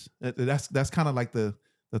is? That's kind of like the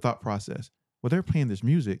thought process. Well, they're playing this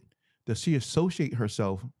music. Does she associate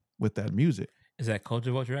herself with that music? Is that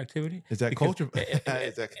culture vulture activity? Is that culture?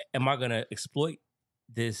 Am I going to exploit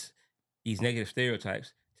these negative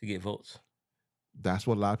stereotypes to get votes? That's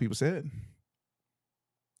what a lot of people said.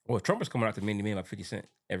 Well, Trump is coming out to Many Men by 50 Cent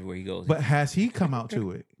everywhere he goes. But has he come out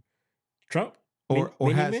to it? Trump? Or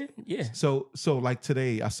Many has Men? Yeah. So like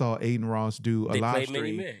today, I saw Aiden Ross do a live stream.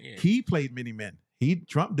 Many Men, yeah. He played Many Men.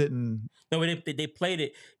 Trump didn't. No, but they played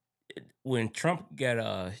it when Trump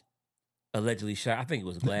got allegedly shot. I think it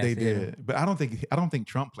was glass. They did, but I don't think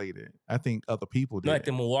Trump played it. I think other people did. No, at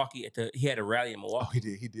the Milwaukee, he had a rally in Milwaukee. Oh, he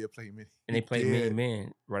did. He did play Many. And they played Many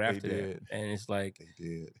Men right after that. And it's like they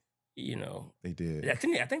did. They did. I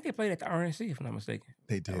think they played at the RNC, if I'm not mistaken.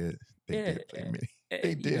 They did. They did play Many.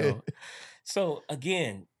 They did. So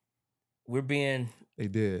again, we're being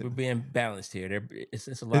balanced here.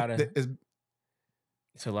 It's a lot of.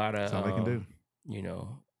 It's a lot of. That's all they can do.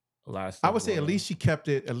 A lot of stuff. I would say at least she kept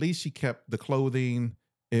it. At least she kept the clothing.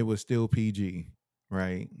 It was still PG,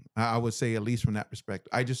 right? I would say at least from that perspective.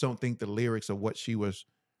 I just don't think the lyrics of what she was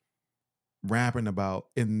rapping about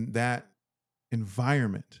in that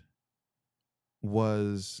environment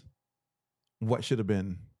was what should have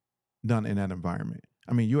been done in that environment.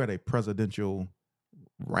 I mean, you're at a presidential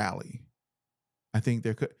rally. I think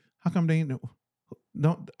there could. How come they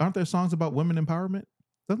aren't there songs about women empowerment?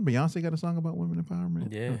 Doesn't Beyonce got a song about women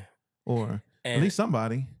empowerment? Yeah. Or at least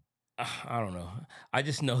somebody. I don't know. I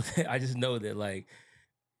just know that like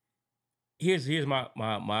here's my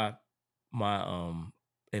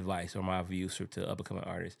advice or my views to up and coming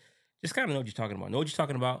artists. Just kind of know what you're talking about. Know what you're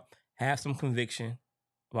talking about. Have some conviction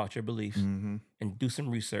about your beliefs and do some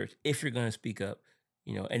research if you're gonna speak up.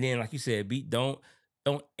 And then like you said, don't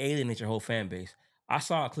alienate your whole fan base. I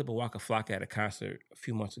saw a clip of Waka Flocka at a concert a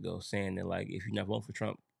few months ago saying that like, if you're not voting for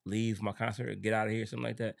Trump, leave my concert or get out of here, something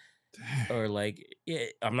like that. Or like,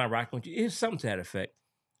 I'm not rocking with you. It's something to that effect.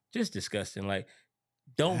 Just disgusting. Like,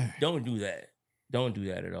 don't do that. Don't do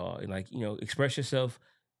that at all. And like, express yourself.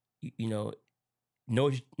 Know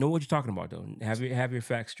what you're talking about though. Have your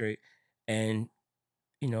facts straight. And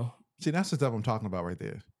see, that's the stuff I'm talking about right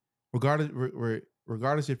there.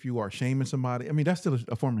 Regardless if you are shaming somebody, I mean that's still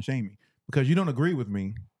a form of shaming because you don't agree with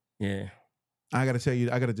me. Yeah, I got to tell you,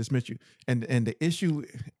 I got to dismiss you. And the issue,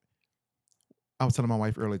 I was telling my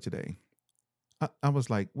wife earlier today. I was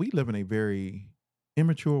like, we live in a very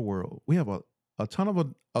immature world. We have a a ton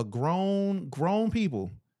of a grown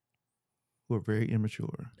people who are very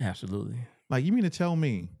immature. Absolutely. Like, you mean to tell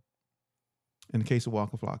me, in the case of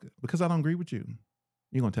Waka Flocka, because I don't agree with you,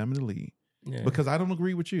 you're gonna tell me to leave. Yeah. Because I don't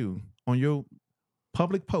agree with you on your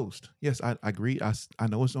public post. Yes, I agree. I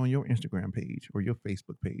know it's on your Instagram page or your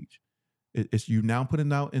Facebook page. It's you now putting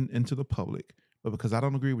it out into the public. But because I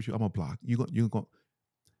don't agree with you, I'm gonna block you. You go.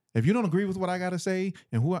 If you don't agree with what I gotta say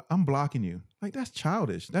and I'm blocking you. Like, that's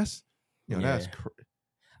childish. That's that's.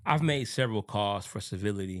 I've made several calls for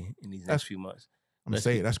civility in these next few months. I'm gonna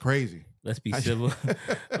say it. That's crazy. Let's be civil.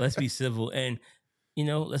 Let's be civil, and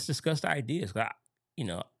let's discuss the ideas.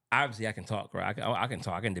 Obviously, I can talk, right? I can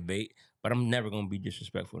talk, I can debate, but I'm never gonna be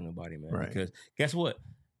disrespectful to nobody, man. Right. Because guess what?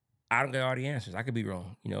 I don't got all the answers. I could be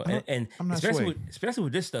wrong, and I'm not especially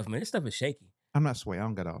with this stuff, man. This stuff is shaky. I'm not sway. I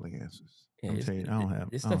don't got all the answers. I'm telling you, I don't have.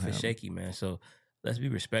 This stuff is shaky, man. So let's be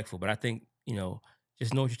respectful. But I think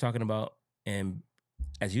just know what you're talking about, and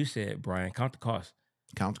as you said, Brian, count the cost.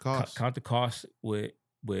 Count the cost. Count the cost with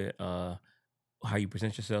how you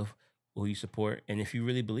present yourself, who you support, and if you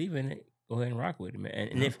really believe in it, go ahead and rock with it, man.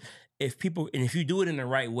 And if you do it in the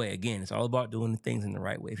right way, again, it's all about doing the things in the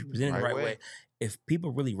right way. If you present it in the right way, if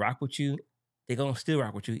people really rock with you, they're gonna still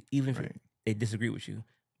rock with you, even if they disagree with you.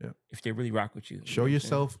 Yeah. If they really rock with you, show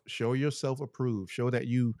yourself approved. Show that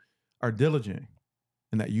you are diligent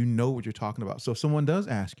and that you know what you're talking about. So if someone does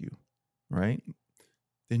ask you, right,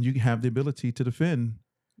 then you have the ability to defend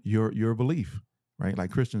your belief. Right,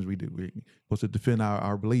 like Christians, we're supposed to defend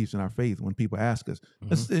our beliefs and our faith when people ask us.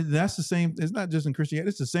 Mm-hmm. That's the same. It's not just in Christianity.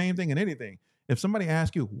 It's the same thing in anything. If somebody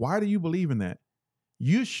asks you, why do you believe in that?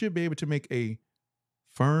 You should be able to make a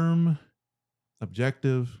firm,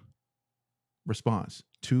 objective response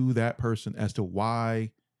to that person as to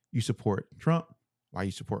why you support Trump, why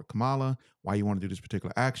you support Kamala, why you want to do this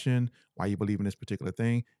particular action, why you believe in this particular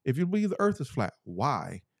thing. If you believe the earth is flat,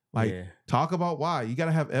 why? Talk about why. You got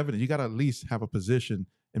to have evidence. You got to at least have a position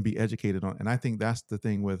and be educated on it. And I think that's the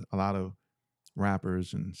thing with a lot of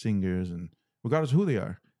rappers and singers, and regardless of who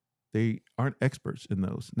they aren't experts in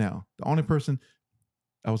those. Now, the only person,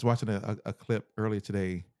 I was watching a clip earlier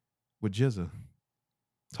today with Jizza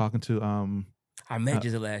talking to I met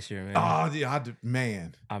Jizza last year, man. Oh yeah,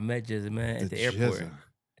 man. I met Jizza, man, at the airport. At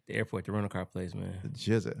the airport, the rental car place, man. The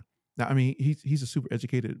Jizza. Now, I mean, he's a super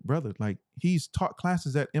educated brother. Like, he's taught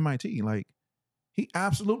classes at MIT. Like, he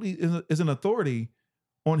absolutely is an authority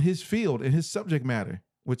on his field and his subject matter,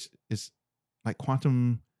 which is like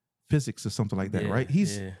quantum physics or something like that, right?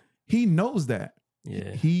 He knows that.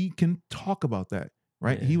 Yeah. He can talk about that,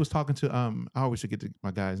 right? Yeah. He was talking to I always forget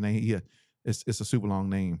my guy's name. Yeah, it's a super long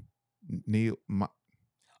name. Niels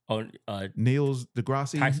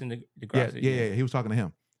deGrasse. Tyson deGrasse. Yeah. He was talking to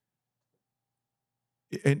him.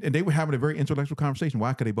 And they were having a very intellectual conversation.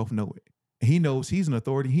 Why? Because they both know it. He knows he's an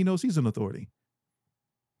authority. He knows he's an authority.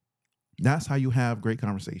 That's how you have great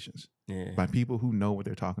conversations. Yeah. By people who know what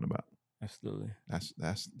they're talking about. Absolutely. That's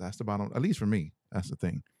the bottom. At least for me, that's the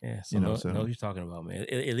thing. Yeah. So know what you're talking about, man.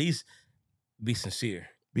 At least be sincere.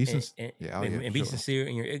 Be sincere. And be sincere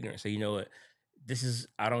in your ignorance. So you know what?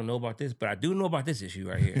 I don't know about this, but I do know about this issue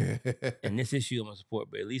right here. And this issue I'm going to support,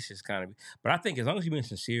 but at least it's kind of, but I think as long as you're being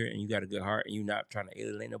sincere and you got a good heart and you're not trying to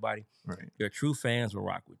alienate nobody, right, your true fans will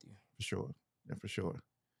rock with you. For sure. Yeah, for sure.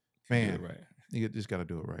 Man, right. You just got to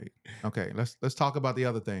do it right. Okay, let's talk about the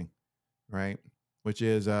other thing, right? Which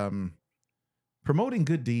is promoting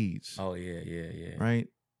good deeds. Oh, yeah. Right?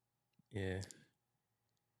 Yeah.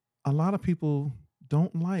 A lot of people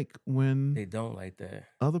don't like when... They don't like that.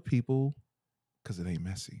 Other people... Because it ain't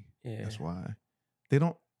messy. Yeah. That's why. They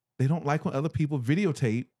don't like when other people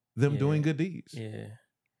videotape them doing good deeds. Yeah.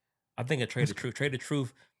 I think Trade the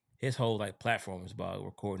Truth, his whole platform is about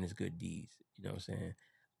recording his good deeds. You know what I'm saying?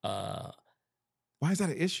 Why is that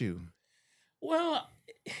an issue? Well,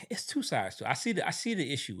 it's two sides to it. I see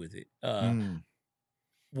the issue with it.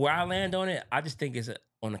 Where I land on it, I just think it's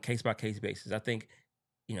on a case-by-case basis. I think,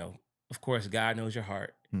 of course, God knows your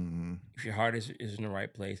heart. Mm-hmm. If your heart is in the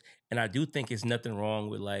right place. And I do think it's nothing wrong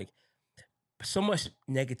with so much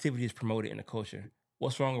negativity is promoted in the culture.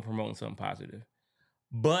 What's wrong with promoting something positive?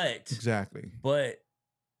 But exactly. But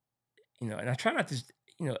and I try not to,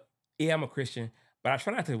 I'm a Christian, but I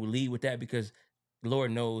try not to lead with that because the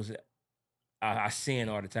Lord knows I sin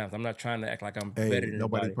all the time. So I'm not trying to act like I'm better than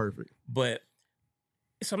nobody perfect. But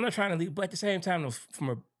so I'm not trying to lead, but at the same time,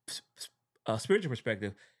 from a spiritual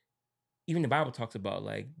perspective, even the Bible talks about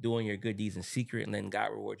doing your good deeds in secret and letting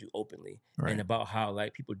God reward you openly. Right. And about how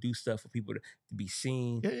people do stuff for people to be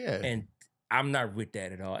seen. Yeah. And I'm not with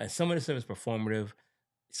that at all. And some of the stuff is performative.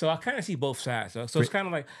 So I kind of see both sides. So it's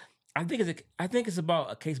kind of I think it's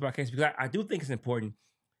about a case by case, because I do think it's important,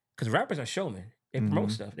 because rappers are showmen. They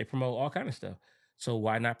promote stuff. They promote all kind of stuff. So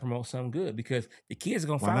why not promote something good? Because the kids are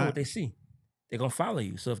gonna follow what they see. They're gonna follow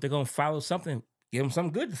you. So if they're gonna follow something, give them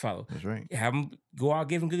something good to follow. That's right. Have them go out,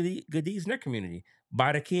 give them good deeds in their community.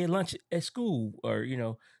 Buy the kid lunch at school, or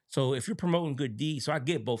So if you're promoting good deeds, so I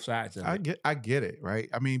get both sides of it. I get it, right?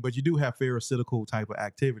 I mean, but you do have pharisaical type of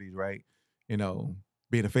activities, right? Being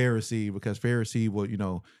a Pharisee, because Pharisee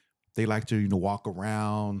will, they like to, walk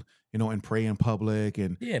around, and pray in public,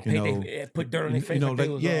 and put dirt on their face.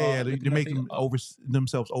 They're making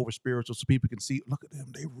themselves over spiritual, so people can see. Look at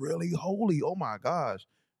them, they really holy. Oh my gosh,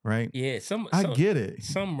 right? Yeah, I get it.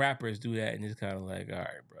 Some rappers do that, and it's kind of like, all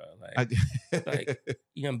right, bro, like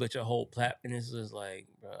but your whole platform, and it's just like,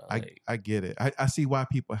 bro. I get it. I see why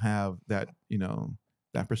people have that,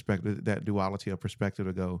 that perspective, that duality of perspective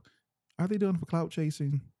to go, are they doing it for clout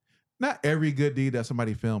chasing? Not every good deed that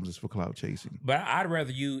somebody films is for clout chasing. But I'd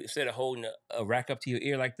rather you, instead of holding a rack up to your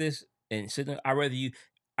ear like this and sitting, I'd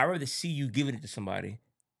rather see you giving it to somebody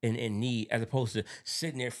in need, as opposed to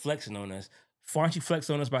sitting there flexing on us. Why don't you flex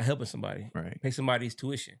on us by helping somebody? Right. Pay somebody's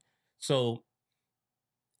tuition. So,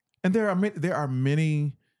 and there are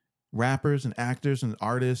many rappers and actors and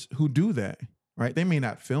artists who do that, right? They may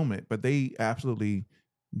not film it, but they absolutely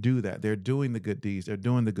do that. They're doing the good deeds. They're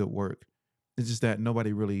doing the good work. It's just that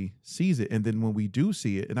nobody really sees it. And then when we do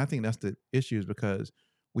see it, and I think that's the issue, is because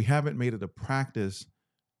we haven't made it a practice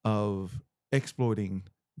of exploiting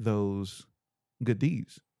those good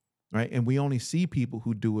deeds, right? And we only see people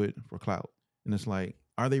who do it for clout. And it's like,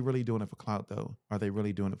 are they really doing it for clout though? Are they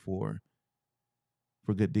really doing it for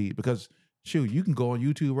good deed? Because shoot, you can go on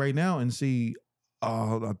YouTube right now and see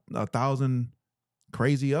 1,000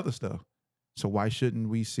 crazy other stuff. So why shouldn't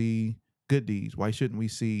we see good deeds? Why shouldn't we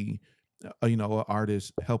see, an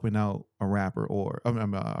artist helping out a rapper, or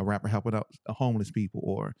a rapper helping out homeless people,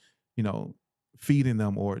 or, feeding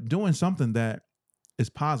them, or doing something that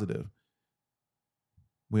is positive?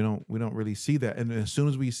 We don't really see that. And as soon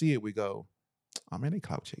as we see it, we go, oh man, they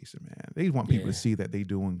clout chasing, man. They want people to see that they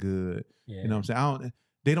doing good. Yeah. You know what I'm saying?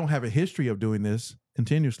 They don't have a history of doing this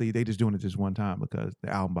continuously. They just doing it just one time because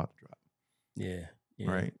the album about to drop. Yeah.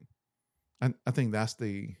 Right. I think that's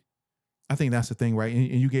the thing, right?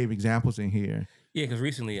 And you gave examples in here. Yeah, because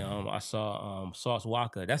recently I saw Sauce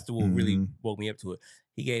Walker. That's the one really woke me up to it.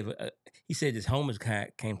 He said this homeless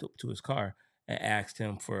cat came to his car and asked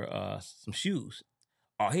him for some shoes.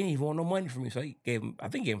 Oh, he didn't even want no money from me. So he gave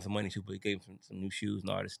him some money too, but he gave him some new shoes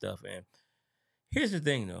and all this stuff. And here's the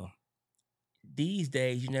thing though. These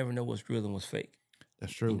days, you never know what's real and what's fake.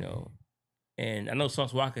 That's true. And I know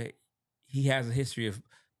Sauce Walker, he has a history of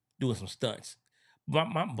doing some stunts. But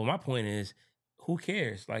my point is, who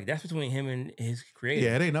cares? Like, that's between him and his creator.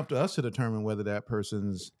 Yeah, it ain't up to us to determine whether that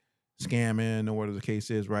person's scamming or whatever the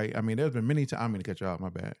case is, right? I mean, there's been many times, I'm going to cut you off, my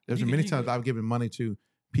bad. There's been many times I've given money to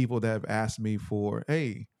people that have asked me for,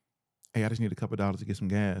 hey, I just need a couple of dollars to get some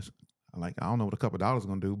gas. I'm like, I don't know what a couple of dollars is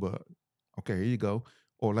going to do, but okay, here you go.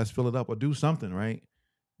 Or let's fill it up or do something, right?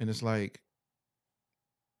 And it's like,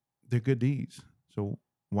 they're good deeds. So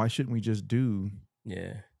why shouldn't we just do?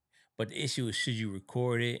 Yeah. But the issue is, should you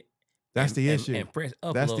record it? That's the issue. And press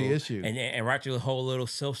upload. That's the issue. And write your whole little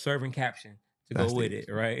self-serving caption to go with it,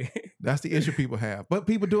 right? That's the issue people have. But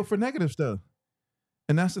people do it for negative stuff.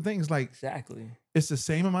 And that's the thing. It's like, exactly. It's the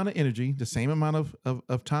same amount of energy, the same amount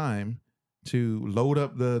of time to load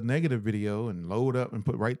up the negative video and load up and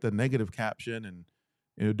write the negative caption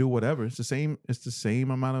and do whatever. It's the same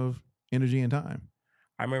amount of energy and time.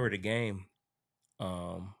 I remember The Game,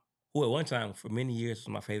 who at one time for many years was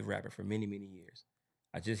my favorite rapper for many, many years.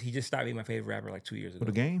 He just stopped being my favorite rapper like 2 years ago.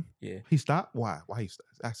 For The Game? Yeah. He stopped? Why? Why he stopped?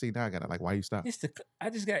 I see now I got it. Like, why he stopped?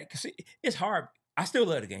 It's hard. I still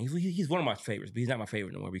love The Game. He's one of my favorites, but he's not my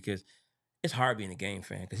favorite no more because it's hard being a Game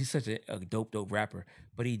fan because he's such a dope rapper.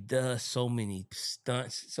 But he does so many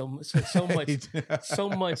stunts, so much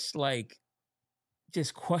like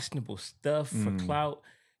just questionable stuff for clout.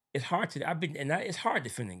 It's hard to. It's hard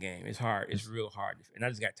defending Game. It's hard. It's real hard. And I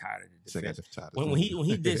just got tired of the defense. When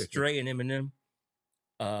he did Stray and Eminem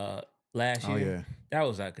last year, that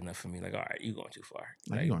was like enough for me. Like, all right, you going too far.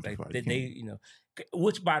 Like, you going too far.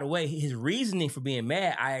 Which by the way, his reasoning for being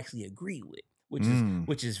mad, I actually agree with,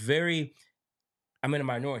 which is very. I'm in a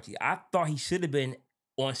minority. I thought he should have been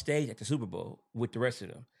on stage at the Super Bowl with the rest of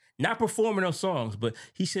them, not performing those songs, but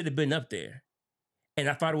he should have been up there. And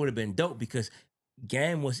I thought it would have been dope because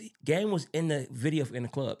Game was in the video in the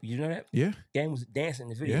club. You know that? Yeah. Game was dancing in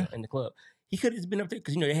the video in the club. He could have been up there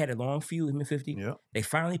because they had a long feud, him and 50. Yeah. They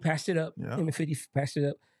finally passed it up. Yeah. Him and 50 passed it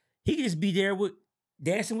up. He could just be there with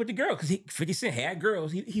dancing with the girl because 50 Cent had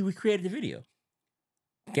girls. He recreated the video.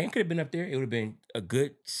 Game could have been up there. It would have been a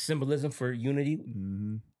good symbolism for unity,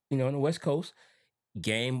 on the West Coast.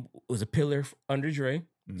 Game was a pillar under Dre.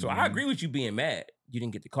 So I agree with you being mad you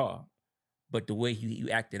didn't get the call. But the way you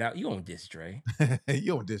acted out, you don't diss Dre.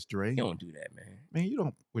 You don't diss Dre. You don't do that, man. Man, you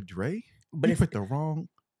don't with Dre. But you put the wrong.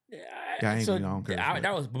 That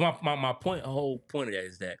was my point. The whole point of that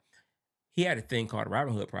is that he had a thing called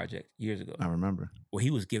Robin Hood Project years ago. I remember. Where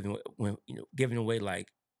he was giving away like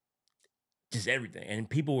just everything, and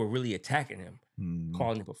people were really attacking him,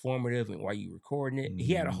 calling it performative, and why you recording it.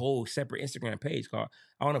 He had a whole separate Instagram page called,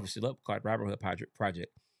 I don't know if it's still up, called Robin Hood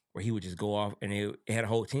Project, where he would just go off, and it had a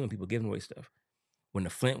whole team of people giving away stuff. When the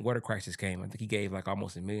Flint water crisis came, I think he gave like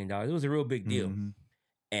almost $1 million. It was a real big deal.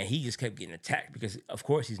 And he just kept getting attacked because, of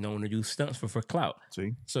course, he's known to do stunts for clout.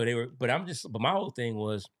 See? So but my whole thing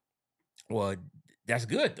was, well, that's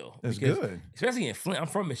good though. That's good. Especially in Flint. I'm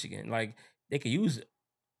from Michigan. Like, they could use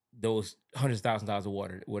those $100,000 of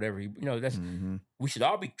water, whatever. That's we should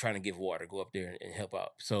all be trying to give water, go up there and help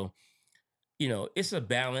out. So, it's a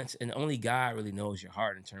balance, and only God really knows your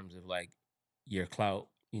heart in terms of like your clout.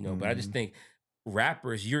 But I just think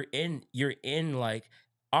rappers, you're in like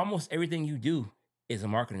almost everything you do is a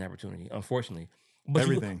marketing opportunity, unfortunately. But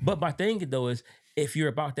everything. But my thing though is, if you're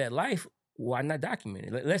about that life, why not document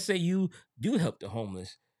it? Let's say you do help the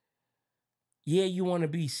homeless. Yeah, you want to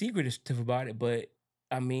be secretive about it, but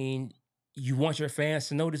I mean, you want your fans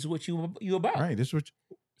to know this is what you about. Right. This is what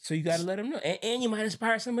so you got to let them know, and you might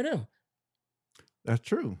inspire some of them. That's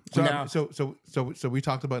true. So we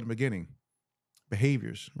talked about in the beginning,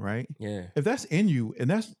 behaviors, right? Yeah. If that's in you, and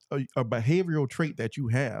that's a behavioral trait that you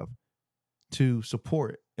have to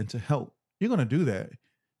support and to help, you're going to do that.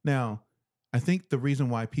 Now, I think the reason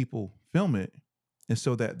why people film it is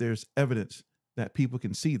so that there's evidence that people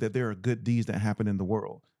can see that there are good deeds that happen in the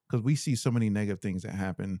world, because we see so many negative things that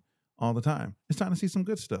happen all the time. It's time to see some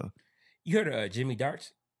good stuff. You heard of Jimmy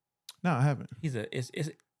Darts? No, I haven't. It's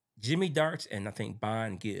Jimmy Darts, and I think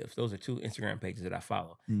Vaughan Gives. Those are two Instagram pages that I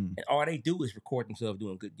follow. And all they do is record themselves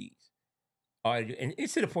doing good deeds. All they do, and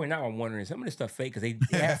it's to the point now I'm wondering, some of this stuff fake, because they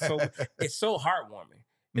have it's so heartwarming.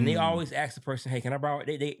 And they always ask the person, hey, can I borrow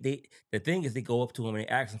it? The thing is, they go up to them and they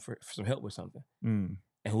ask them for some help with something. And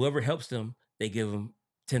whoever helps them, they give them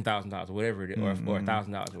 $10,000 or whatever it is, or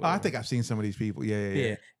 $1,000. I think I've seen some of these people.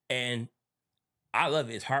 Yeah. And I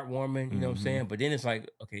love it. It's heartwarming, you know what I'm saying? But then it's like,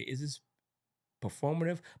 okay, is this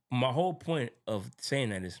performative? My whole point of saying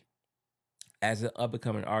that is, as an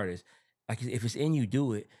up-and-coming artist, like, if it's in you,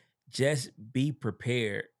 do it. Just be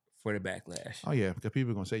prepared for the backlash. Oh yeah, because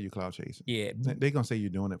people are gonna say you cloud chasing. Yeah, they're gonna say you're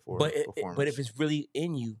doing it for performance. But if it's really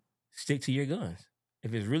in you, stick to your guns.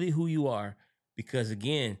 If it's really who you are, because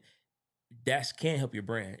again, that can help your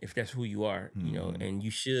brand if that's who you are, and you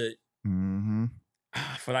should,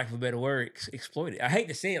 for lack of a better word, exploit it. I hate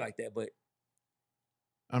to say it like that, but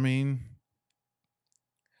I mean,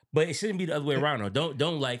 but it shouldn't be the other way around. Though.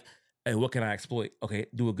 Don't like, hey, what can I exploit? Okay,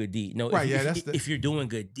 do a good deed. No, right? If you're doing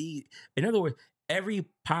good deed, in other words, every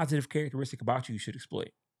positive characteristic about you should exploit.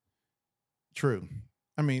 True.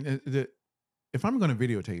 I mean, if I'm going to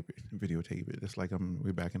videotape it. It's like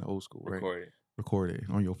we're back in the old school, right? Record it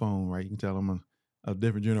on your phone, right? You can tell I'm a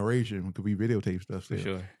different generation because we videotape stuff still. For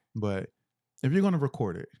sure. But if you're going to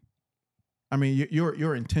record it, I mean,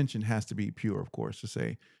 your intention has to be pure, of course, to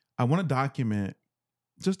say, I want to document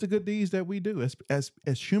just the good deeds that we do as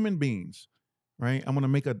human beings, right? I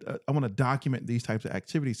want to document these types of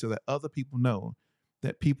activities so that other people know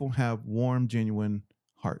that people have warm, genuine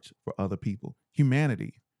hearts for other people.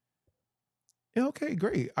 Humanity. Yeah, okay,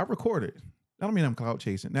 great. I record it. I don't mean I'm clout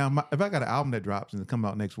chasing. Now, if I got an album that drops and it come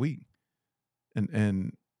out next week,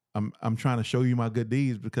 and I'm trying to show you my good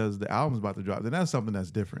deeds because the album's about to drop, then that's something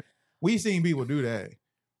that's different. We've seen people do that.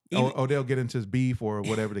 Or they'll get into beef or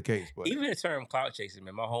whatever the case. But even the term clout chasing,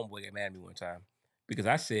 man, my homeboy got mad at me one time because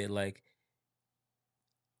I said, like,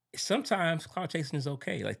 sometimes clout chasing is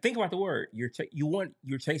okay. Like, think about the word. You're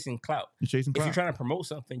chasing clout. You're chasing clout. If you're trying to promote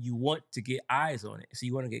something, you want to get eyes on it. So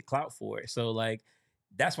you want to get clout for it. So, like,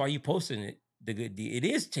 that's why you posting it, the good deed. It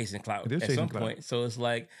is chasing clout at some point. So it's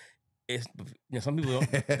like, it's, some people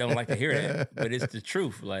don't like to hear that, but it's the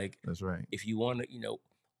truth. Like, that's right. If you want to,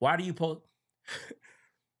 why do you post?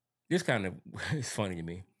 This kind of is funny to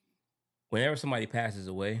me. Whenever somebody passes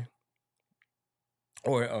away,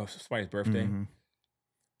 or somebody's birthday,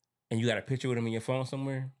 and you got a picture with them in your phone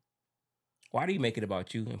somewhere, why do you make it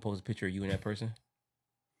about you and post a picture of you and that person?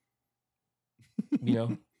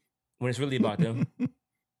 When it's really about them.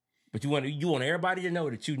 But you want everybody to know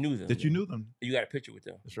that you knew them. You knew them. You got a picture with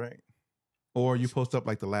them. That's right. Or you post up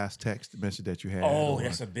like the last text message that you had. Oh,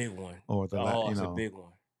 that's a big one. Or the that's a big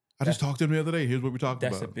one. I just talked to him the other day. Here's what we're talking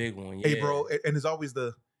about. That's a big one. Yeah. Hey, bro, and it's always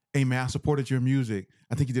hey, man, I supported your music.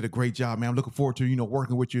 I think you did a great job, man. I'm looking forward to,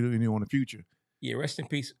 working with you, in the future. Yeah, rest in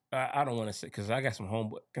peace. I don't want to say, because I got some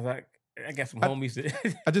I got some homies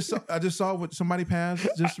that I just saw what somebody passed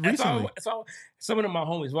just recently. Some of them my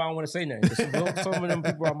homies. Well, I don't want to say nothing. Some of them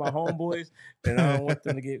people are my homeboys, and I don't want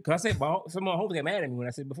them to get. Because I say some of my homies get mad at me when I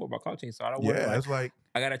said before about clout chase. So I don't want to. Yeah, it's like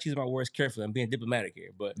I gotta choose my words carefully. I'm being diplomatic here,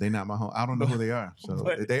 but they're not my home. I don't know who they are, so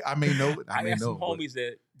I may know. I got some homies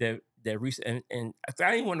that recent and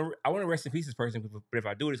I didn't want to. I want to rest in peace this person, but if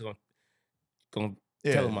I do it, it's gonna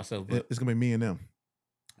tell them myself. But it's gonna be me and them.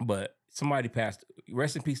 But somebody passed.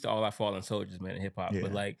 Rest in peace to all our fallen soldiers, man, in hip hop. Yeah.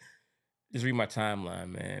 But like, just read my timeline,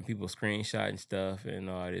 man. People screenshotting stuff and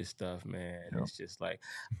all this stuff, man. Yep. It's just like,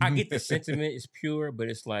 I get the sentiment, it's pure, but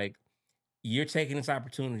it's like, you're taking this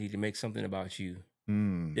opportunity to make something about you.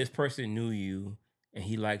 This person knew you and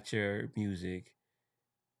he liked your music.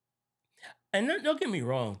 And don't get me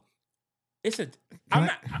wrong.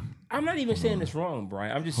 I'm not even saying this wrong,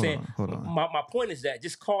 Brian. I'm just saying, my point is that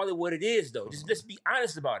just call it what it is, though. Just be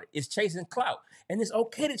honest about it. It's chasing clout. And it's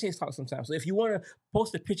okay to chase clout sometimes. So if you want to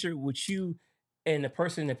post a picture with you and the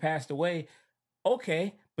person that passed away,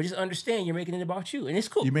 okay, but just understand you're making it about you. And it's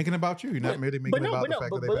cool. You're making it about you. You're not merely making it about the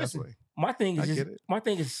fact that they passed away. My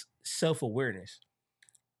thing is self-awareness.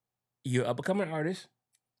 You're a becoming artist.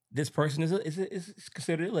 This person is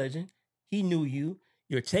considered a legend. He knew you.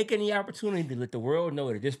 You're taking the opportunity to let the world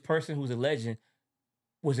know that this person who's a legend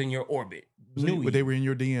was in your orbit. But they were in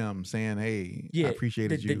your DM saying, hey, I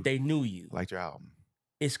appreciated you. They knew you. Liked your album.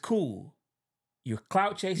 It's cool. You're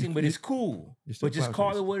clout chasing, but it's cool. But just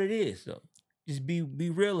call it what it is, though. Just be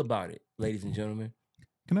real about it, ladies and gentlemen.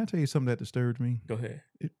 Can I tell you something that disturbed me? Go ahead.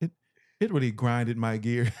 It really grinded my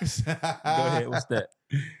gears. Go ahead. What's that?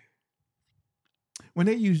 When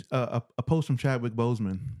they used a post from Chadwick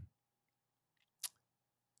Boseman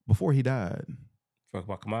before he died. Talk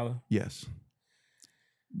about Kamala? Yes.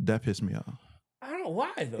 That pissed me off. I don't know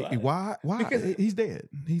why though. Why? Because he's dead.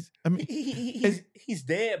 He's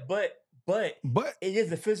dead, but it is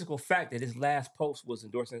the physical fact that his last post was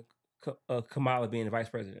endorsing Kamala being the vice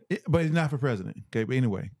president. But he's not for president. Okay, but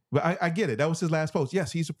anyway. But I get it. That was his last post.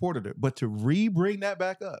 Yes, he supported her. But to bring that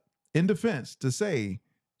back up in defense to say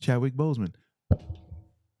Chadwick Boseman,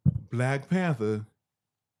 Black Panther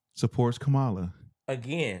supports Kamala.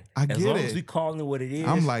 Again, as long as we calling it what it is,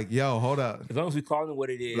 I'm like, yo, hold up. As long as we calling it what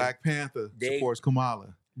it is, Black Panther supports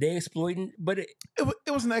Kamala. They exploiting, but it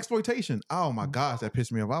was an exploitation. Oh my gosh, that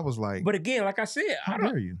pissed me off. I was like, but again, like I said, how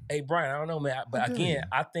dare you? Hey, Brian, I don't know, man. But again,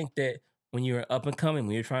 I think that when you're up and coming,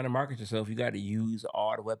 when you're trying to market yourself, you got to use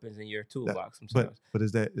all the weapons in your toolbox. But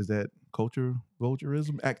is that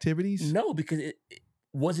vulturism activities? No, because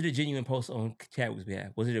was it a genuine post on Chadwick's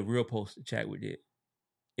behalf? Was it a real post that Chadwick did?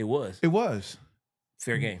 It was. It was.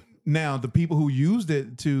 Fair game. Now, the people who used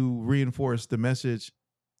it to reinforce the message,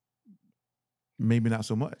 maybe not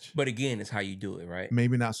so much. But again, it's how you do it, right?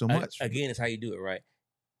 Maybe not so much. Again, it's how you do it, right?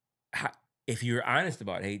 If you're honest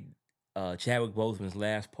about it, hey, Chadwick Boseman's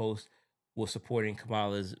last post was supporting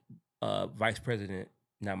Kamala's vice president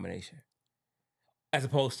nomination. As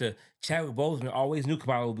opposed to Chadwick Boseman always knew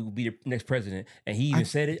Kamala would be the next president. And he even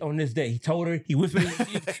said it on this day. He told her, he whispered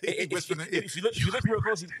if you look real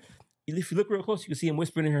close, if you look real close, you can see him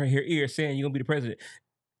whispering in her ear saying, you're going to be the president.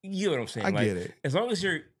 You know what I'm saying? I get it. As long as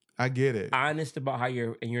you're honest about how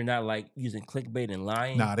you're not like using clickbait and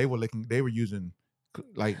lying. Nah, they were using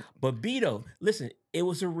like. But Beto, listen, it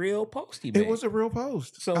was a real post he made. It was a real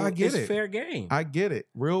post. So I get it's fair game. I get it.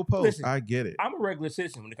 Real post. Listen, I get it. I'm a regular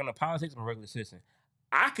citizen. When it comes to politics, I'm a regular citizen.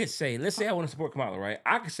 I could say, let's say I want to support Kamala, right?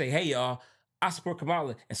 I could say, hey, y'all, I support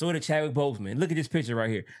Kamala, and so did Chadwick Boseman. Look at this picture right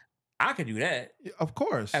here. I could do that. Of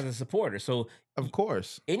course. As a supporter. So of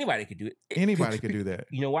course. Anybody could do it. Anybody could do that.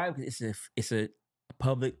 You know why? Because it's a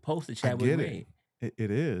public post that Chadwick made.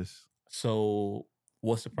 It is. So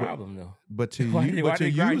what's the problem though? But to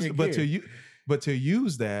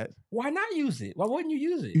use that. Why not use it? Why wouldn't you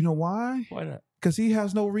use it? You know why? Why not? Because he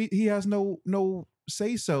has no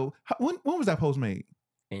say so. When was that post made?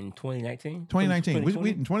 In 2019? 2019. We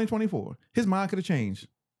in 2024. His mind could have changed.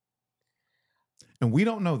 And we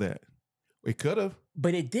don't know that. It could have.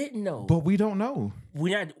 But it didn't know. But we don't know. We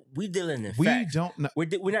dealing in facts. We don't know.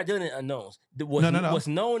 We're not dealing in unknowns. No. What's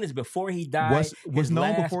known is before he died. What's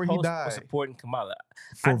known before he died. Was supporting Kamala.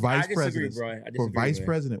 For vice president. For vice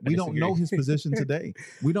president. We don't know his position today.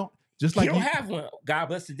 We don't. Just like he don't have one. God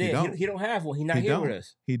bless the dead. He don't have one. He's not here with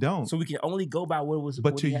us. He don't. So we can only go by what was.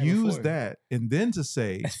 But to use that and then to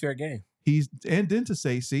say that's fair game. And then to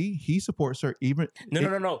say, see, he supports her even.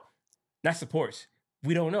 No. Not supports.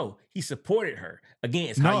 We don't know. He supported her. Again,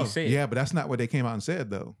 it's how you say it. Yeah, but that's not what they came out and said,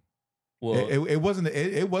 though. Well, it wasn't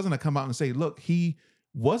a come out and say, look, he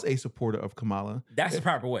was a supporter of Kamala. That's the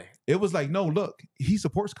proper way. It was like, no, look, he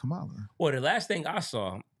supports Kamala. Well, the last thing I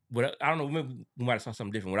saw, I don't know, maybe we might have saw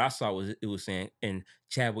something different. What I saw was it was saying in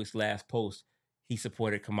Chadwick's last post, he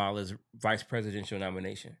supported Kamala's vice presidential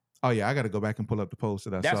nomination. Oh yeah, I got to go back and pull up the post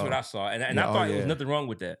that I saw. That's what I saw, and I thought there was nothing wrong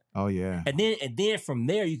with that. Oh yeah. And then from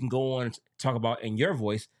there you can go on and talk about in your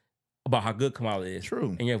voice about how good Kamala is.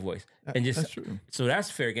 True. In your voice, and just that's true. So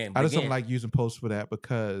that's fair game. But I just don't like using posts for that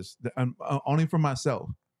because only for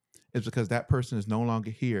myself. It's because that person is no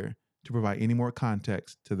longer here to provide any more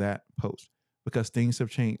context to that post because things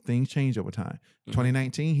have changed. Things change over time.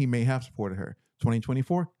 2019, he may have supported her.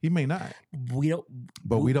 2024, he may not. We don't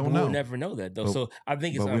know. We'll never know that though. So I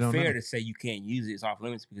think it's unfair to say you can't use it. It's off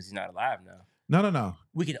limits because he's not alive now. No.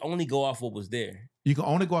 We can only go off what was there. You can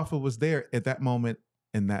only go off what was there at that moment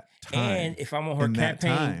in that time. And if I'm on her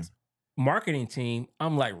campaign marketing team,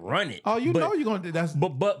 I'm like, run it. Oh, know you're gonna do that.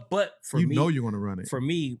 But for me, know you're gonna run it. For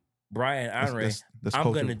me, Brian Onrea,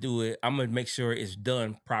 I'm gonna do it. I'm gonna make sure it's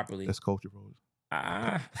done properly. That's culture, bro.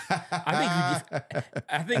 I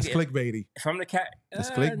think that's clickbaity. If I'm the cat, it's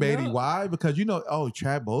clickbaity. No. Why? Because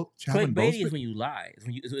clickbaity is when you lie.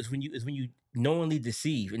 It's when you knowingly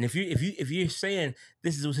deceive. And if you're saying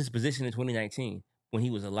this was his position in 2019 when he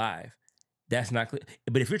was alive, that's not.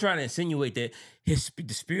 But if you're trying to insinuate that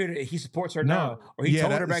the spirit he supports her now or he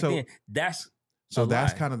told her back then, that's. So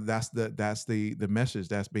that's kind of the message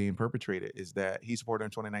that's being perpetrated is that he supported her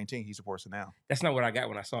in 2019. He supports her now. That's not what I got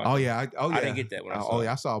when I saw it. Oh yeah, I didn't get that when I saw it.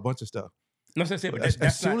 I saw a bunch of stuff. No, but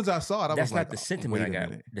as soon as I saw it, I was like, that's not the sentiment I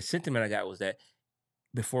got. The sentiment I got was that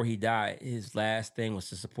before he died, his last thing was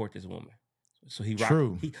to support this woman. So he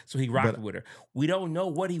rocked with her. We don't know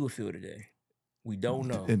what he would feel today. We don't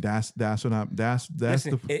know. And that's what I'm.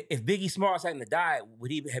 Listen, if Biggie Smalls hadn't died, would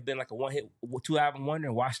he have been like a 1-hit 2-album wonder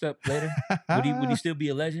and washed up later? would he still be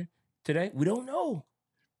a legend today? We don't know.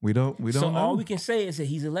 We don't know. So all we can say is that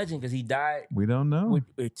he's a legend because he died. We don't know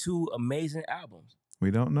with 2 amazing albums. We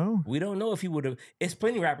don't know. We don't know if he would have. It's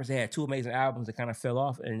plenty of rappers that had 2 amazing albums that kind of fell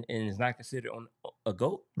off and is not considered on a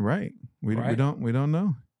GOAT. Right. We don't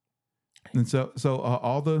know. And so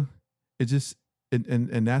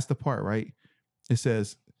and that's the part, right? It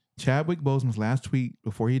says Chadwick Boseman's last tweet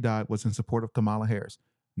before he died was in support of Kamala Harris.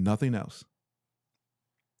 Nothing else.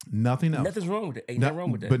 Nothing else. Nothing's wrong with it. Ain't nothing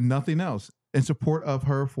wrong with that. But nothing else. In support of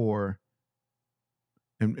her for,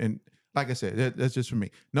 and like I said, that's just for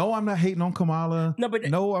me. No, I'm not hating on Kamala.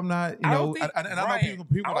 No, I'm not. I know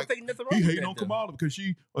people like he hating on Kamala because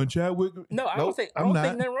she on Chadwick. No, I don't think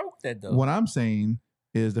nothing wrong with that though. What I'm saying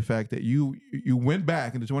is the fact that you went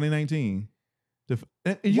back into 2019.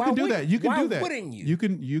 And you can do that. You can do that. Wouldn't you?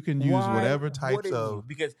 You can use whatever types of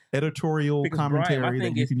editorial commentary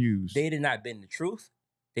that you can use. They did not bend the truth.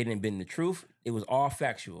 They didn't bend the truth. It was all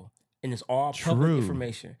factual. And it's all public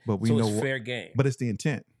information. But it's fair game. But it's the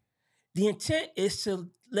intent. The intent is to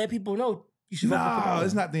let people know you should vote for Kamala.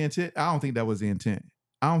 It's not the intent. I don't think that was the intent.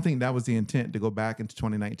 I don't think that was the intent to go back into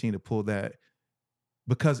 2019 to pull that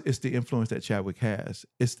because it's the influence that Chadwick has.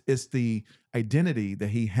 It's the identity that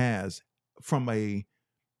he has from a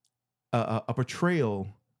portrayal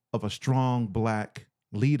of a strong Black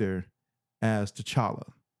leader as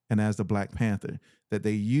T'Challa and as the Black Panther, that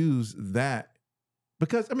they use that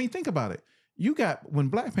because, I mean, think about it. When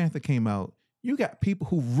Black Panther came out, you got people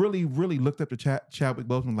who really, really looked up to Chadwick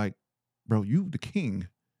Boseman like, bro, you the king.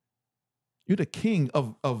 You're the king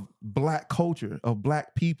of Black culture, of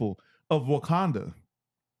Black people, of Wakanda.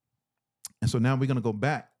 And so now we're going to go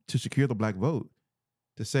back to secure the Black vote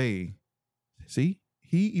to say, see,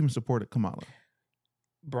 he even supported Kamala.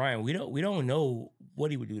 Brian, we don't know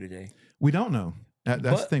what he would do today. We don't know.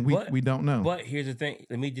 That's the thing. We don't know. But here's the thing.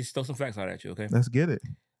 Let me just throw some facts out at you, okay? Let's get it.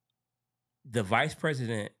 The vice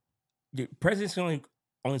president, the president's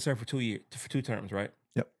only serve for 2 years, for 2 terms, right?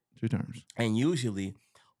 Yep, 2 terms. And usually,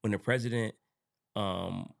 when the president,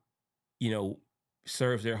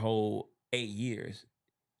 serves their whole 8 years,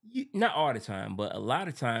 not all the time, but a lot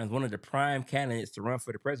of times, one of the prime candidates to run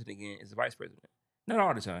for the president again is the vice president. Not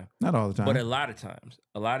all the time. Not all the time. But a lot of times.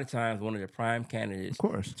 A lot of times, one of the prime candidates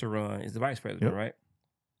to run is the vice president, right?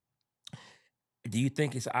 Do you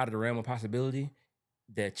think it's out of the realm of possibility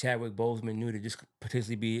that Chadwick Boseman knew to just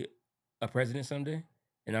potentially be a president someday?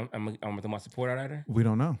 And I'm going to throw my support out there? We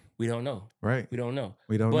don't know. We don't know. Right. We don't know.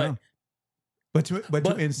 We don't know. But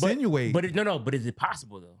to insinuate. But is it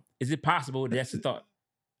possible, though? Is it possible that's the thought?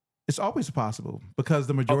 It's always possible because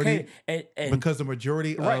the majority, and because the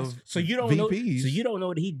majority of so you don't VPs, so you don't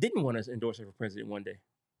know that he didn't want to endorse her for president one day,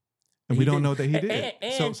 and we don't know that he did.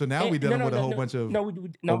 So now we're dealing with a whole bunch of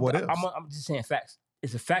what ifs. I'm just saying facts.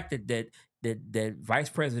 It's a fact that vice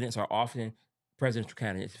presidents are often presidential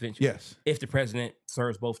candidates eventually. Yes, if the president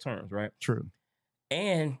serves both terms, right? True.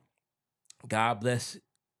 And God bless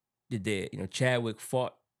the dead. You know, Chadwick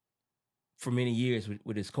fought for many years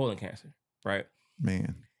with his colon cancer, right?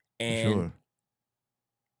 Man, and sure.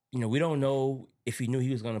 You know, we don't know if he knew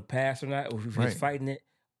he was going to pass or not, or if he was fighting it.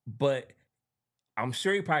 But I'm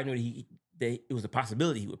sure he probably knew that it was a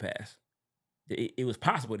possibility he would pass. It was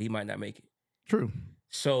possible that he might not make it. True.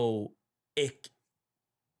 So it's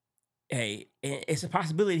a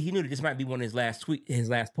possibility he knew that this might be one of his last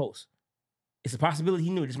posts. It's a possibility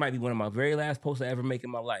he knew this might be one of my very last posts I ever make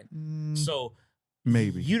in my life. So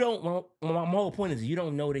maybe you don't. Well, my whole point is you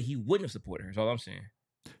don't know that he wouldn't have supported her. That's all I'm saying.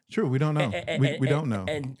 True, we don't know. We don't know.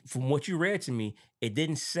 And from what you read to me, it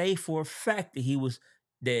didn't say for a fact that he was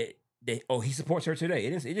that he supports her today.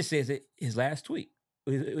 It just says that his last tweet,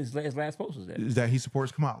 his last post was that he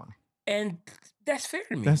supports Kamala, and that's fair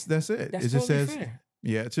to me. That's it. That's it totally just says fair.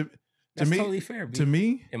 Yeah. That's me, totally fair. To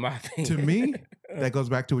me, in my opinion, to me, that goes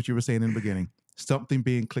back to what you were saying in the beginning. Something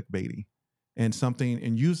being clickbaity,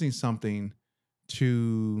 and using something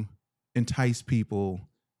to entice people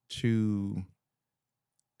to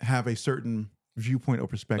have a certain viewpoint or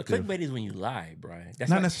perspective. But clickbait is when you lie, Brian.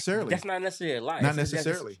 That's not necessarily. That's not necessarily a lie. Not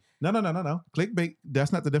necessarily. No. Clickbait.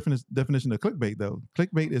 That's not the definition of clickbait, though.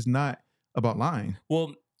 Clickbait is not about lying.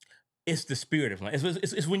 Well, it's the spirit of lying.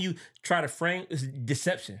 It's when you try to frame. It's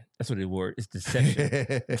deception. That's what the word. It's deception.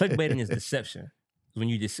 Clickbaiting is deception. When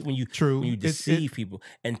you deceive people,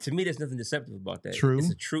 and to me, there's nothing deceptive about that. True.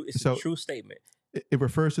 It's a true statement. It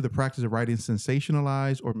refers to the practice of writing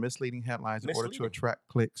sensationalized or misleading headlines in order to attract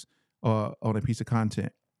clicks on a piece of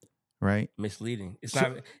content, right? Misleading. It's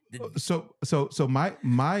not. So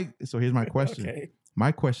here's my question. Okay.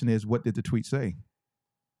 My question is, what did the tweet say?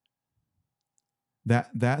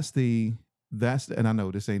 That's and I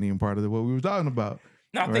know this ain't even part of what we were talking about.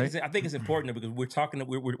 No, I think it's important because we're talking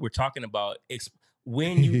about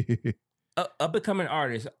when you becoming an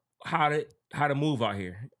artist, how to move out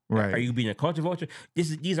here. Right. Are you being a culture vulture?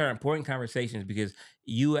 These are important conversations because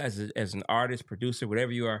you as an artist, producer,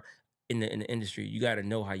 whatever you are in the industry, you got to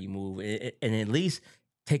know how you move and at least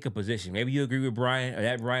take a position. Maybe you agree with Brian or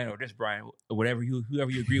that Brian or this Brian or whoever you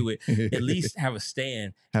agree with. At least have a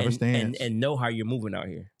stand. And know how you're moving out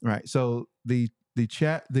here. Right. So the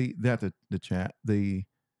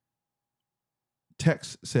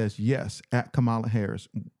text says yes at Kamala Harris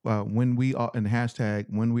when we all and hashtag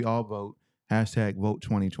when we all vote. Hashtag vote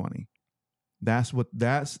 2020. That's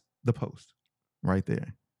the post right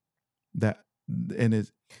there. That in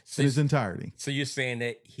its entirety. So you're saying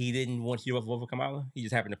that he didn't want you to vote for Kamala? He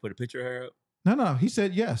just happened to put a picture of her up? No. He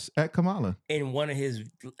said yes at Kamala. In one of his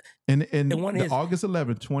August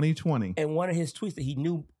 11th, 2020. And one of his tweets that he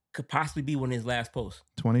knew could possibly be one of his last posts.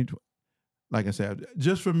 2020. Like I said,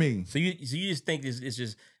 just for me. So you just think it's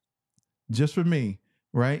just for me,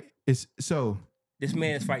 right? It's so. This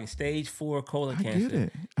man is fighting stage 4 colon cancer. I get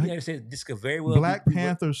it. You gotta say this could very well Black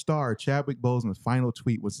Panther star Chadwick Boseman's final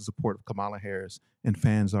tweet was in support of Kamala Harris, and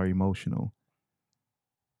fans are emotional.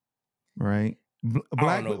 Right? We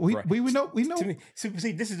know. To me,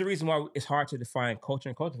 see, this is the reason why it's hard to define culture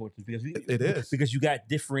and culture vultures because you got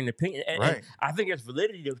differing opinions. And I think there's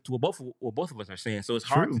validity to what both of us are saying. So it's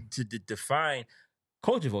hard to define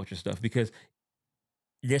culture vulture stuff because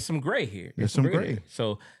there's some gray here. There's some gray.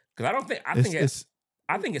 So because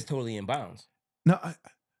I think it's totally in bounds. No,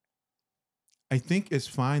 I think it's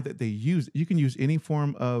fine that you can use any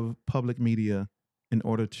form of public media in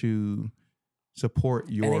order to support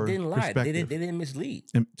your and they didn't perspective. Lie. They didn't mislead.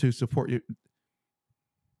 And to support your.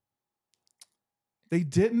 They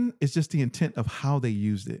didn't. It's just the intent of how they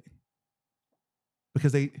used it.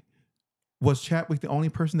 Because was Chadwick the only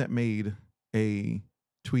person that made a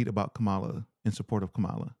tweet about Kamala in support of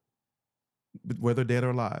Kamala, whether dead or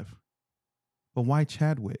alive. But why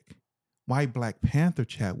Chadwick? Why Black Panther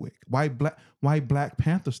Chadwick? Why Black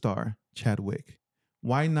Panther star Chadwick?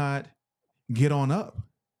 Why not Get On Up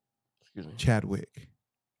Chadwick?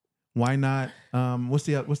 Why not what's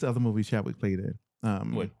the other movie Chadwick played in?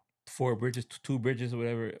 What? 4 Bridges, 2 Bridges, or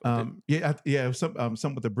whatever. Some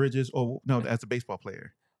with the Bridges. Oh no, as a baseball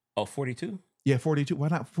player. Oh, 42? Yeah, 42. Why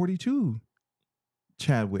not 42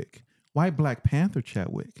 Chadwick? Why Black Panther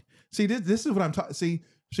Chadwick? See, this is what I'm talking.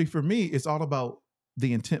 See, for me, it's all about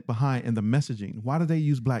the intent behind and the messaging. Why do they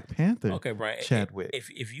use Black Panther? Okay, Brian. Chadwick.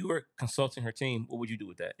 If you were consulting her team, what would you do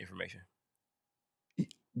with that information?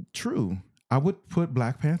 True. I would put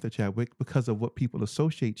Black Panther Chadwick because of what people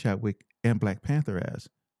associate Chadwick and Black Panther as.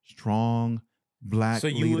 Strong Black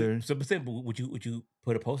leader. Would you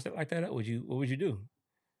put a poster like that up? What would you do?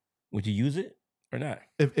 Would you use it or not?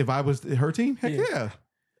 If I was her team, heck yeah.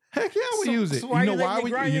 Heck yeah, I would use it. You know why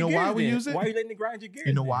we use it? Why are you letting it grind your gears?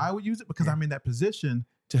 You know why I would use it? Because I'm in that position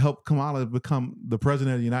to help Kamala become the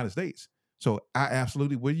president of the United States. So I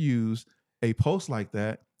absolutely would use a post like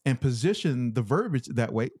that and position the verbiage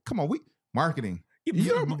that way. Come on, marketing.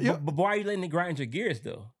 But why are you letting it grind your gears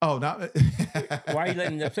though? Oh, no. Why are you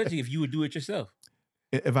letting it upset you if you would do it yourself?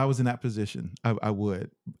 If I was in that position, I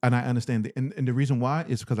would. And I understand and the reason why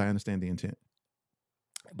is because I understand the intent.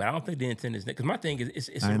 But I don't think the intent is that. Because my thing is,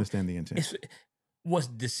 I understand the intent. What's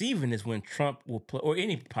deceiving is when Trump will play, or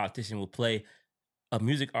any politician will play a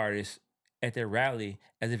music artist at their rally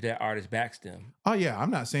as if that artist backs them. Oh yeah,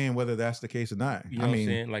 I'm not saying whether that's the case or not. You know what I'm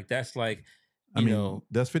saying? Like that's like, you know,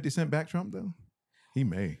 does 50 Cent back Trump though? He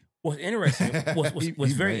may. What's interesting,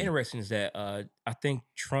 what's very interesting is that I think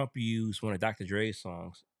Trump used one of Dr. Dre's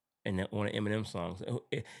songs and one of Eminem songs.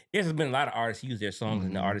 There's been a lot of artists use their songs,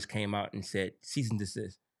 and the artist came out and said cease and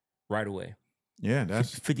desist right away. Yeah,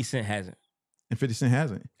 that's 50 Cent hasn't, and 50 Cent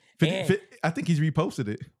hasn't. I think he's reposted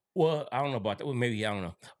it. Well, I don't know about that. Well, maybe I don't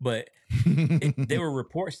know, but there were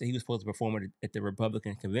reports that he was supposed to perform at the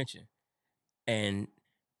Republican convention, and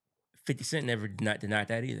 50 Cent never denied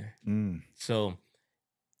that either. So.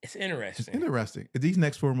 It's interesting. It's interesting. These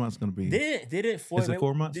next 4 months going to be. Didn't Floyd? Is it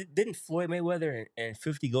 4 months? Didn't Floyd Mayweather and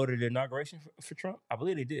 50 go to the inauguration for Trump? I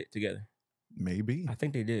believe they did together. Maybe. I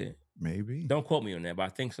think they did. Maybe. Don't quote me on that, but I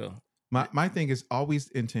think so. My thing is always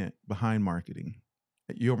intent behind marketing.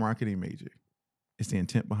 You're a marketing major. It's the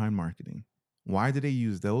intent behind marketing. Why do they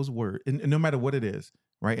use those words? And no matter what it is,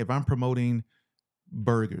 right? If I'm promoting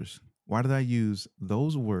burgers, why did I use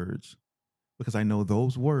those words? Because I know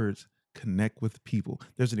those words connect with people.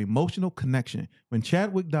 There's an emotional connection. When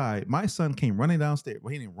Chadwick died, my son came running downstairs.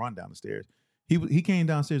 Well, he didn't run down the stairs. He came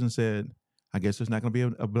downstairs and said, I guess there's not going to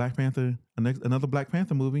be a Black Panther, another Black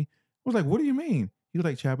Panther movie. I was like, what do you mean? He was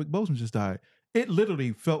like, Chadwick Boseman just died. It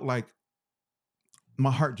literally felt like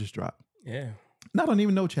my heart just dropped. Yeah. And I don't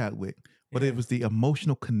even know Chadwick, but it was the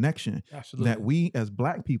emotional connection that we as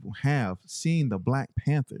Black people have seen the Black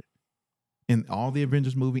Panther in all the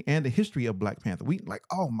Avengers movie and the history of Black Panther. We like,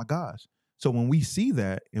 oh my gosh. So when we see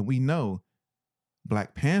that and we know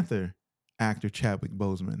Black Panther actor Chadwick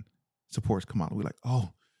Boseman supports Kamala, we're like, oh,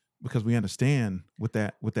 because we understand what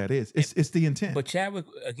that is. It's the intent. But Chadwick,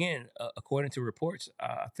 again, according to reports,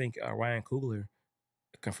 I think Ryan Coogler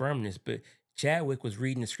confirmed this, but Chadwick was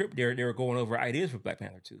reading the script. They were going over ideas for Black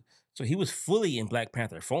Panther 2. So he was fully in Black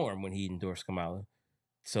Panther form when he endorsed Kamala.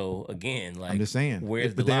 So again, like, I'm just saying,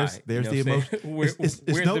 where's the lie? There's the emotion. Where's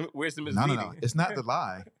the misleading? No. It's not the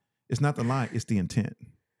lie. It's not the lie. It's the intent.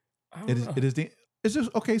 It's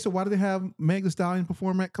just okay. So why do they have Megan Thee Stallion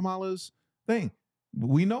perform at Kamala's thing?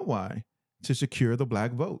 We know why. To secure the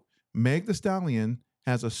Black vote. Megan Thee Stallion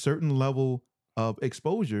has a certain level of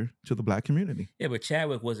exposure to the Black community. Yeah, but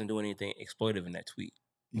Chadwick wasn't doing anything exploitive in that tweet.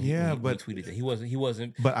 But he tweeted that he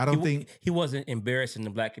wasn't. But I don't think he wasn't embarrassing the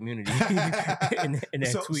Black community in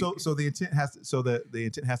that tweet. So the intent has to, the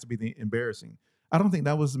intent has to be the embarrassing. I don't think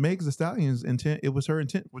that was Megan Thee Stallion's intent. It was her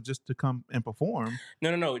intent was just to come and perform.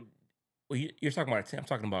 No. Well, you're talking about intent.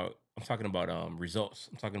 I'm talking about results.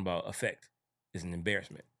 I'm talking about effect. Is an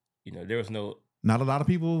embarrassment. You know, there was no. Not a lot of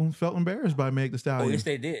people felt embarrassed by Megan Thee Stallion. Oh, yes,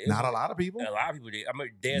 they did. Not a lot of people. A lot of people did. I mean,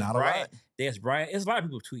 there's Brian. There's a lot of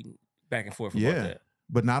people tweeting back and forth about that.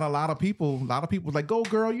 But not a lot of people. A lot of people like, go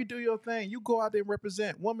girl, you do your thing. You go out there and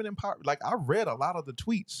represent women empowerment. Like I read a lot of the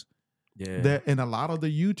tweets. Yeah. That and a lot of the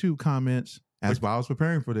YouTube comments as I was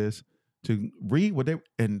preparing for this to read what they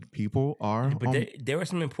and people are. But there were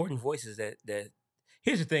some important voices that.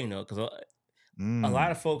 Here's the thing though, because a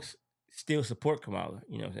lot of folks still support Kamala.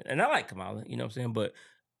 You know what I'm saying? And I like Kamala. You know what I'm saying?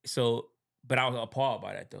 But I was appalled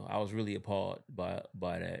by that though. I was really appalled by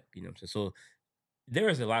that. You know what I'm saying? So. There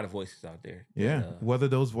is a lot of voices out there. Yeah. Whether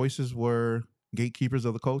those voices were gatekeepers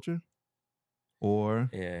of the culture or,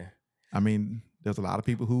 I mean, there's a lot of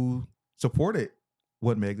people who supported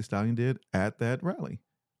what Megan Thee Stallion did at that rally.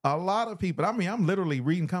 A lot of people. I mean, I'm literally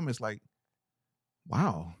reading comments like,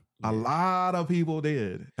 wow, a lot of people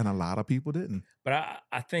did and a lot of people didn't. But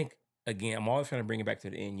I think, again, I'm always trying to bring it back to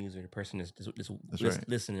the end user, the person that's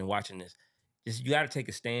listening and watching this. Just you got to take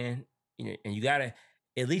a stand, you know, and you got to,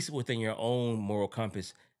 at least within your own moral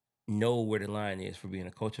compass, know where the line is for being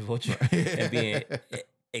a culture vulture and being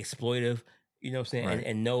exploitive, you know what I'm saying?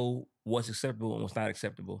 And know what's acceptable and what's not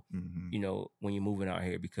acceptable, you know, when you're moving out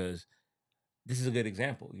here. Because this is a good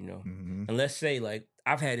example, you know. And let's say, like,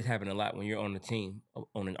 I've had this happen a lot when you're on a team,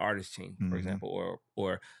 on an artist team, for example,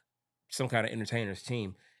 or some kind of entertainer's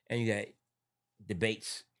team, and you got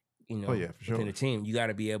debates, you know, within the team. You got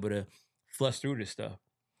to be able to flush through this stuff.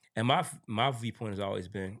 And my viewpoint has always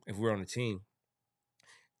been, if we're on a team,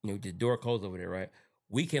 you know, the door closed over there, right?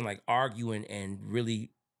 We can like argue and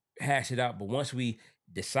really hash it out, but once we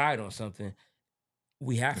decide on something,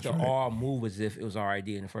 we have to all move as if it was our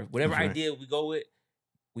idea in the first. Whatever idea we go with,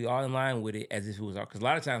 we all in line with it as if it was our. Because a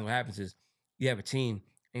lot of times, what happens is you have a team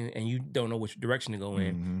and you don't know which direction to go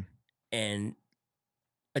in, and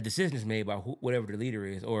a decision is made by whatever the leader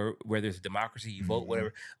is, or whether it's democracy, you vote,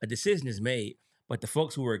 whatever. A decision is made, but the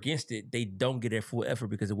folks who were against it, they don't get their full effort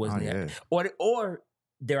because it wasn't or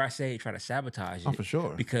dare I say, try to sabotage it. Oh, for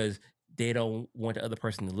sure. Because they don't want the other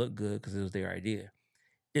person to look good because it was their idea.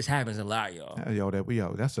 This happens a lot, y'all. We're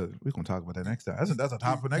gonna talk about that next time. That's a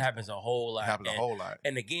topic for next. It happens a whole lot. It happens a whole lot.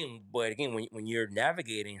 And again, when you're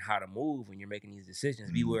navigating how to move, when you're making these decisions,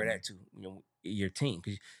 be aware of that too. You know, your team,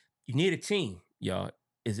 because you need a team, y'all,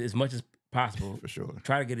 as much as possible. For sure.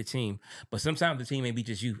 Try to get a team, but sometimes the team may be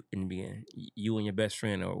just you in the beginning, you and your best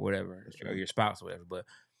friend or whatever, or your spouse or whatever. But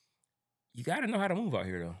you got to know how to move out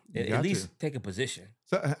here, though. At least take a position.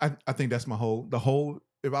 So I think that's the whole.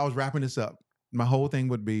 If I was wrapping this up, my whole thing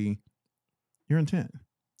would be your intent.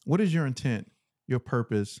 What is your intent? Your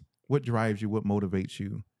purpose? What drives you? What motivates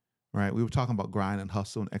you? Right? We were talking about grind and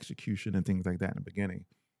hustle and execution and things like that in the beginning.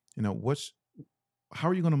 You know, how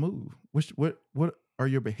are you going to move? What are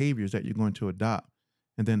your behaviors that you're going to adopt?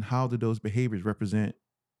 And then how do those behaviors represent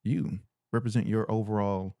you? Represent your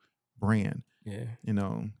overall brand? Yeah. You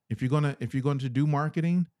know, if you're going to do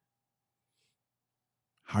marketing,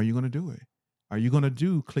 how are you going to do it? Are you going to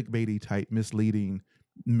do clickbaity type, misleading,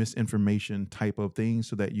 misinformation type of things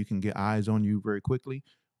so that you can get eyes on you very quickly?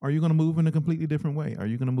 Or are you going to move in a completely different way? Are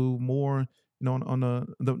you going to move more, you know, on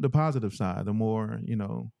the positive side, the more, you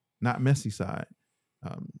know, not messy side?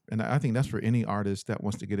 And I think that's for any artist that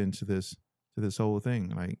wants to get into this whole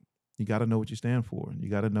thing. Like, you got to know what you stand for. You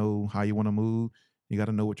got to know how you want to move. You got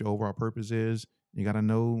to know what your overall purpose is. You got to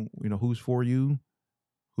know, you know, who's for you,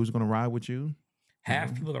 who's going to ride with you.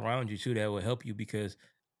 Have people around you too that will help you, because,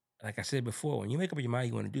 like I said before, when you make up your mind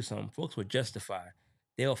you want to do something, folks will justify.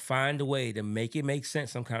 They'll find a way to make it make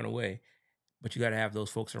sense some kind of way. But you got to have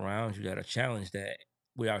those folks around you that are challenge that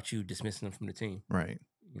without you dismissing them from the team. Right.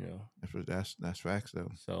 You know. That's facts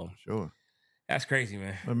though. So sure. That's crazy,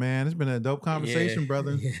 man. But man, it's been a dope conversation,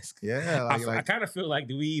 brother. Yes. Yeah. I kind of feel like,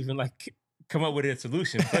 do we even like come up with a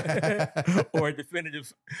solution or a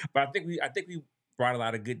definitive? But I think we brought a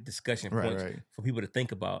lot of good discussion points for people to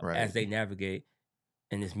think about as they navigate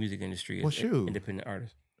in this music industry as independent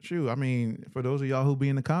artists. Shoot, I mean, for those of y'all who be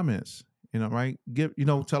in the comments, you know, right?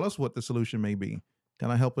 Tell us what the solution may be.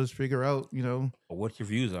 Kind of help us figure out, you know, what your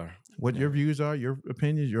views are. What your views are, your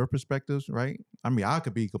opinions, your perspectives, right? I mean, I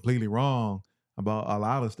could be completely wrong about a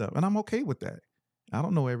lot of stuff, and I'm okay with that. I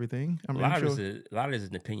don't know everything. I mean, a lot of it is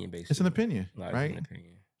an opinion based. It's an opinion, right? An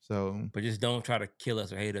opinion. So, but just don't try to kill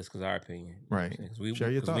us or hate us because our opinion, right? Share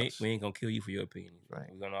your thoughts. We ain't gonna kill you for your opinion, right?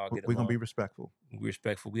 We're gonna all get. We're gonna be respectful. We're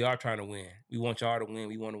respectful. We are trying to win. We want y'all to win.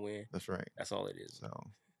 We want to win. That's right. That's all it is. So,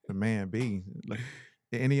 the man B, like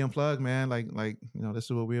the Indie Unplugged, man, like you know, this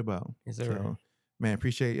is what we're about. Yes, sir. So, man,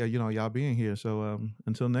 appreciate y'all being here. So,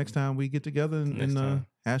 until next time we get together and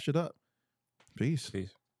hash it up. Peace.